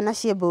boarding ciana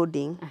cie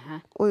boarding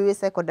uyu wi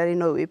secondary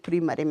no wi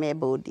primary me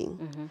boarding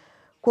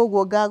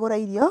koguo ngagura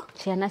irio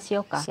ciana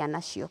cioka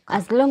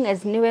as long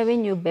as niwe wi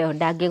nyumba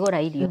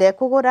ndangigura irio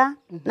ndekugura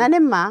na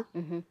nima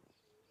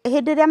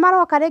hindi ria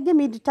maroka ringi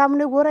mid term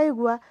niguo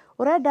uraigua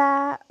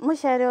urenda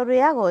mucere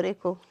uriaga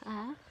uriku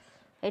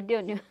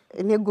endio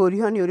ni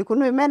ngurio ni uriku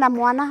ni mena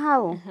mwana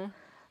hau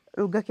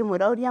riu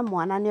ngakimwira uria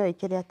mwana ni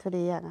oikeria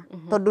turiaga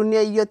tondu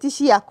ni irio ti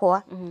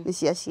ciakwa ni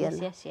cia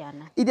ciana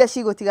iria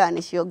cigutiga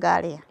ni cio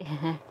ngaria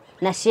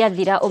na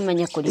ciathira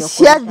umenye kurio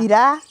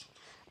ciathira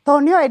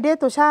to ni oi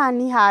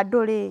tucani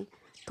handu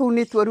tu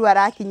ni tuo riu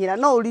arakinyira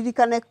no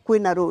uririkane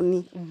kwina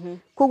roni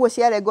koguo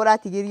ciarengo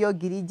ratigirio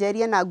ngiri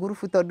Njeri na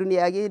ngurubu tondu ni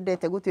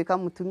agindete gutuika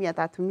mutumia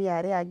ta atumia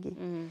aria angi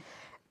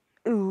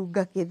riu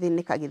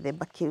ngakithinika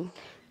githemba kiu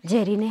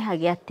Njeri ni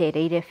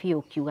hagiatereire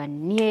biu kiuga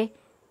nie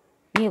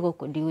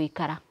guku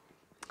ndigwikara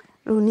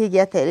riu ni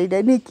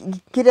giatereire ni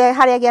kire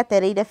haria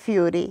giatereire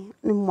biu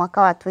ni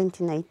mwaka wa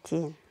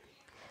 2019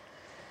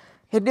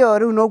 hindi o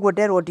riu noguo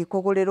nderwo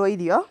ndikugurirwo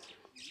irio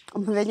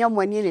muthenya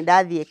umwe ni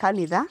ndathie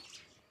kanitha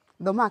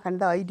thoma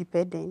kanitha wa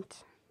independent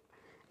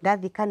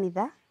ndathie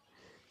kanitha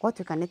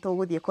gwatuika ni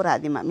tuguthie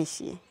kurathima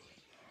micii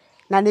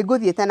na ni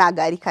nguthiete na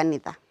ngari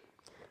kanitha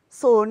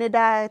so ni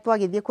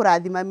twagithie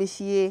kurathima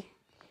micii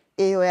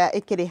iyo ya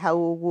ikiri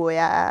hau uguo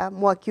ya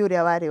mwaki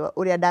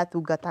uria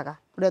ndatungataga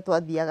uria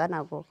twathiaga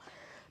nago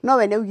no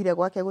we neugire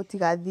gwake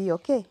gutigathio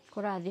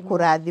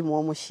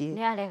kurathimwo mucii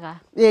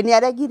ni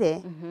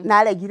aregire na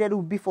aregire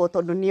riu before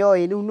tondu ni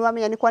oi riu ni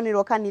amenya ni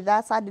kwanirwo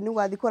kanitha sadi ni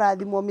gwathi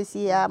kurathimwo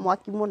micii ya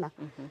mwaki muna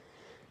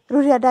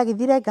riu ria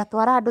ndagithire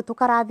ngatwara andu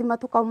tukarathima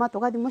tukauma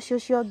tugathi mucii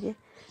ucio ungi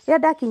ria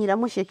ndakinyira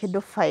mucii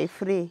kindu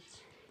 5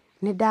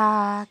 ni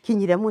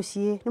ndakinyire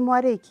mucii ni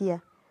mwarikia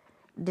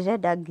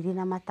ndirenda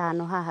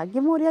 5,000 haha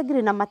ngimuria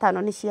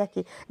 5,000 ni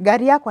ciake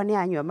ngari yakwa ni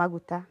anywa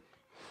maguta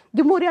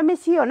ngimuria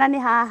micii ona ni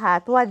haha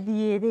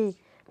twathie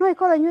no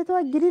ikorwo nyuetwo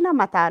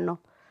 5,000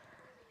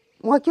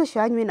 mwaki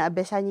ucio anywe na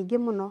mbeca nyingi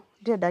muno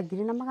ndirenda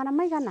 500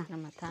 maigana na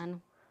 5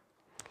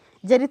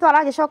 Njeri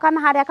twaragicoka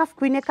na haria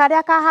kabuku-ini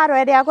karia kaharo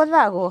eria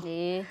guthagwo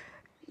nie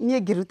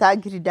ngiruta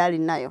ngiri ndari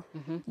nayo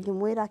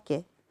ngimwira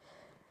ke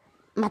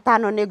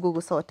 5 ni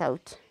ngugu sort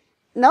out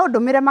na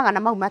undumire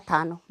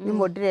 500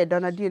 nimo ndirenda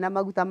na ndire na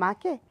maguta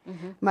make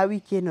ma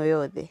wiki ino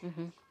yothe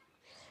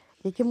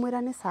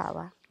ngikimwira ni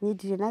sawa nie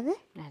ndire na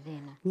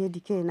thina nie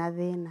ndikire na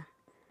thina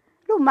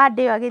riu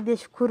mande yo agithie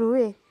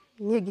cukuru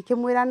nie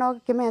ngikimwira no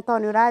kimenya to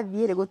ni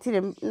urathie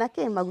gutire na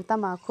ke maguta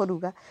ma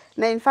kuruga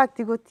na in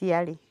fact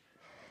gutiari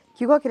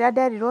kiugo kiria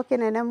nderirwo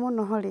kinene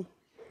muno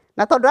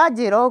na tondu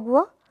anjira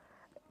uguo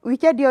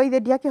weekend yo ithe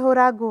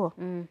ndiakihura nguo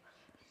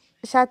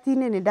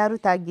shati-ini ni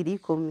ndaruta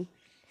 10,000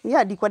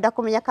 ni ndikwenda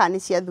kumenya kana ni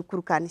cia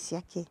thukuru kana ni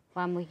ciake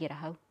wamuigira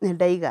hau ni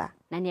ndaiga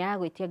na ni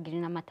aragwitia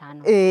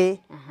 5,000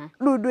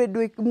 riu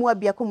ndwi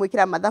mwambia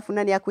kumwikira mathabu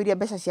na ni akwiria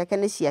mbeca ciake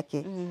ni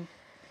ciake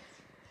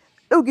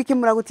Riu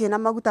ngikimura gutie na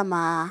maguta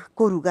ma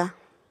kuruga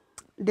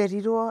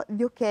nderirwo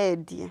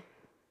thiukendie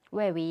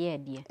we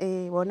wiyendie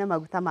wone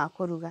maguta ma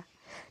kuruga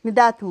ni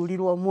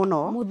ndaturirwo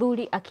muno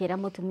muthuri akira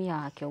mutumia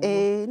wake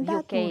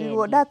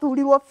uguo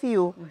ndaturirwo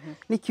fiu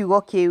ni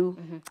kiugo kiu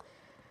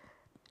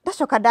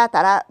ndacoka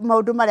ndatara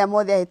maundu maria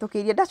mothe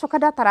ahitukirie ndacoka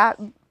ndatara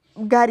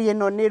ngari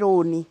ino ni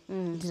roni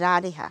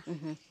ndirariha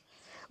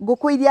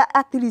nguku iria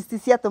at least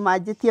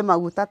ciatumanjitie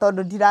maguta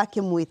tondu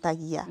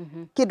ndirakimwitagia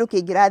kindu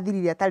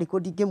kingirathirire atari ku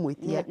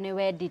ndingimwitia ni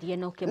wendirie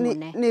no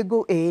kimune ni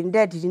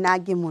ndendiri na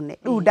ngimune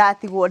riu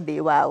ndatigwo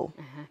ndi wao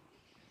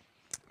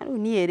riu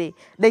nie ri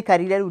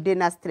ndaikarire riu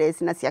ndina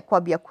stress na cia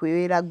kwambia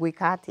kwira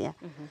ngwika atia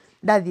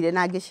ndathire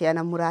na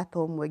ngiciana murata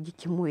umwe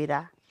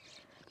ngikimwira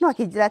no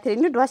akinjira atiri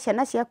ni ndu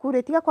ciana ciaku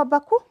ri tiga kwamba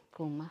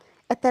kuma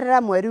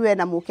eterera mweri we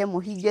na muke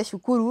muhingie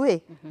cukuru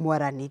we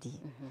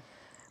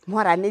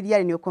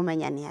mwaranirie ni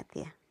ukumenya ni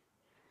atia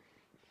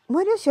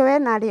mweri ucio we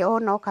na ri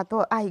ona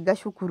ukato ahinga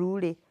cukuru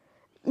ri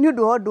ni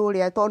undu ondu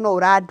uria to no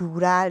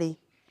urandura ri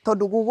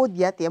tondu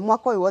guguthia atia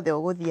mwaka uyu wothe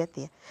uguthia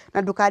atia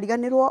na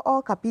ndukariganirwo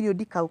o ka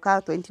period kau ka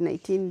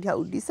 2019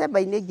 hau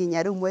December ini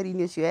nginya riu mweri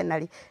ni ucio ena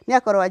ri ni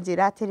akorwa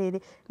njira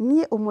atiriri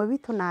nie umwe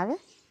witu nawe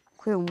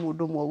kwi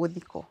mundu mwe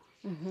guthiko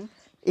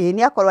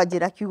ni akorwa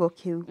njira kiugo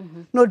kiu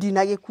no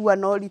ndinagikua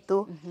no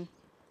ritu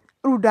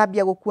riu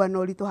ndambia gukua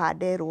no ritu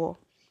handerwo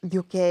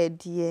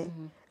thiukendie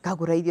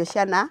ngagura irio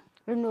ciana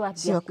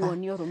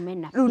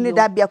riu ni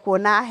ndambia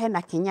kuona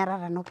hena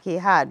kinyararano ki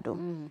handu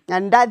na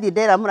ndathie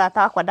ndera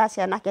murata wakwa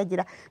ndaciana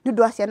kenjira ni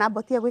ndu aciana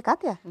mbotie gwika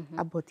atia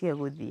abotie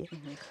guthie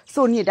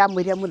so ni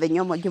ndamwirire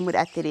muthenya umwe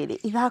ngimwira atiriri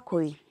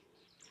ithakui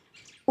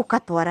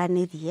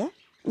ukatwaranirie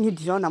ni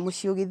ndirona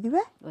muci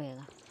ugithiwe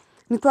wega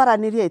ni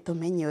twaranirie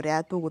tumenye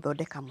uria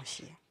tuguthondeka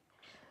muci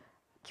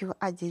kiugo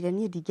anjire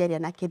ni ndingeria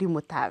na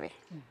kirimu tawe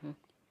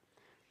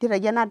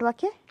ndiragia na andu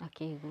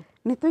akigu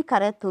ni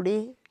tuikare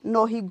turi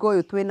no hingo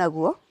uyu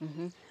twinaguo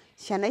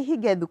ciana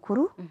ihinge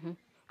thukuru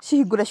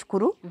cihingure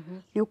cukuru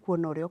ni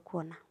ukuona uria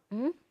ukuona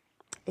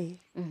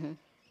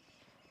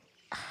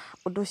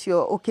undu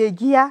cio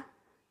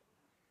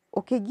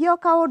ukigia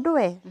kaundu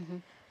we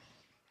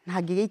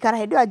na ngigikara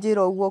hindi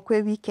anjira uguo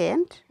kwi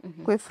weekend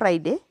kwi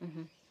Friday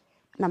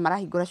na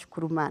marahingura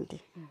cukuru Monday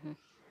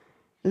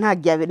na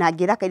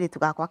ngira kairi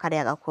tugakwa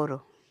karia gakuru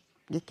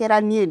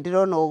ngikera nie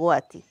ndirona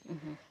ugwati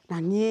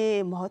na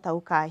nie mahota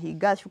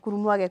ukahinga cukuru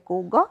mwage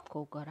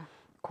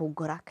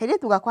kungora kairi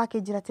tugakwa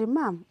kinjira ti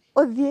mam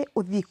uthie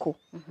uthiku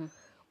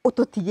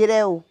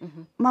ututigire u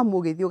mamu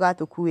ugithio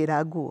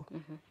gatukuira nguo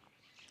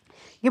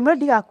ngimwe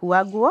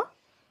ndigakuwa nguo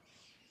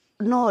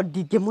no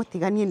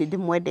ndingimutiga nie ni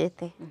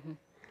ndimwendete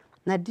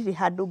na ndiri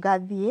handu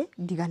ngathie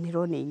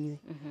ndiganirwo ni inyue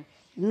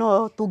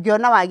no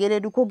tungiona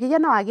wagiriru kungigia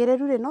na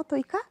wagiriru ri no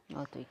tuikare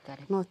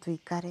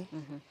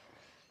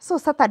so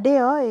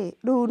Saturday oi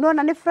riu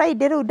nona ni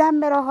Friday riu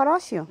ndamera uhoro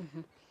ucio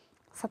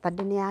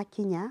Saturday ni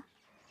yakinya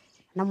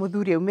na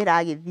muthuri umira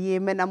agithie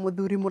mena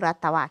muthuri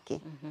murata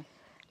wake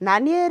na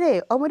nie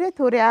ri o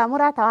muritu uria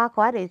murata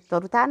wakwa ri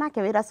torutana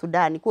nake wira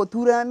Sudan ku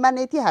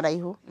turemanitie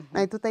haraihu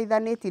na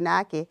tutaithaniti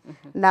nake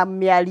na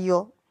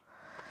miario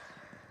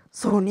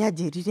so ni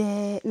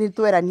anjirire ni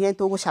tweranie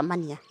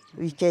tugucamania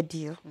weekend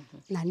iyo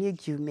na nie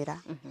ngiumira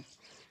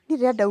ni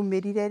ria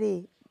ndaumirire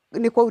ri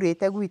ni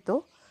kwaurite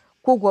gwitu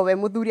koguo we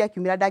muthuri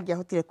akiumira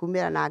ndangiahotire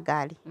kumira na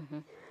ngari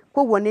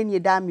koguo ni nie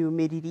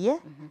ndamiumiririe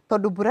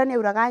tondu mbura ni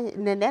uraga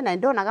nene na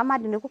ndonaga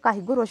mandi ni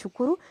gukahingurwo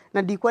cukuru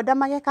na ndikwenda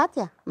mageka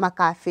atia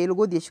makafail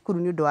guthie cukuru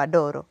ni undu wa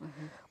ndoro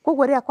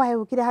koguo ria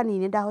kwahegukire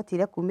hanini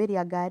ndahotire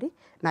kumiria ngari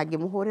na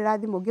ngimuhurira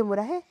thimu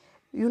ngimura he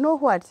you know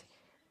what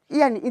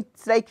yani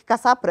it's like ka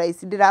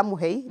surprise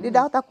ndiramuhei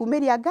ndahota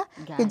kumiria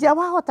kinjira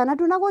wahota na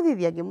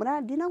ndunaguthithia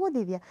ngimura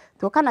ndinaguthithia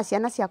tukana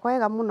ciana ciakwa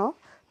wega muno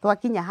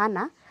twakinya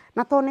hana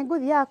na to ni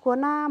nguthia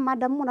kuona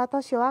madam murata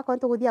ucio wakwa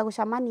tuguthia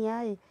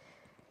gucamania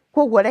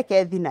koguo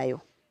reke thi nayo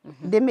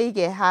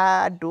ndimige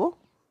handu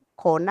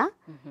kona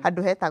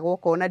handu hetagwo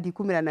kona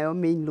ndikumira nayo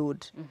main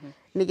road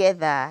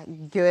nigetha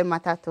ngioe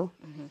matatu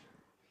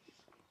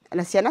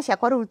na ciana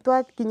ciakwa riu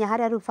twakinya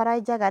haria riu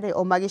farajaga ri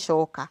o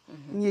magicoka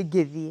nie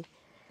ngithie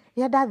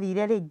ya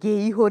ndathire ri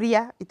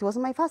ngiihuria it was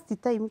my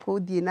first time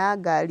kuthie na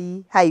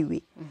ngari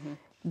highway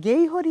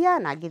ngiihuria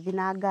na ngithi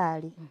na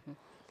ngari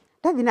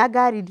ndathi na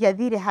ngari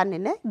ndiathire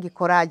hanene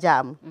ngikora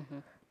jamu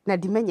na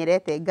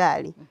ndimenyerete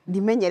ngari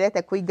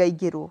ndimenyerete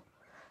kuingaingirwo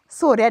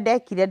so ria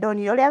ndekire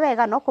ndonire uria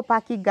wega no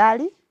kupaki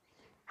ngari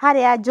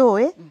haria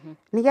njui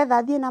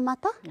nigetha thie na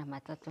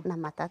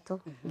matatu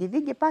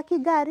ngithi ngipaki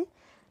ngari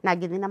na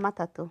ngithi na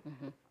matatu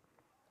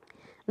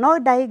no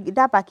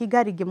ndapaki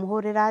ngari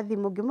ngimuhurira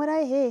thimu ngimura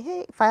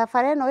he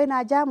barabara ino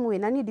ina jamu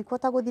na ni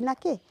ndikota guthi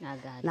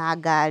na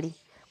ngari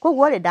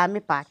koguo ri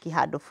ndamipaki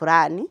handu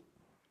fulani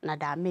na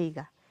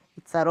ndamiga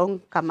it's a wrong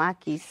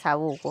kamaki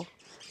sawogo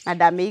na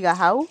ndamiga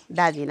hau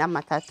ndathi na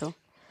matatu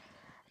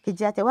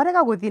kijate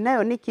warega guthi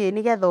nayo niki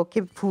nigetha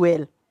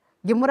ukifuel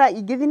ngimura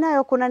ingithi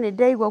nayo kuna ni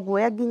ndaigwa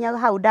guoya nginya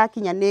hau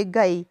ndakinya ni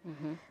ngai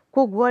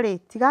koguo ri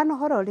tigana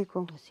horo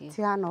riku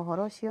tigana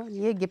horo cio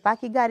nie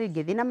ngipaki ngari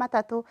ngithi na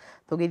matatu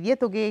tugithie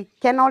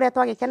tugikena uria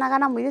twagikenaga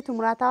na muiritu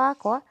murata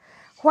wakwa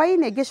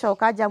hwaini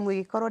ngicoka jamu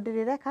igikorwo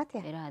ndirireka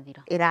atia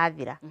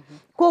irathira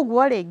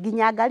koguo ri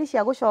nginya ngari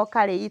cia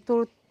gucoka ri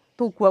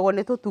tukuagwo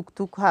ni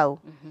tutuktuk hau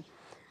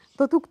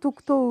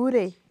tutuktuk tu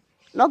ri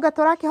no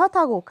gatora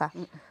kihota guka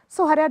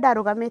so haria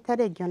ndarugamite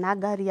ri ngiona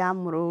ngari ya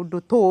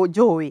mundu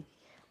njui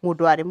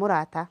mundu ari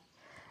murata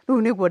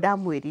riu niguo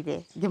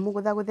ndamwirire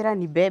ngimuguthaguthira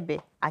ni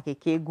bebe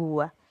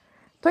agikingua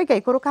twaika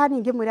ikuruka ni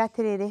ngimwira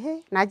atiriri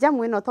he na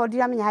jamu ino to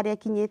ndiramenya haria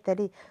kinyite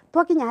ri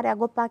twakinya haria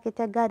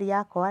ngupakite ngari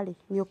yakwa ri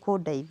ni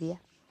ukundeithia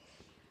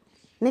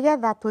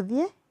nigetha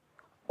tuthie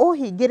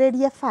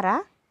uhingiririe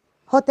bara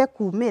hote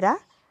kumira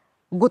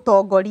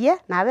ngutongorie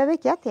nawe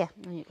wiki atia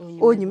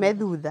unyume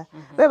thutha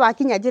we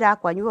wakinya njira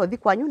kwanyu uthi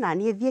kwanyu na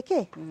nie thie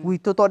ki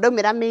gwitu tondu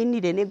mira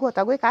mainire ni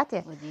nguhota gwika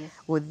atia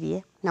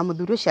guthie na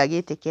muthuri ucio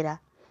agitikira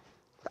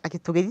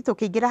agitugithi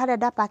tukiingira haria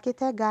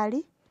ndapakite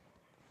ngari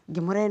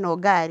ngimure no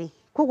ngari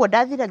koguo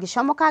ndathire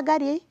ngicomoka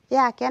ngari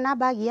yake na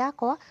bagi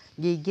yakwa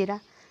ngiingira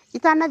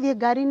itanathie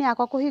ngari-ini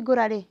yakwa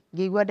kuhingura ri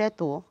ngigua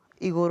ndetwo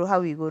iguru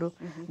hau iguru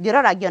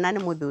ngirora ngiona ni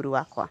muthuri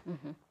wakwa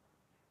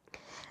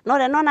no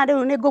re nona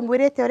riu ni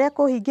ngumwirite uria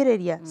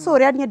kuhingiriria so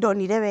uria nie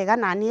ndonire wega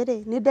na nie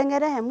ri ni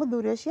ndengere he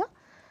muthuri ucio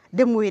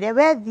ndimwire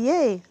we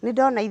thie ni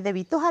ndona ithe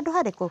witu handu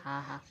hariku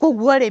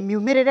koguo ri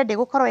miumirire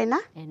ndigukorwo ina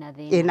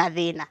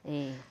thina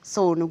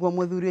so niguo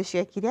muthuri ucio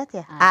ekire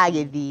atia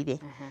agithire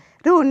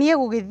riu nie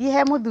gugithie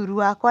he muthuri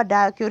wakwa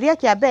ndakiuria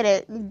kia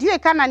mbere ndiwe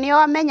kana nio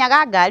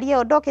amenyaga ngari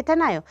iyo ndokite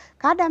nayo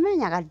kada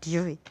amenyaga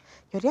ndiwe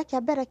kiuria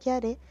kia mbere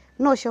kiari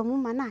no cio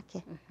muma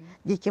nake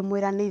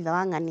ngikimwira ni ithe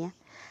wa ng'ania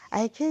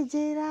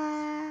aikinjira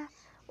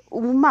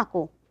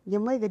umako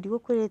ngimwithe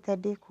ndigukwirite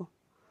ndiku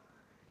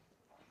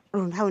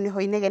riu hau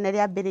niho inegene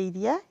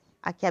riambiriirie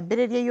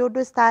akiambiriria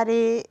yundu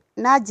stari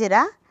na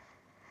njira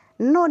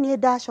no nie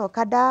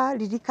ndacoka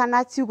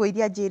ndaririkana ciugo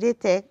iria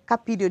njirite ka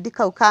period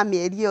kau ka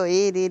mieri iyo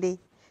iri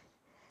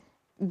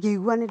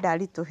ngigua ni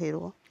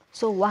ndarituhirwo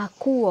so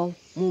wakuo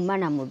muma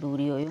na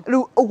muthuri uyu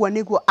riu uguo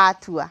niguo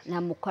atua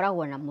na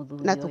mukoragwo na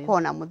muthuri na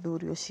tukona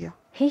muthuri ucio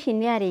hihi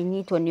ni ari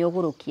nyitwo ni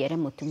ugurukiere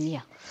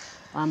mutumia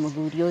wa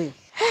muthuri uyu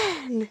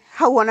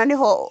hau ona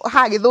niho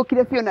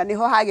hagithukire biu na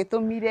niho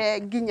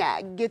hagitumire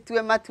nginya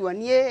ngitue matua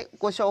nie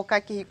gucoka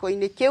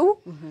kihiko-ini kiu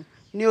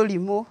ni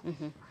urimu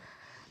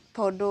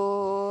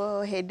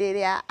tondu hindi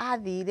iria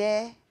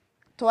athire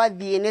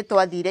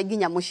twathire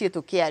nginya mucii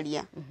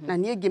tukiaria na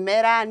nie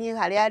ngimera nie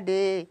haria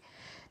ndi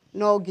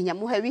no nginya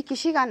muhe wiki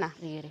cigana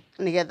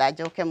nigetha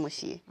njoke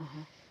mucii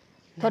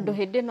tondu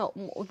hindi no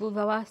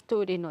thutha wa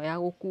story no ya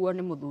gukuo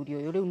ni muthuri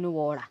uyu riu ni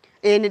wora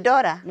ni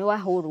ndora ni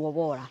wahurwo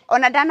wora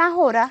ona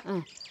ndanahura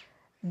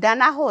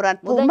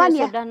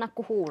tumania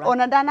ndanakuhura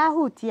ona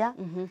ndanahutia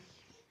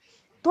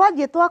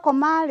twathie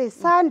twakoma ri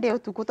Sunday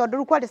utuku tondu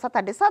riu kwari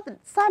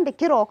Sunday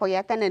kiroko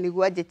gia tene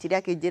niguo njitire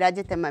akinjira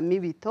njite mami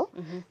witu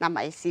na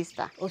my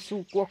sister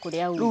ucukwo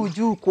kuria riu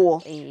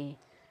njukwo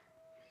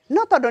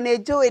no tondu ni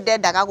njui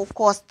ndendaga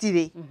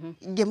gukostire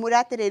ngimwira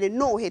atiriri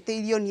no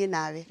uhitiirio nie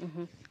nawe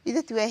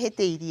ithe tiwe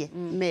hitiirie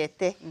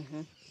mete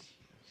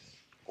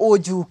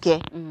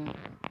ujuke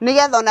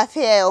nigetha ona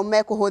fare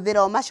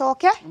umekuhuthira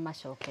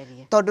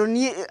macokerie tondu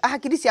ni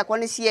hakiri ciakwa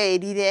ni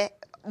cierire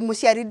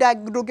muciari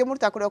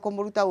ndungimuruta kuria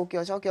kumuruta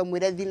ukiocoke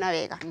umwire thina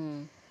wega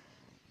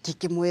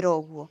ngikimwira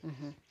uguo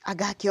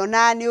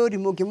agakiona ni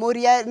urimu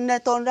ngimuria na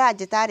tondu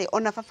ranjitari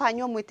ona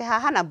babanyu mwite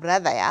haha na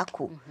brother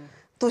yaku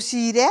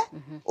tucire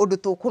undu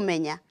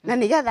tukumenya na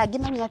nigetha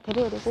ngimenya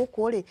atiriri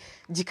guku ri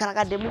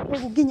njikaraga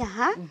ndimukegu nginya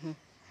ha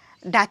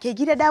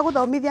ndakigire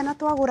ndaguthomithia na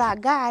twagura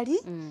ngari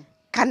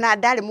kana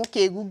ndari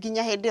mukegu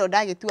nginya hindi iyo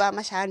ndagitua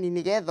macani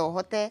nigetha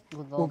hote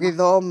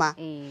gugithoma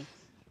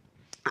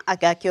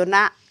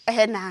agakiona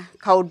hena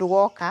kaundu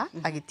goka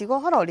agitiga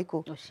horo uriku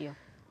ucio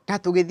na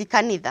tugithi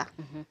kanitha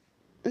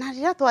na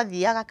rira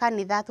twathiaga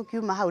kanitha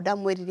tukiuma hau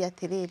ndamwirire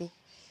atiriri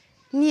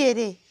nie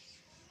ri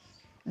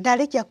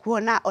ndarikia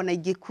kuona ona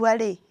ingikua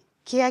ri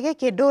kia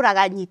giki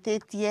nduraga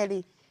nyititie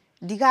ri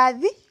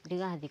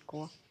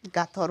ndigathikwo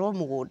ngatorwo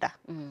mugunda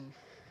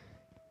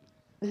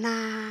na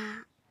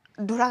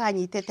nduraga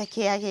nyitete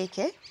kia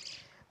giki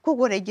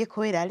koguo ringi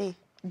kwira ri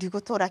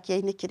ndigutura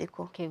kia-ini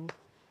kiriko kiu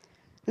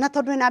na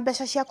tondu ina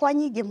mbeca ciakwa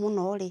nyingi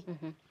muno ri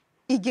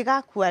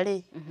ingigakua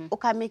ri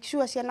uka make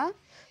sure ciana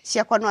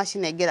ciakwa no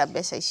acinengera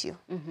mbeca icio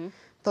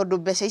tondu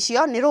mbeca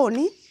icio ni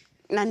roni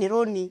na ni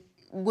roni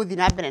nguthi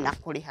na mbere na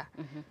kuriha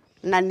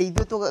na ni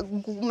ithu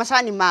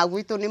macani ma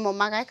gwitu nimo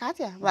mageka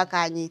atia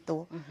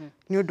bakanyitwo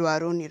ni undu wa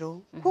roni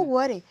ru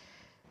koguo ri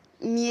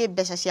nie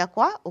mbeca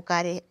ciakwa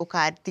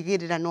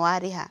ukatigirira no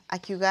ariha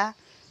akiuga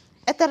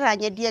eterera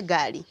nyendie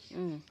ngari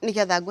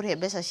nigetha ngure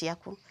mbeca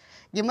ciaku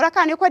ngimura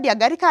kana ni kwendia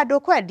ngari kana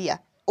ndukwendia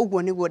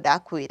uguo niguo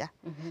ndakwira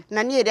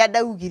na nie ria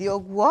ndaugire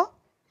uguo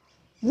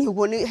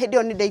niguo ni hindi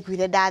ni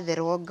ndaiguire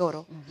ndatherwo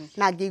ngoro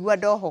na ngigua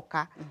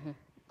ndohoka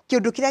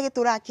kiundu kiria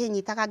gitura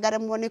kinyitaga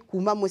ngaremwo ni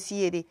kuma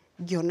muciiri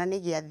ngiona ni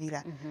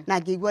giathira na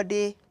ngigua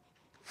ndi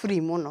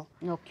free muno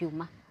no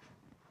kiuma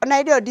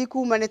ona ndio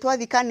ndikuma ni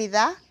twathi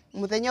kanitha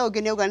muthenya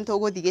ungi ni uga ni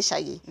tuguthi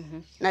gicagi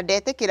na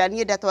ndetikira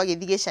nie nda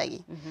twagithii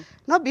gicagi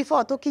no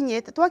before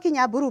tukinyite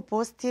twakinya Blue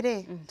Post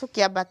ri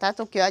tukiambata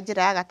tukioa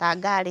njira ya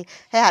Gatangari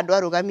he handu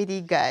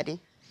arugamiri ngari.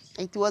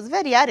 It was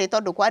very early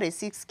tondu kwari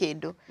 6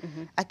 kindu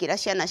akira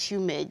ciana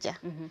ciumenja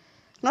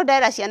no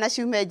ndera ciana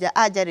ciumenja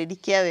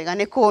anjaririkie wega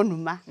ni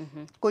kunuma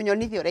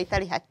kunyonithia uria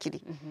itari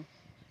hakiri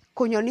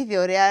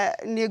kunyonithia uria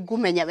ni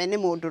ngumenya we ni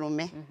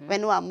mundurume we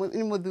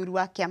ni muthuri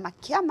wa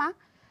kiama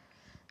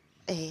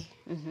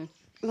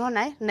no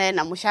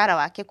na mushara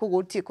wake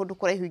kuguti kundu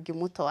kuraihu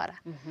ingimutwara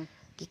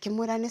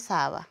ngikimwira ni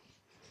sawa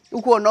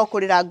uguo no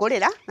kurira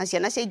ngurira na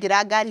ciana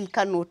ciaingira ngari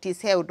ka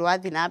notice he undu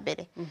wathi na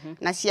mbere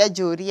na cia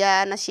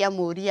njuria na cia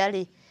muria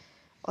ri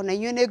ona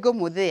inyu ni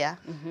ngumuthia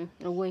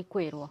uguo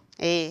ikwirwo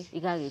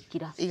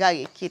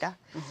igagikira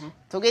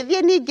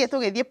tugithie ningi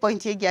tugithie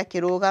point ingi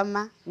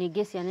akirugama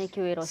ningi ciana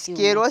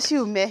ikirwo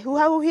ciume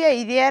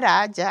huhauhie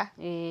iriera nja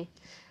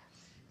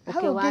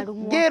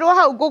ukiwarumwo ngirwo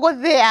hau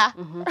nguguthia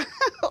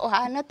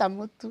uhana ta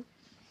mutu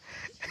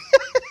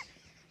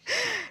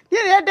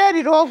niĩ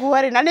nderirwo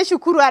guo ri na ni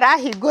cukuru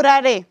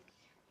arahingura ri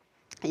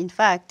in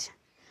fact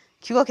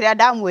kiugo kiria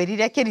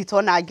ndamwirire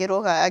kiritwo na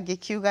ngiruga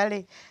angikiuga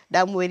ri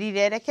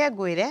ndamwirire reke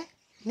ngwire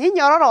ni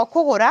nyororo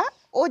kugura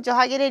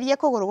unjohagiririe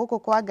kuguru guku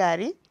kwa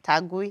ngari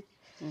ta ngui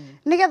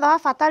nigetha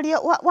wabatarie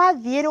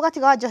wathie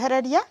ugatiga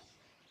wanjohereria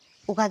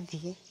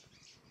ugathie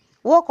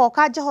woka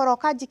ukanjohora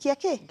ukanjikia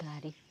ki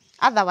ngari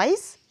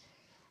otherwise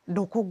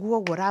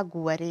ndukuguo gura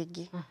ngua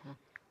ringi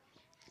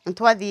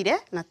ntwathire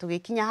na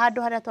tugikinya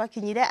handu haria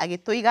twakinyire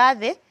agituiga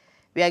thi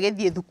we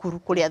agithie thukuru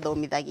kuria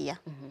thomithagia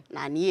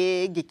na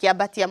nie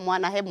ngikiambatia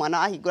mwana he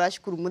mwana ahingura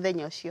cukuru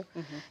muthenya ucio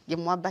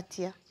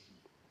ngimwambatia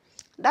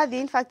ndathi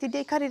in fact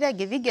ndikarire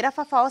ngithingira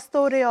baba o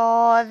story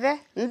othe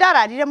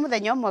ndararire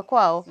muthenya umwe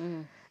kwao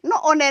no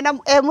onena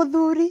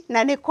muthuri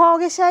na ni kwao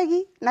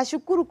gicagi na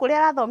cukuru kuria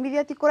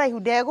arathomithia ti kuraihu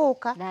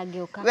ndeguka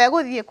we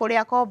guthie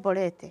kuria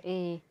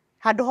komborete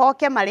handu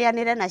hoke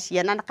marianire na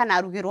ciana kana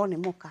arugirwo ni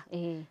muka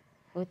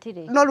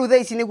utire no rutha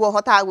ici niguo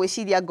hotaga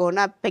gwiciria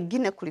ngona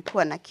pengine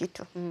kulikuwa na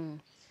kitu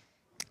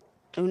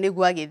riu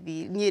niguo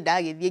agithii nie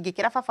ndagithii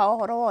ngikira baba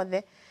ohoro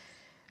wothe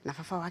na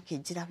baba wake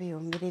njira we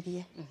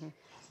umiririe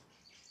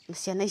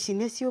ciana ici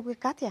ni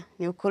ciugwika atia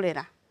ni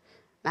ukurira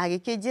na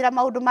agikinjira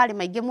maundu mari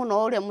maingi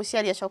muno uria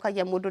muciari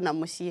acokagia mundu na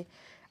mucii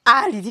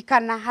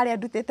aririkana haria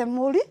ndutite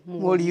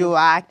muriu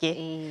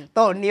wake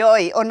to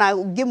nioi ona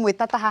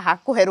ngimwita ta haha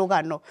kuhe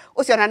rugano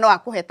ucio na no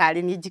akuhe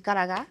tari ni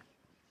njikaraga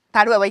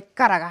tari we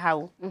waikaraga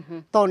hau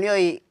to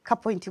nioi ka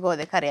point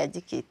gothe karia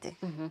njikite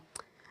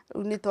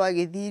ni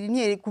twagithiri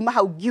ni kuma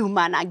hau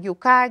ngiuma na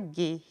ngiuka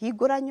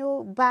ngihingura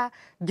nyumba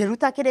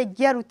ngiruta kire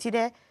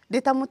ngiarutire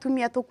ndita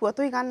mutumia tukua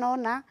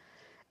tuiganona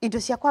indo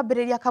cia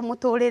kwambiriria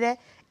kamuturire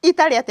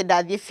itari ati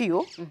ndathie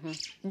biu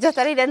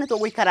njetereire ni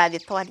tugwikara thi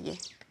twarie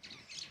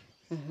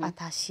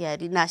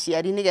ataciari na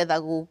ciari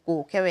nigetha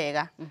guke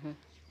wega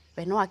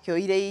we no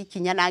akioire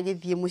ikinya na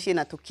agithie mucii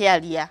na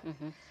tukiaria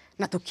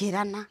na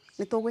tukirana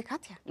ni tugwika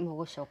atia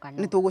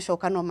ni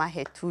tugucoka no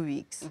mahe 2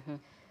 weeks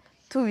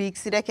 2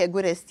 weeks reke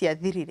nguresti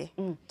athirire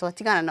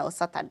twatigana na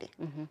Saturday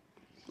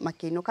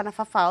makiinuka na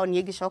baba o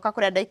nie ngicoka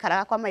kuria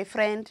ndaikaraga kwa my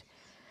friend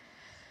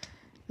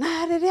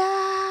na riria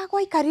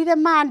gwaikarire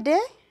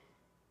Monday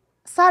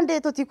Sunday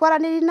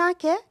tutikwaraniri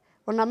nake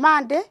ona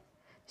Monday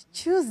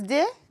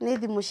Tuesday ni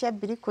thimu cia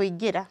mbiri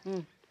kuingira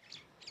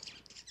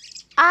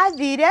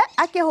athire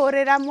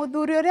akihurira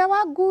muthuri uria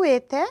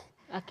wanguite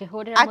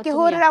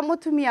akihurira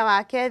mutumia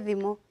wake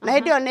thimu na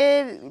hindio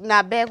ni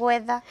namba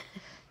egwetha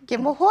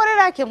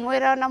kimuhurira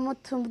kimwira na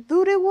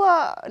muthuri guo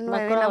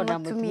niwe na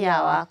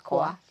mutumia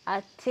wakwa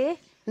ati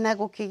na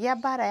gukigia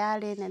bara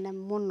yari nene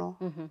muno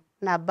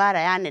na bara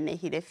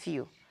yanenehire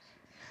biu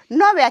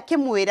no we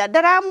akimwira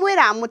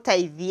ndaramwira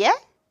amutaithie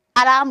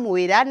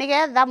aramwira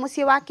nigetha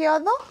mucii wake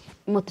otho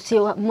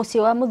mucii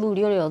wa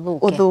muthuri uria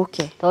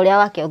uthuke to uria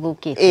wake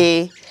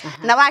uthukite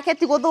na wake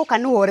ti guthuka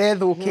ni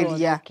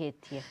urethukiria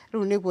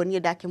riu niguo nie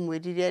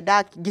ndakimwirire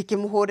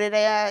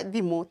ngikimuhurira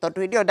thimu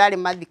tondu ndio ndari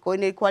mathiko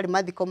ni kwari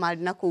mathiko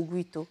mari na kuu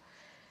gwitu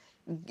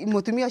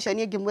mutumia ucio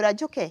nie ngimwira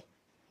njuke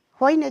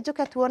hwaine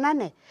njuke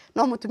tuonane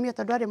no mutumia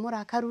tondu ari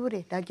murakaru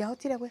ri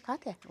ndangiahotire gwika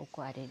atia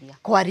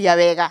kwaria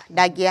wega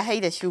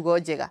ndangiaheire ciugo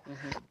njega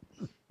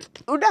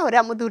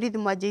ndahurira muthuri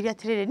thimu anjiri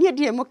atiriri nie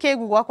ndire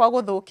mukigu gwakwa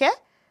guthuke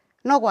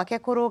no gwake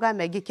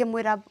kurugame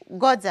ngikimwira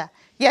ngoja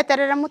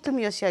gieterera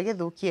mutumia ucio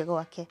agithukie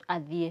gwake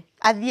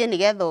athie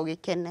nigetha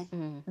ugikene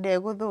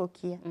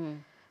ndeguthukia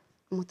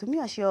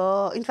mutumia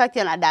ucio in fact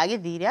ona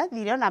ndagithire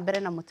ona mbere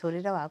na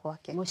muturire wa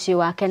gwake mucii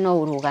wake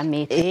no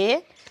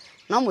urugamite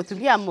no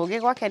mutumia mugi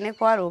gwake ni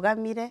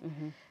kwarugamire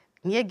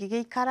nie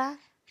ngigikara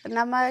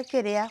na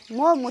makiria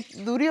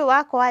muthuri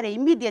wakwa ri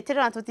immediate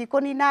na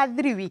tutikoni na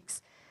 3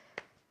 weeks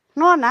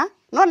nona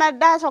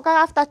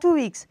ndacoka after 2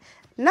 weeks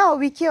no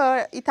wiki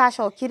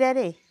itacokire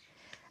ri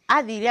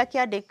athire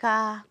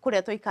akiandika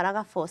kuria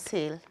tuikaraga for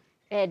sale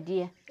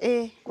Endie.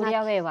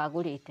 Kuria we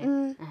wagurite.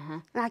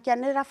 Na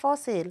akianira for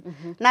sale.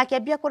 Na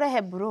akiambia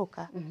kurehe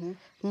broker.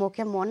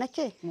 Moke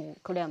moneke.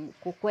 Kuria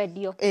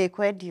kwendio.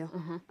 Kwendio.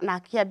 Na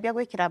akiambia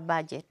gwikira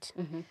budget.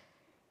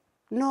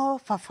 No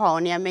baba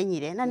oni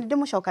amenyire na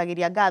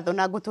ndimucokagiria ngatho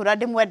na ngutura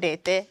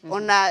ndimwendete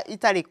ona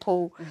itari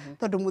kou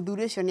tondu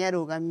muthuri ucio ni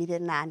arugamire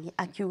nani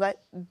akiuga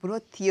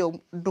brotio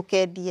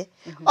ndukendie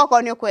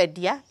oko ni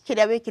ukwendia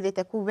kiria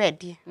wikirite ku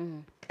wendie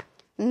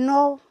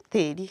no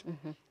tiri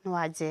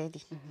no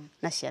Njeri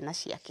na ciana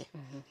ciake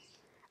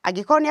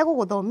agiko ni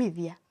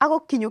aguguthomithia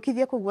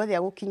agukinyukithie ku guothe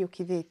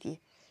agukinyukithitie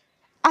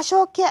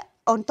acoke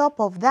on top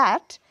of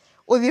that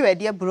uthi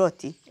wendie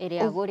broti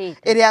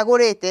iri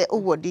agurite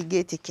uguo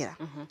ndingitikira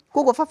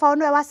kugo baba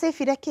onu wa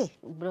safire ki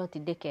broti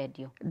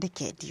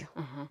ndikendio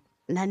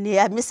na ni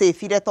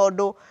amisafire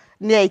tondu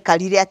ni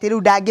aikarire ati riu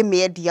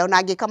ndangimiendia ona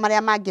angika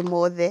maria mangi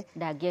mothe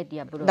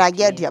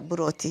ndangiendia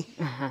broti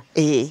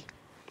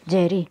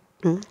Njeri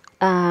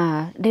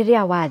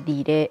riria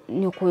wathire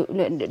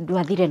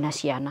ndwathire na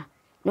ciana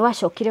ni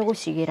wacokire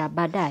gucigira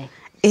baadaye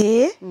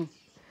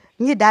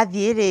ni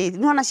ndathiire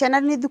nona ciana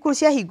ni thukuru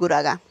cia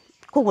hinguraga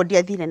kugo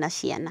ndiathire na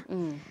ciana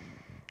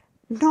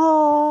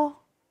no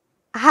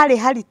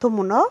haritu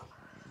muno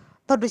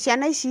tondu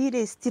ciana ici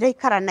ri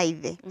citiraikara na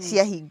ithe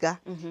cia hinga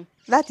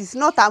that is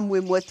not tamu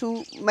imwe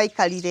tu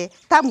maikarire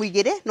tamu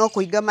igire no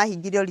kuhinga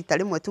mahingire rita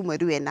rimwe tu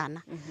mweri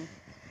wenana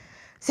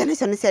ciana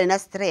icio ni ciari na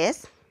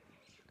stress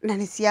na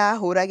ni cia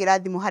huragira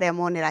thimu haria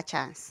monera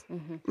chance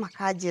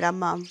makanjira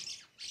mam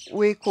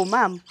wiku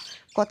mam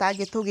kota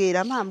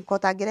ngitugira mam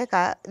kota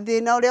ngireka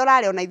thina uria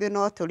urari ona ithu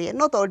no turie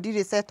no to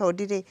ndire seto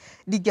ndire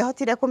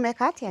ndingehotire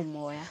kumeka atia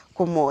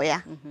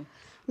kumoya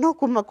no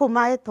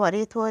kuma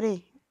etwaritwo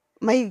ri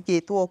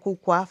maigitwo ku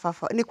kwa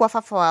baba ni kwa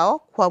baba wao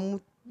kwa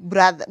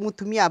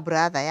mutumia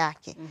brother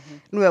yake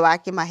niwe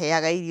wake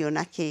maheaga irio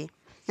naki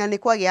na ni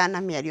kwagia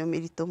na miario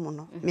miritu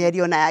muno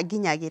miario na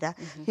yaginyagira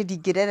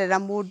ndingirerera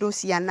mundu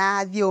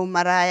ciana thio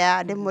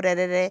maraya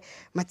ndimurerere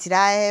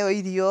matirae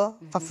irio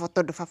baba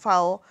tondu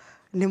babao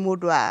ni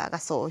mundu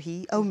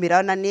agacohi aumira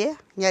ona ni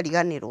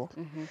ariganirwo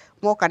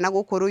moka na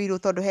gukuru iru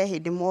tondu he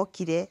hindi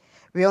mokire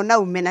we ona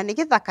umena ni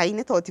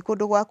githaka-ini toti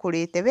kundu gwa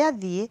kurite we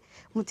athie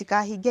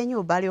mutikahinge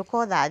nyumba ri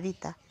ukotha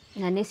thita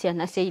na ni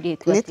ciana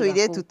ciiritu ni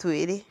tuiritu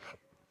twiri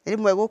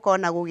rimwe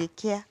gukona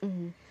gugikia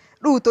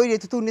riu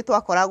tuiritu tu ni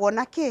twakoragwo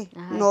na ki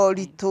no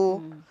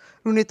ritu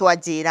riu ni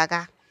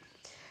twanjiraga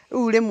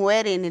riu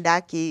rimwe ri ni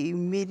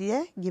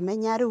ndakiumirire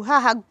ngimenya riu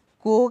haha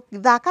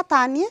guthaka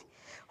tanie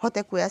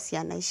hote kuya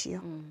ciana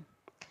icio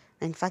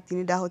in fact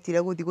ni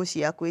ndahotire guthi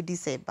gucia kwi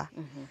December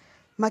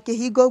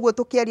makihinga uguo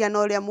tukiaria na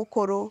uria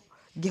mukuru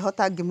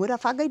ngihota ngimwira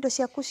banga indo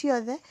ciaku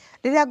ciothe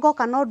riria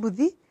ngoka no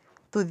nduthi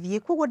tuthie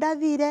kugo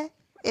ndathire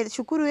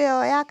cukuru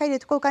iyo ya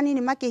kairitu kau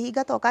kanini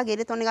makihinga to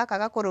kagiritwo ni gaka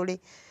gakururi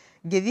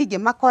ngithi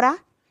ngimakora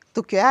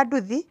tukioya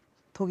nduthi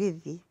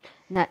tugithie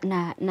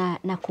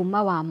na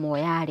kuma wa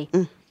moyari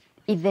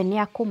ithe ni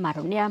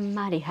akumaro ni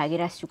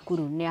amarihagira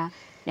cukuru ni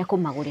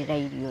akumagurira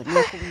irio ni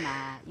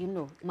akuma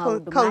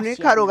maundu macio kauni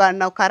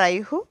karugana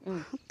karaihu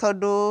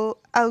tondu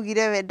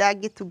augire we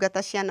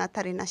ndangitungata ciana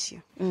tari nacio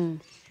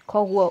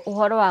koguo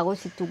uhoro wa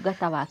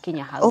gucitungata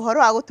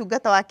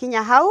wa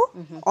kinya hau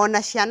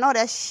ona ciana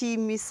uria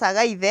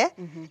cimicaga ithe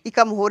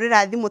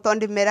ikamuhurira thimu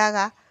tondu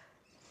meraga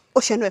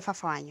ucio niwe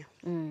baba wanyu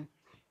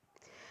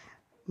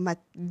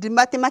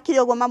mati makire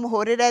uguo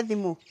mamuhurire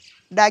thimu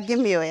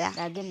ndangimioya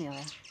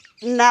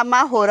na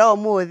mahura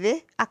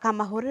umuthi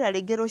akamahurira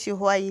ringi rucio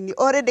hwaini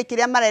already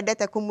kiria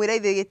marendete kumwira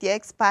ithe gitia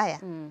expire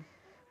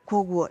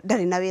koguo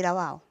ndari na wira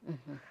wao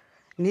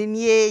ni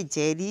nie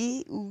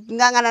Njeri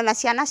ngangana na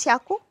ciana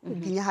ciaku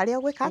nginya haria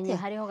gwika atia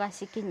haria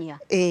ugacikinyia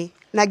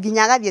na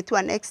nginya gathie to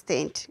an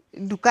extent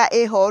nduka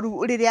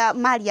ehoru riria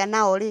maria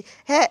nao ri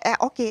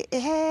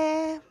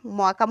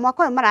mwaka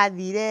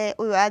marathire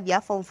uyu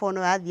athia form 4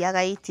 no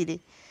athiaga 8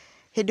 ri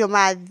hindio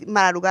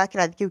mararuga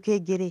kirathi kiu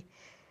kingiri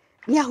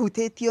ni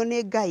ahutitio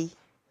ni Ngai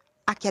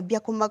akiambia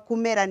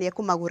kumera ni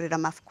kumagurira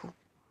mafuku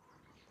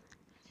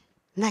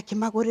na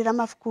kimagurira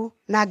mafuku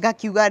na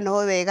ngakiuga no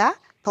wega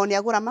to ni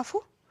agura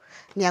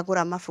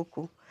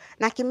mafuku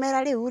na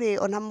kimera riu ri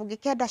ona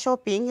mungikenda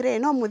shopping ri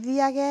no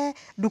muthiage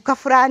duka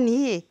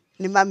fulani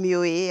ni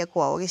mamioi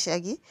kwao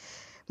gicagi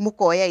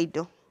mukoya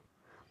indo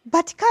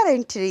but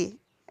currently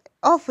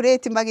off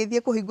rate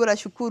magithie kuhingura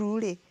cukuru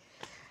ri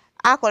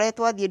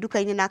akoretwo athie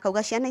duka-ini na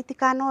akauga ciana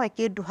itikanoe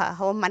kindu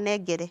haho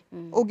manengere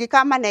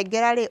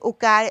ungikamanengera ri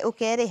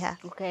ukeriha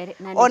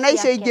ona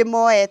icio ingi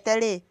moete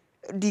ri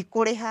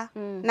ndikuriha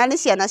na ni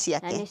ciana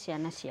ciake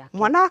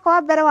mwana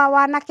akwa mbere wa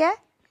wanake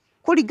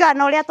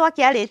kuringana uria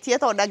twakiaritie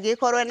tonda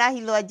ngikorwe na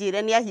hitho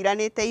anjire ni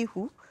ahiranite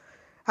ihu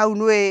hau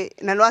nwe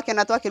na no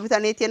akena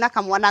twakirutanitie na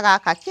kamwana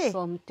gaka ki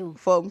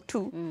form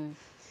 2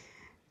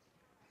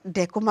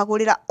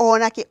 ndekumagurira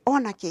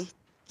onake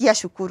kia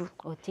cukuru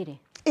otire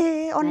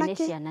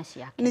onake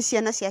ni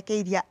ciana ciake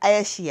iria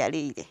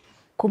aciarire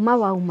kuma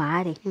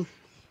wauma ri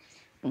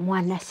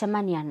mwana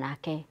cemania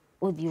nake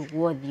uthio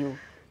guothio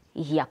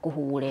ihia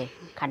kuhure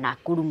kana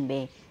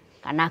kurumbe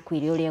kana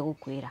kwire uria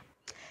gukwira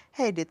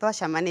Hindi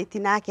twacamanĩti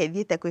nake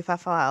thiĩte kwĩ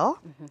baba wao,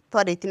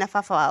 twarĩti na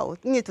baba wao,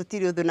 niĩ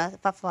tũtirĩ ũthũ na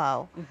baba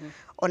wao.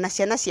 Ona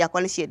ciana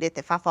ciakwa nĩ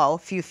ciendete baba wao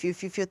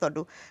biũ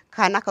tondũ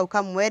kana kau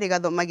kamwe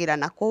gathomagĩra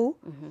na kũu.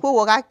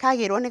 Koguo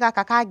kagĩrwo nĩ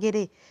gaka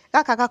kangĩ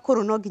gaka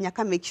gakũrũ no nginya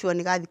ka make sure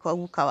nĩ gathi kwa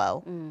guka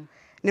wao.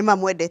 Nĩ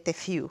mamwendete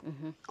biũ,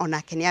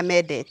 onake nĩ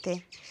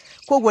amendete.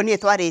 Koguo niĩ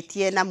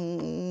twarĩtie na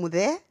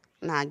muthe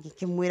na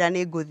ngĩkĩmwĩra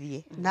nĩ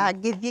ngũthiĩ. Na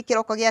ngĩthiĩ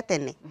kĩroko gĩa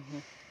tene.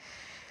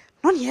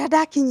 No nĩ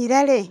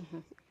ndakinyire rĩ,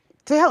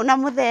 twĩ hau na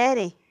muthe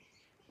rĩ,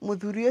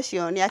 muthuri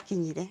ũcio nĩ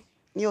akinyire,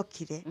 nĩ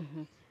okire.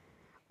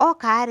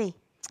 Oka rĩ,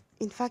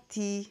 in fact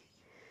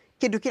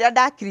kĩndũ kĩrĩa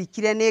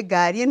ndakirikire nĩ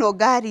ngari, ĩno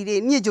ngari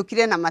rĩ, niĩ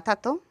njũkire na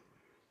matatũ.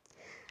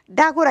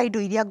 Ndagũra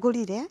indo iria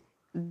ngũrire,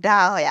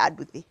 ndahoya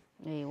nduthi.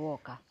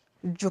 Woka.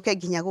 Njoke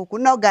nginya gũkũ.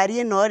 No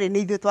ngari ĩno rĩ,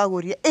 nĩ ithuĩ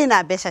twagũrire,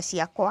 ĩna mbeca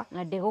ciakwa.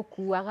 Na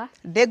ndĩgũkuaga?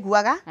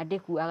 Ndĩnguaga. Na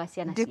ndĩkuaga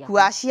ciana ciakwa?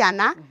 Ndĩkuaga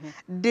ciana,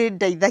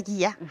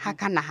 ndĩndeithagia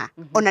haka na ha.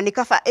 Ona nĩ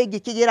kaba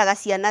ĩngĩkĩgĩraga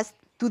ciana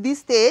to this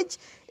stage,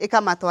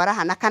 ĩkamatwara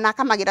hana kana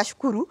akamagĩra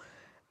cukuru.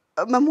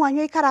 Mamu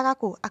wanyu aikaraga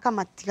kũ?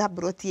 Akamatiga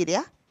broti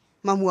ĩrĩa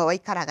mamu wao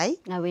aikaraga.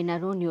 Na wĩna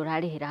rũni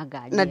ũrarĩhĩra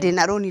ngari? Na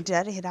ndĩna rũni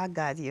ndĩrarĩhĩra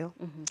ngari ĩyo.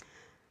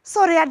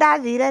 So rĩrĩa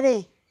ndathire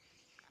rĩ,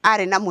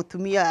 arĩ na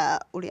mũtumia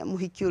ũrĩa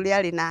mũhiki ũrĩa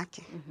arĩ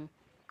nake.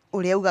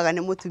 Ũrĩa ugaga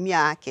nĩ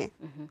mũtumia wake.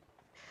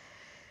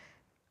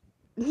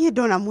 Niĩ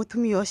ndona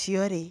mũtumia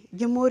ũcio rĩ,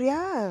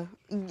 ngĩmũria,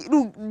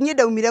 rĩu niĩ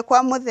ndaumire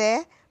kwa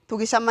muthe,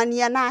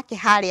 tũgĩcamania nake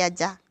harĩa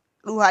nja.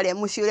 Rĩu harĩa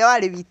mũciĩ ũrĩa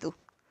warĩ witũ,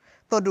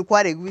 tondũ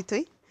kwarĩ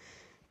gwitũ.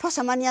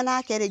 Twacamania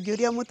nake rĩ,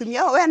 ngĩũria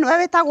mũtumia, we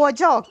nĩwe wĩtagwo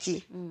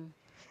Njoki?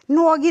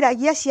 Nĩwe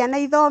ũgiragia ciana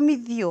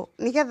ithomithio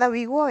nĩgetha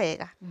wĩigwo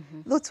wega?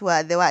 Those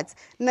were the words.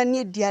 Na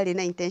niĩ ndiarĩ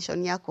na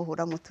intention ya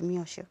kũhũra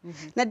mũtumia ũcio.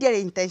 Na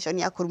ndiarĩ intention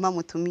ya kũruma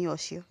mũtumia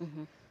ũcio.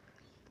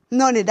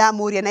 No nĩ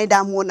ndamũria na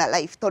ndamuona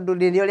live tondũ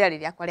rĩrĩa rĩarĩ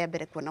rĩakwa rĩa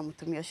mbere kuona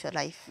mũtumia ũcio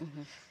live.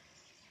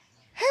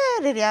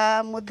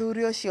 Rĩrĩa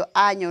mũthuri ũcio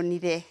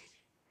anyonire,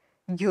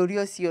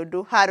 ngĩũria ũcio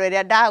ũndũ, haro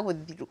ĩrĩa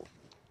ndagũthirwo.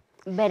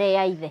 Mbere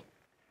ya ithe?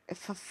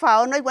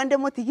 Baba no igua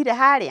ndĩmũtigire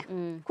harĩa.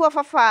 Kuo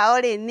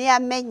baba rĩ nĩ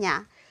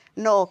amenya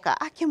noka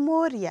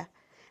akĩmũria,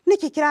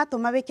 nĩkĩ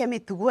kĩratũma wĩke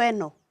mĩtugo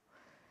ĩno?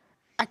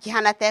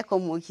 Akĩhana ta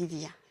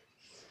ekũmũgiria.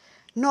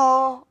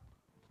 No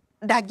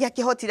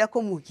ndangĩakĩhotire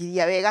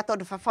kũmũgiria wega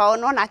tondũ baba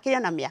no nakĩrĩ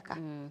na mĩaka.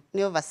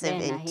 Nĩ over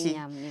 70.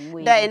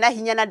 Ndarĩ na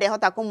hinya na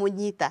ndehota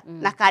kũmũnyita.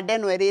 Na kanda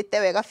ĩno ĩrĩte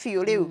wega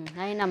biũ rĩu.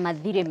 Arĩ na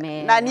mathirĩ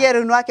mega. Na niĩ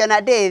rĩu no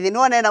akĩona ndĩ thĩ,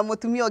 nĩwona ena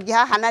mũtumia ũngĩ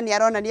haha na nĩ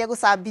arona nĩ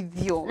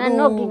egũcambithio. Na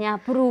no nginya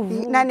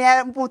approve. Na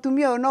nĩ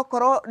mũtumia ũyũ no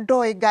korwo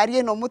ndoĩ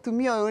ngari ĩno,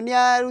 mũtumia ũyũ nĩ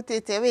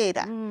arutĩte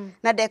wĩra.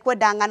 Na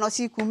ndekwenda ng'ano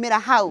cikumĩra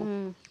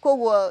hau.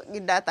 Koguo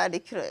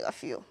ndatandĩkirwo wega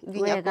biũ.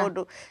 Nginya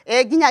kũndũ.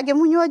 Nginya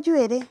ngĩmunywo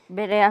njuĩrĩ.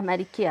 Mbere ya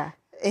marikia?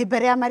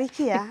 Mbere ya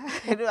marikia.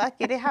 Rĩu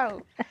akĩrĩ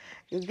hau.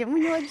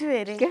 Ngĩmunywo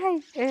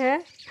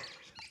njuĩrĩ.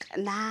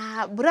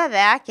 Na brother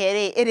yake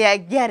rĩ,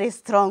 ĩrĩa ngĩarĩ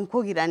strong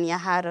kũgirania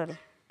haro rĩ,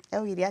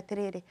 yaugire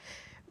atĩrĩrĩ,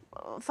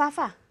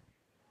 baba,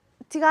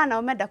 tigana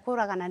ũmenda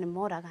kũragana nĩ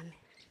moragane.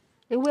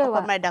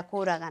 Ũmenda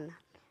kũragana.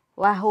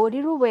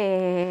 Wahũrirwo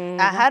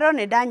wega? Haro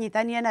nĩ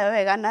ndanyitanie nayo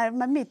wega na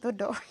mami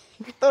tondũ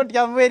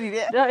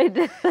ndiamwĩrire.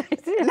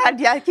 Na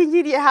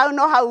ndiakinyirie hau,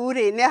 no hau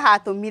rĩ nĩ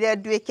hatũmire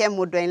nduĩke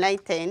mũndũ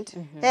enlightened.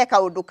 He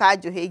kaũndũ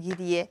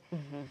kanjũhĩgirie.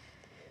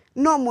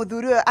 No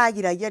mũthuri ũyũ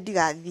agiragia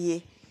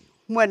ndigathiĩ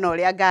mwena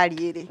ũrĩa ngari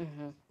ĩrĩ.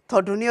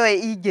 Tondũ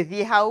nĩoĩ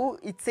ingĩthiĩ hau,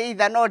 it's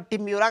either no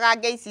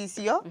ndĩmĩũragange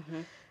icio,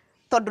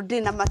 tondũ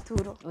ndĩna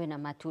maturo. Wĩna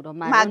maturo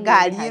ma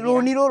ngari,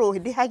 rũni rũrũ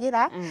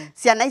ndĩhagĩra.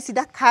 Ciana ici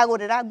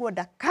ndakagũrĩra nguo,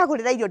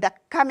 ndakagũrĩra irio,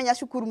 ndakamenya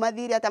cukuru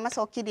mathire atĩa,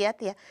 macokire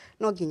atĩa.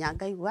 No nginya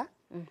ngaigua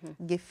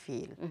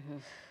ngĩfeel.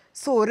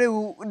 So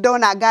rĩu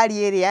ndona ngari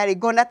ĩrĩa rĩ,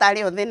 ngona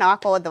tarĩ o thĩna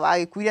wakwa wothe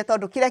wagĩkuire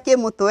tondũ kĩrĩa kĩ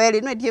mũtwe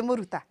rĩ, no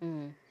ndĩmũruta.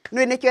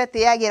 No nĩkĩo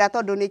etĩagĩra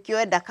tondũ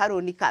nĩkĩo enda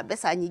karũni ka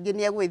mbeca nyingĩ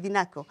nĩ egwĩthi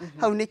nako.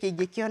 Hau nĩkĩ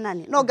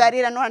ingĩkĩonani. No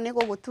ngari ĩrĩa no nĩ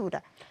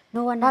gũgũtura.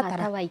 No wonaga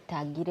ta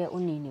waitangire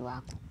ũnini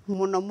waku?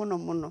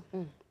 Mũno.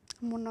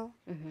 Mũno.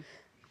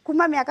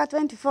 Kuma mĩaka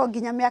 24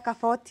 nginya mĩaka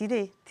 40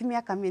 rĩ, ti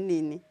mĩaka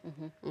mĩnini.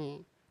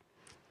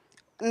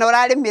 Na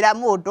ũrarĩmĩra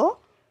mũndũ,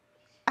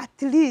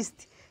 at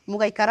least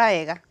mũgaikara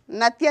wega.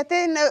 Na ti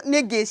atĩ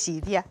nĩ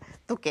ngĩciria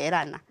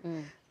tũkerana.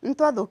 Nĩ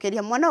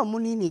twathũkĩria mwana ũyũ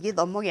mũnini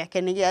gĩthomo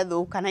gĩake nĩ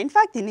gĩathũka. Na in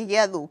fact nĩ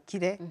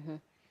gĩathũkire.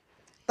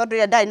 Tondũ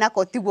rĩrĩa ndarĩ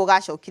nako tiguo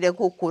gacokire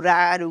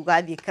gũkũra rĩu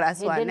gathiĩ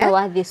class 1. Hĩndĩ ĩno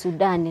wathiĩ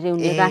Sudan rĩu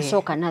nĩ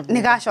gacoka na thutha?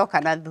 Nĩ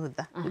gacoka na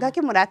thutha.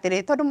 Ngakĩmũra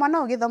atĩrĩrĩ, tondũ mwana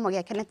ũyũ gĩthomo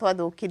gĩake nĩ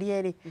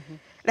twathũkĩrie rĩ,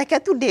 reke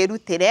tu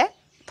ndĩrutĩre,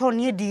 tondũ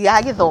niĩ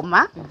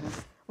ndigagĩthoma.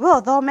 We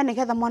ũthome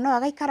nĩgetha mwana ũyũ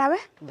agaikara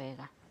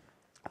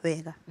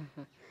wega.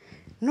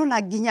 No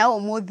na nginya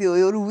ũmũthĩ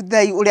ũyũ rĩu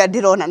thai ũrĩa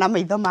ndĩrona na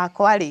maitho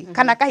makwa rĩ,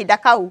 kana kahinda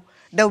kau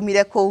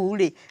ndaumire kũu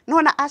rĩ,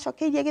 nona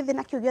acokeirie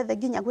gĩthĩna kĩu gĩothe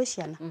nginya gwĩ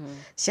ciana.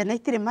 Ciana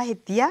itirĩ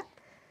mahĩtia.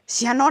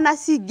 Ciana ona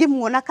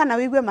cingĩmuona kana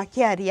wĩigue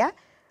makĩaria,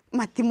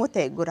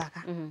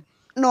 matimũtengũraga.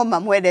 No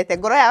mamwendete,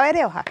 ngoro yao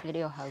ĩrĩ o hau.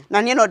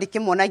 Na niĩ no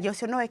ndĩkĩmuonagia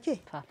ũcio no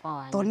eke.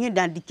 Tondũ niĩ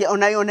ndandike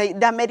ona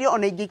ndamerio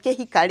ona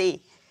ingĩkĩhika rĩ,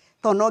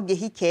 tondũ no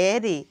ngĩhike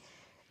rĩ,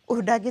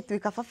 ũyũ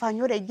ndangĩtuĩka baba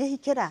wanyu ũrĩa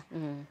ingĩhikĩra.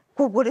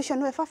 koguo rĩcio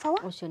nĩwe baba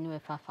wa ucio niwe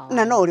baba wa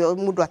na no ũrĩa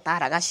mũndũ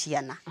ataraga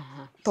ciana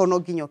tono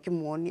nginya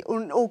ũkĩmuonia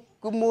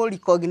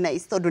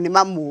ũmũ-recognize tondũ nĩ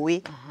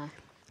mamũĩ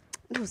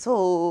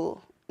so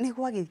nĩ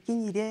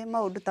gwagĩkinyire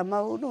maũndũ ta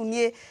mau rĩu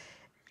niĩ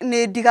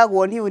nĩ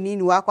ndigagwo nĩ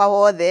ũnini wakwa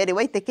wothe rĩ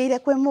waitĩkĩire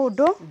kwĩ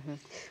mũndũ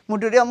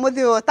mũndũ ũrĩa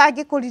mũthĩ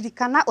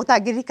ũtangĩkũririkana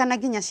ũtangĩririkana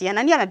nginya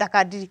ciana niĩ ona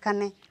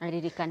ndakandirikane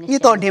nĩ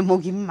tondũ ndĩ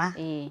mũgima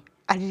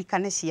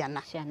aririkane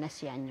ciana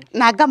cianyu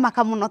na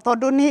ngamaka mũno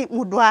tondũ nĩ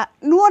mũndũ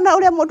nuona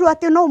ũrĩa mũndũ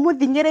atĩ no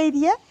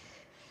ũmũthingĩrĩirie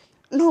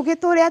no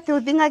ũgĩtũre atĩ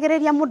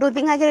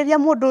ũthingagĩrĩria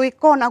mũndũ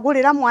ĩkona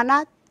gũrĩra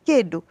mwana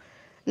kĩndũ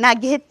na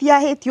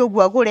ngĩhĩtia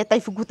ũguo agũre ta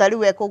ibuku ta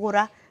rĩu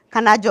ekũgũra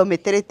kana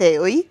geometry ta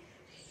ĩyo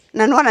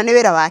na nuona nĩ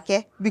wĩra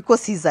wake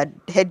because he's a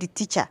head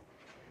teacher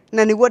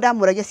na nĩguo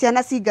ndamũragia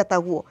ciana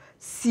cingatagwo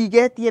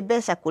cigetie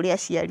mbeca kũrĩ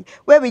aciari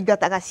we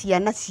wĩingataga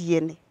ciana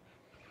ciene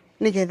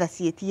nĩgetha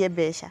ciĩtie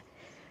mbeca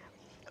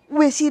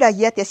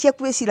wĩciragia atĩa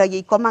ciaku wĩciragia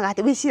ikomaga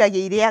atĩ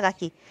wĩciragia irĩaga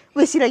kĩ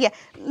wĩciragia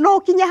no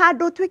kinya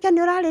handũ tuĩke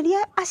nĩ ũrarĩria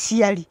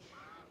aciari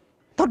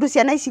tondũ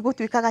ciana ici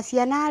gũtuĩkaga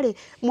ciana rĩ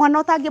mwana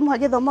ũtangĩmũhe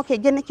gĩthomo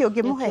kĩngĩ nĩkĩ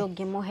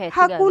ũngĩmũhe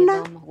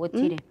hakuna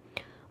gũtirĩ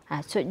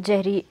so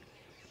Njeri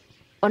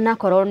ona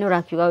korwo nĩ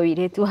ũrakiuga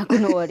wĩirĩtu waku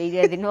nĩ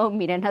worĩire thĩ no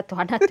umire na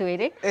twana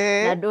twĩrĩ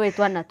na ndũĩ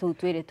twana tũu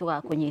twĩrĩ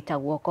tũgakũnyita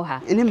guoko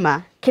ha nĩma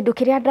kĩndũ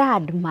kĩrĩa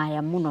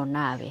nda-admire mũno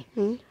nawe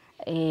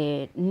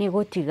nĩ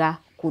gũtiga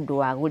kũndũ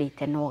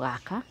wagũrĩte no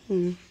gaka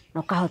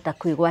no kahota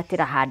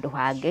kwĩgwatĩra handũ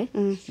hangĩ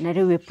na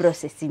rĩu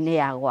process-inĩ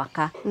ya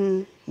gwaka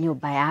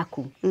nyũmba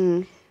yaku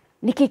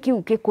nĩkĩ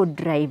kĩu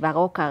gĩkũ-drive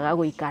agokaga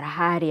gũikara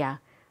harĩa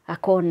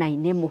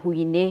gakona-inĩ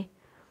mũhu-inĩ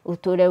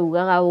ũtũre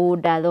ugaga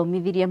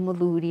ndathomithirie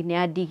mũthuri nĩ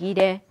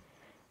andigire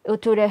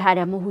ũtũre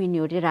harĩa mũhu-inĩ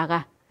ũrĩraga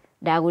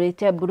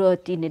ndagũrĩte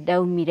buroti nĩ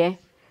ndaumire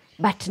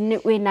but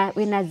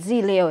wĩna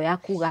zeal ĩyo ya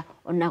kuga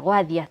ona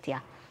gwathi atĩa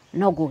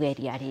no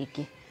ngũgeria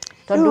rĩngĩ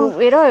tondũ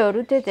wĩra ũyũ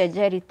ũrutĩte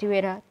Njeri ti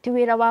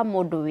wĩra wa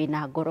mũndũ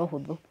wĩna ngoro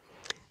hũthũ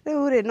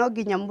rĩu rĩ no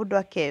nginya mũndũ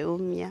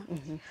akeyũmia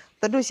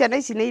tondũ ciana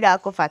ici nĩ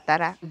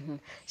irakũbatara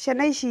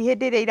ciana ici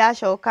hĩndĩ ĩrĩa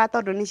iracoka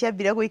tondũ nĩ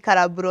ciambire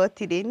gũikara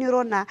buroti rĩ nĩ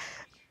ũrona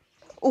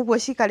ũguo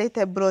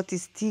cikarĩte buroti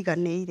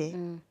citiganĩire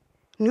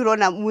nĩ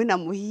ũrona mwĩna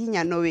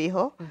mũhihinyano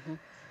wĩho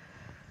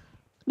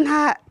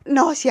na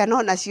no ciana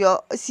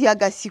onacio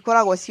cianga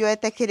cikoragwo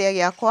cioete kĩrĩa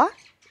gĩakwa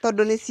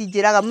tondũ nĩ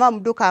cinjĩraga mamu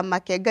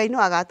ndũkamake Ngai no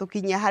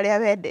agatũkinyia harĩa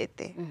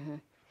wendete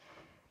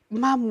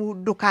mamu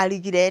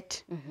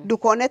ndũkarigirete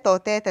ndũkone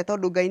totete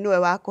tondũ Ngai nĩwe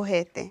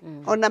wakũhete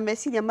ona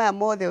meciria maya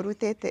mothe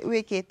ũrutĩte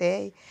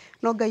wĩkĩte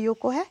no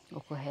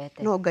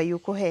Ngai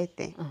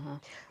ũkũhete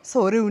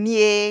so rĩu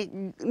niĩ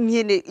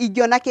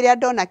ingĩona kĩrĩa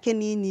ndona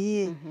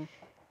kĩnini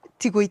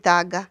ti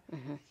gũitanga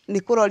nĩ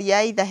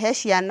kũroria either he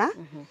ciana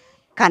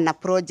kana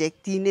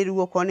project-inĩ rĩu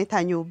okorwo nĩ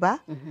ta nyũmba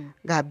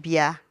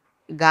ngambia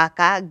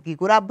ngaka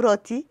ngigũra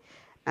buroti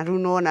na rĩu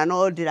nona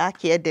no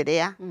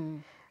ndĩrakĩenderea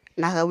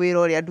na wĩra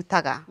ũrĩa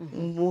ndutaga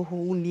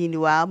mũnini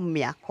wa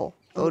mĩako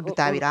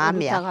ndutaga wĩra wa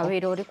mĩako ndutaga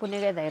wĩra ũrĩkũ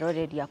nĩgetha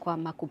iroreria kwa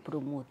maku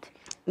promote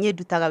niĩ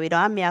ndutaga wĩra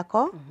wa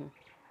mĩako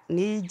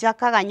nĩ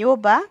njakaga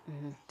nyũmba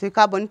twĩ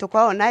kamboni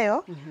tũkoragwo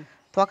nayo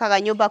twakaga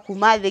nyũmba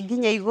kuma thĩ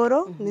nginya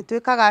igũrũ nĩ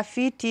twĩkaga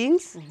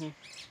fittings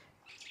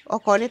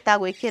okorwo nĩ ta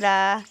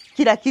gwĩkĩra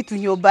kila kitu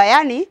nyũmba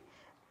yani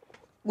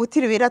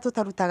gũtirĩ wĩra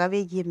tũtarutaga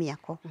wĩgiĩ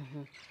mĩako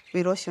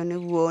wĩra ũcio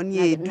nĩguo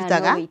niĩ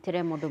ndutaga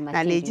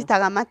na nĩ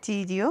njitaga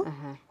material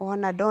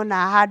ona ndona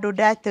handũ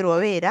ndatĩrwo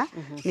wĩra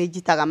nĩ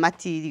njitaga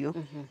material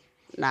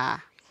na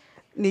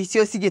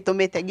nĩcio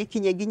cigĩtũmĩte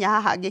ngĩkinye nginya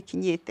haha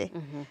ngĩkinyĩte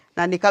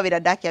na nĩ kawĩra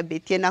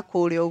ndakĩambĩtie na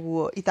kũrĩa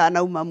ũguo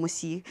itanauma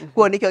mũciĩ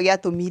kuo nĩkĩo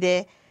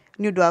gĩatũmire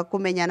nĩ ũndũ wa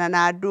kũmenyana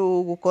na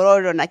andũ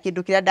gũkorwo na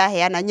kĩndũ kĩrĩa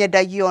ndaheana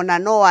nyendagio ona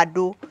no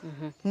andũ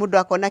mũndũ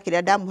akona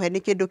kĩrĩa ndamũhe nĩ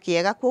kĩndũ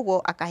kĩega koguo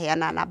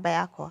akaheana namba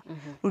yakwa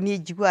rĩu niĩ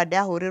njiguaga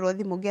ndahũrĩrwo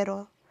thimũ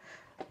ngerwo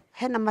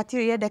hena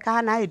material yendeka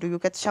hana hĩndũ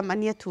gĩũke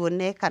tũcemanie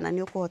tuone kana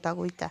nĩ ũkũhota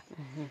gũita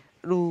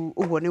rĩu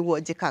ũguo nĩguo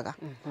njĩkaga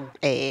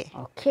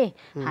okay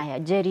haya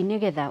Njeri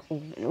nĩgetha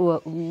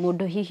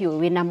mũndũ hihi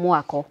wĩna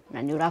mwako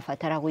na nĩ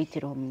ũrabatara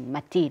gũitĩrwo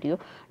material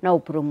na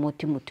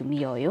ũpromote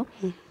mũtumia ũyũ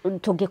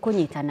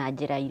tũngĩkũnyita na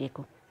njĩra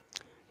irĩkũ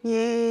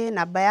niĩ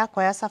namba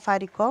yakwa ya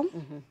Safaricom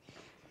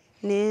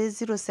nĩ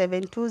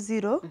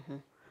 0720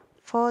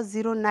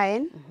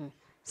 409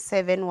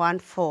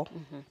 714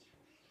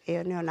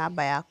 ĩyo nĩyo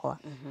namba yakwa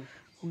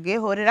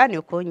ũngĩhũrĩra nĩ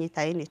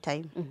ũkũnyita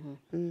anytime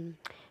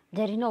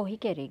Njeri no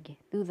ũhike rĩngĩ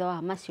thutha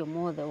wa macio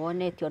mothe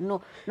wonetio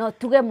no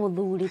tuge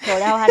mũthuri ta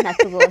ũrĩa wahana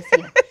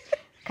tugocia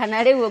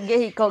kana rĩu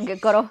ũngĩhika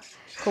ũngĩkorwo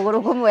kũgũrũ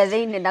kũmwe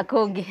thĩinĩ na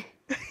kũngĩ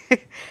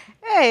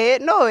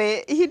no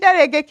ihinda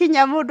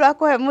rĩngĩkinya mũndũ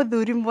akũhe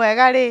mũthuri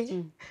mwega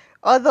rĩ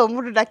although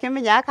mũndũ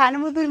ndakĩmenyaga kana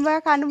nĩ mũthuri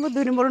mwega kana nĩ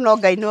mũthuri mũru no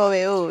Ngai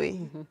nowe ũĩ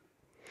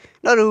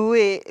no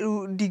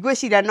rĩu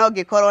ndigwĩciria no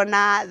ngĩkorwo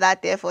na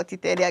that effort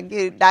ta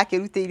ĩrĩa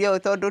ndakĩrutĩire ũũ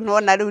tondũ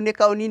nona rĩu nĩ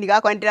kaũnini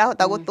gakwa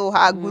nĩndĩrahota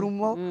gũtũha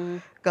ngurumo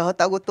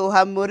ngahota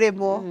gũtũha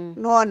mũrĩmo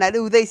nona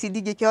rĩu thaa ici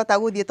ndingĩkĩhota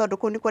gũthiĩ tondũ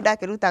kũu nĩkuo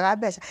ndakĩrutaga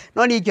mbeca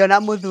no niĩ ingĩona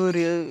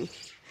mũthuri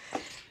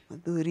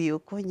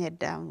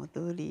ũkũnyenda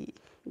mũthuri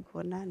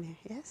nguona nĩ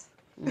yes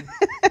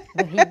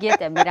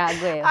Nduhingite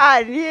mirango iyo.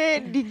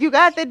 Niĩ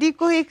ndingiuga atĩ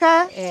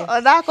ndikũhika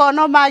onakorwo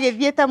no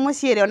magĩthiĩte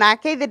mũciĩ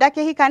onake ithe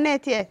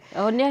ndakihikanĩtie.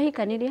 Nĩ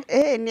ahikanirie?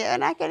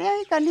 Onake nĩ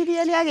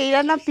ahikanirie, nĩ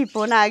agĩire na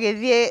people na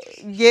agĩthiĩ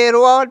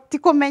ngĩrwo ti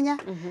kũmenya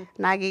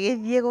na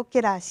agĩgĩthiĩ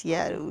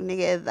gũkĩracia rĩu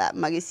nĩgetha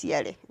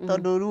magĩciare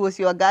tondũ rĩu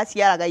ũcio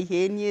ngaciaraga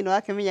ihĩni ĩno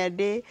akĩmenya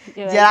ndĩ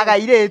njaraga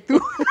irĩtu.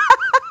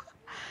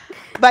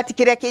 But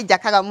kĩrĩa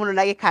kĩnjakaga mũno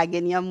na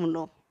gĩkangenia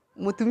mũno,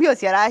 mutumia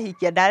ũcio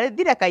arahikia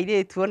ndarethire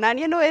kairĩtu, ona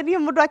niĩ nĩ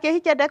mũndũ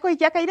akĩhikia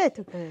ndekũhikia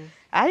kairĩtu.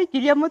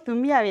 Ahikirie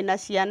mutumia wĩna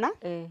ciana,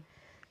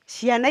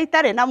 ciana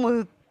itarĩ na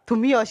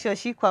mutumia ũcio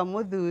cikwa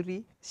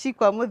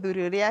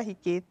muthuri ũrĩa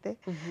ahikĩte.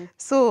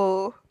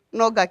 So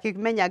no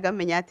ngakĩmenya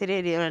ngamenya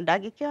atĩrĩrĩ ona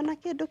ndangĩkĩona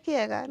kĩndũ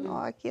kĩega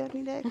no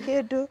akĩonire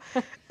kĩndũ.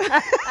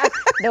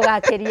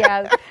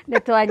 Ndũgakĩria nĩ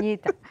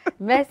twanyita.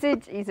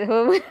 Message is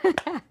home.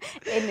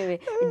 Anyway,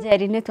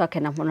 Njeri nĩ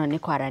twakena mũno nĩ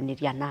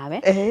kwaranĩria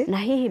nawe. Na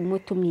hihi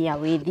mutumia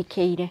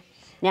wĩthikĩire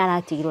nĩ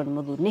aratigirwo nĩ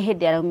muthuri, nĩ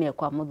hĩndĩ araumire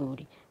kwa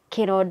muthuri,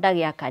 kĩronda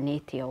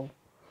gĩakanĩte ũũ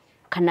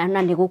kana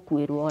na nĩ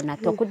gũkuĩrwo ona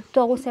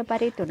to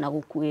gũseparate na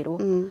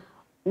gũkuĩrwo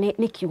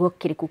nĩ kiugo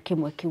kĩrĩkũ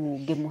kĩmwe kĩu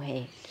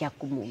ũngĩmũhe gĩa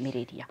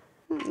kũmũmĩrĩria?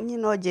 Niĩ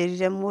no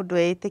njĩrire mũndũ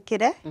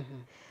etĩkĩre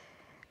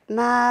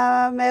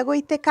na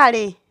megũitĩka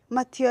rĩ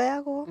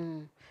matioyagwo.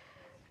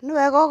 Nĩ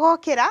wega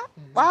ũgokĩra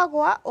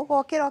wagwa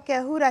ũgokĩra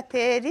ũkehura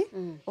tĩri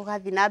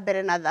ũgathiĩ na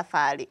mbere na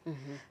thabarĩ,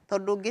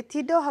 tondũ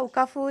ũngĩtinda hau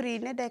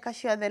kaburi-inĩ ndeka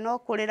ciothe no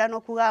kũrĩra no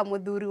kugaga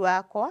muthuri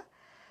wakwa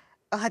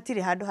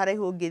hatirĩ handũ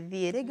haraihu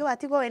ũngĩthiĩ. Rĩngĩ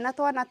watigwo wĩna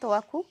twana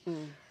twaku,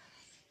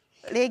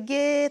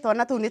 rĩngĩ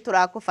twana tũu nĩ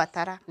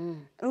tũrakũbatara.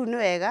 Rĩu nĩ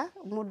wega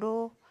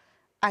mũndũ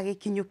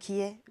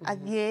agĩkinyũkie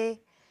athiĩ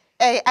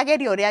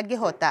agerie ũrĩa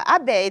angĩhota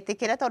ambe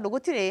etĩkĩre, tondũ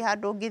gũtirĩ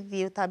handũ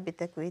ũngĩthiĩ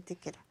ũtambĩte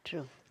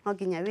kwĩtĩkĩra. No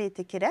nginya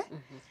wĩtĩkĩre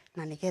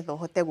na nĩgetha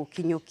ũhote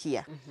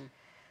gũkinyũkia.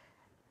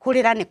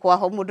 Kũrĩra nĩ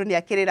kwaho mũndũ nĩ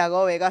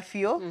akĩrĩraga wega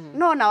biũ,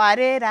 no na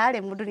warĩra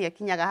rĩ mũndũ nĩ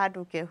akinyaga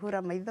handũ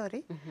ũkehura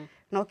maithori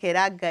no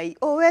kera Ngai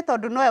we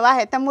tondũ nowe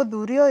wahete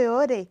muthuri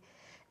ũyũ rĩ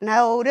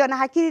na ũrĩa ona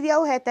hakiri iria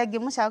ũhete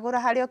ngĩmũcagũra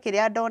harĩ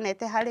okĩrĩa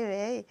ndonete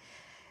harĩ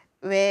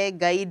we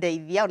Ngai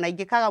ndeithia ona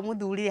ingĩkaga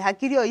muthuri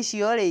hakiri o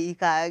icio rĩ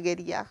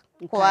ikageria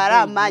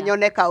kwarama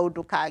nyone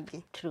kaũndũ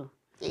kangĩ. True.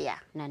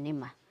 Na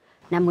nĩma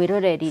na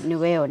mwĩroreri nĩ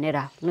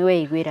weyonera nĩ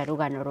weiguĩra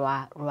rũgano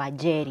rwa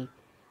Njeri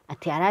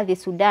atĩ arathiĩ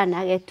Sudan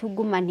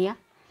agetungumania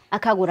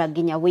akagũra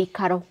nginya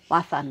wĩikaro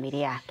wa bamĩrĩ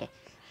yake,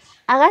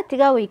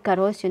 agatiga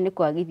wĩikaro ũcio nĩ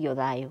kwagithio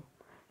thayũ.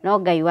 No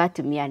Ngai wa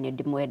atumia nĩ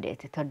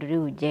ndĩmwendete tondũ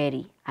rĩu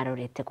Njeri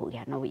arorete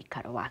kũgĩa na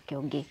wĩikaro wake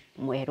ũngĩ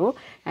mwerũ,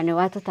 na nĩ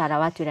watũtara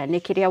watwĩra nĩ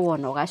kĩrĩa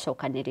wona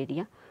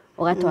ũgacokanĩrĩria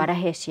ugatwara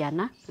he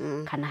ciana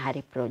kana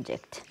harĩ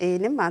project.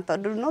 Nĩ ma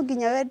tondũ no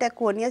nginya wende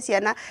kuonia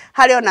ciana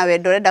harĩ ona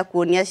wendo urenda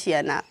kuonia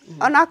ciana.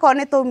 Ona ko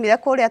nĩ tũmire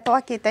kũrĩa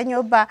twakĩte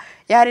nyũmba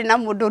yarĩ na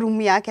mũndũ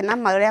rumu yake na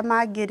marĩa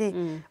mangĩ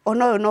rĩ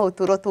ona ũyũ no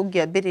ũtũro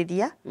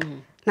tũngĩambĩrĩria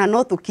na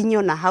no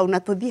tũkinyo na hau na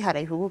tũthiĩ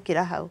haraihu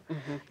gũkĩra hau.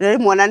 Rĩrĩ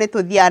mwana nĩ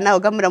tũthiaga nao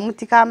ngamũra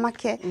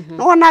mũtikamake,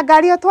 no ona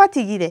ngari ĩyo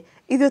twatigire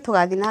ithuĩ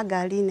tũgathiĩ na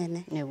ngari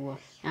nene. Nĩguo.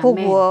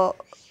 Koguo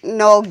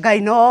no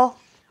Ngai no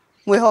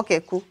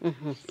mwihokeku.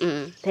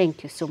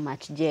 Thank you so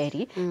much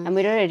Njeri. Na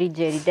mwĩroreri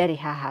Njeri ndarĩ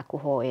haha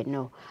kũhoe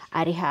no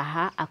arĩ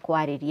haha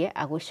akwarĩrie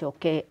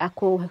agũcoke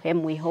akũhe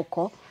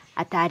mwĩhoko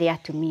atarĩ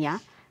atumia,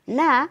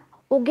 na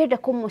ũngĩenda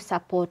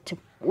kũmũsupport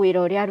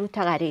wĩra ũrĩa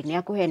arutaga rĩ nĩ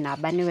akũhe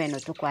namba nĩ weno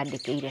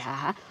tũkwandĩkĩire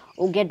haha.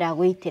 Ũngĩenda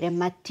gwĩtĩre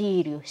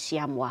material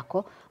cia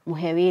mwako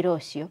mũhe wĩra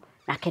ũcio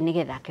nake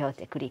nĩgetha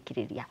akĩhote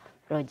kũrĩkĩrĩria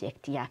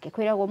project yake.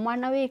 Kwĩragwo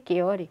mwana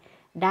wĩkĩo rĩ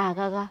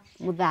ndagaga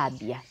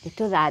mũthambia,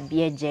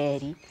 nĩtũthambie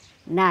Njeri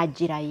na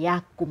njĩra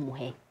ya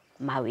kũmũhe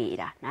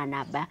mawĩra na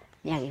namba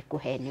nĩ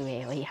agĩkũhe nĩ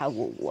weyo hau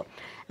ũguo.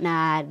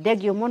 Na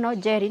thengio mũno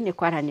Njeri nĩ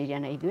kwaranĩria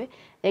na ithuĩ.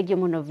 Thengio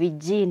mũno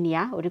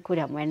Virginia ũrĩ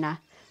kũrĩa mwena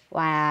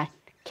wa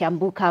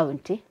Kiambu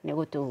County nĩ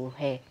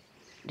gũtũhe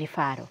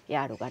ribaro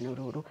ya rũgano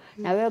rũrũ.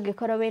 Na we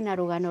ũngĩkorwo wĩna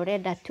rũgano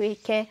ũrenda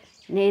twĩke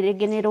nĩ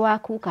rĩngĩ nĩ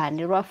rwaku kana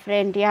nĩ rwa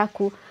friend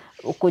yaku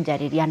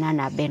ũkũnjarĩria na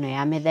namba ĩno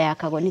ya Metha ya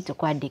Kagoni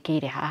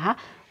tũkwandĩkĩire haha.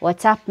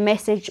 WhatsApp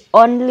message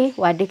only,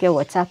 wandike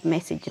WhatsApp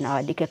message na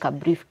wandike ka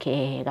brief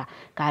kega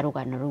ka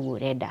rũgano rũu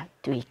ũrenda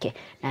twĩke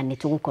na nĩ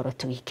tũgũkorwo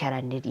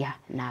tũgĩkaranĩria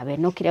nawe.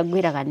 No kĩrĩa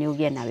ngwĩraga nĩ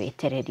ũgĩe na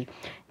wetereri.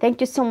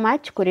 Thank you so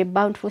much kũrĩ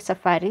Bountiful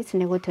Safaris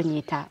nĩ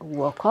gũtũnyita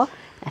guoko,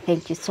 na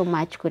thank you so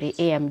much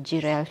kũrĩ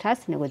AMG Realtors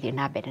nĩ gũthiĩ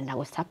na mbere na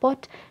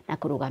gũsupport na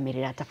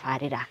kũrũgamĩrĩra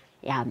tabarĩra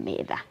ya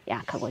Metha ya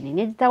Kagoni.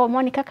 Nĩ njĩtagwo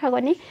Monica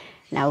Kagoni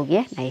na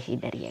ũgĩe na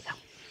ihinda rĩega.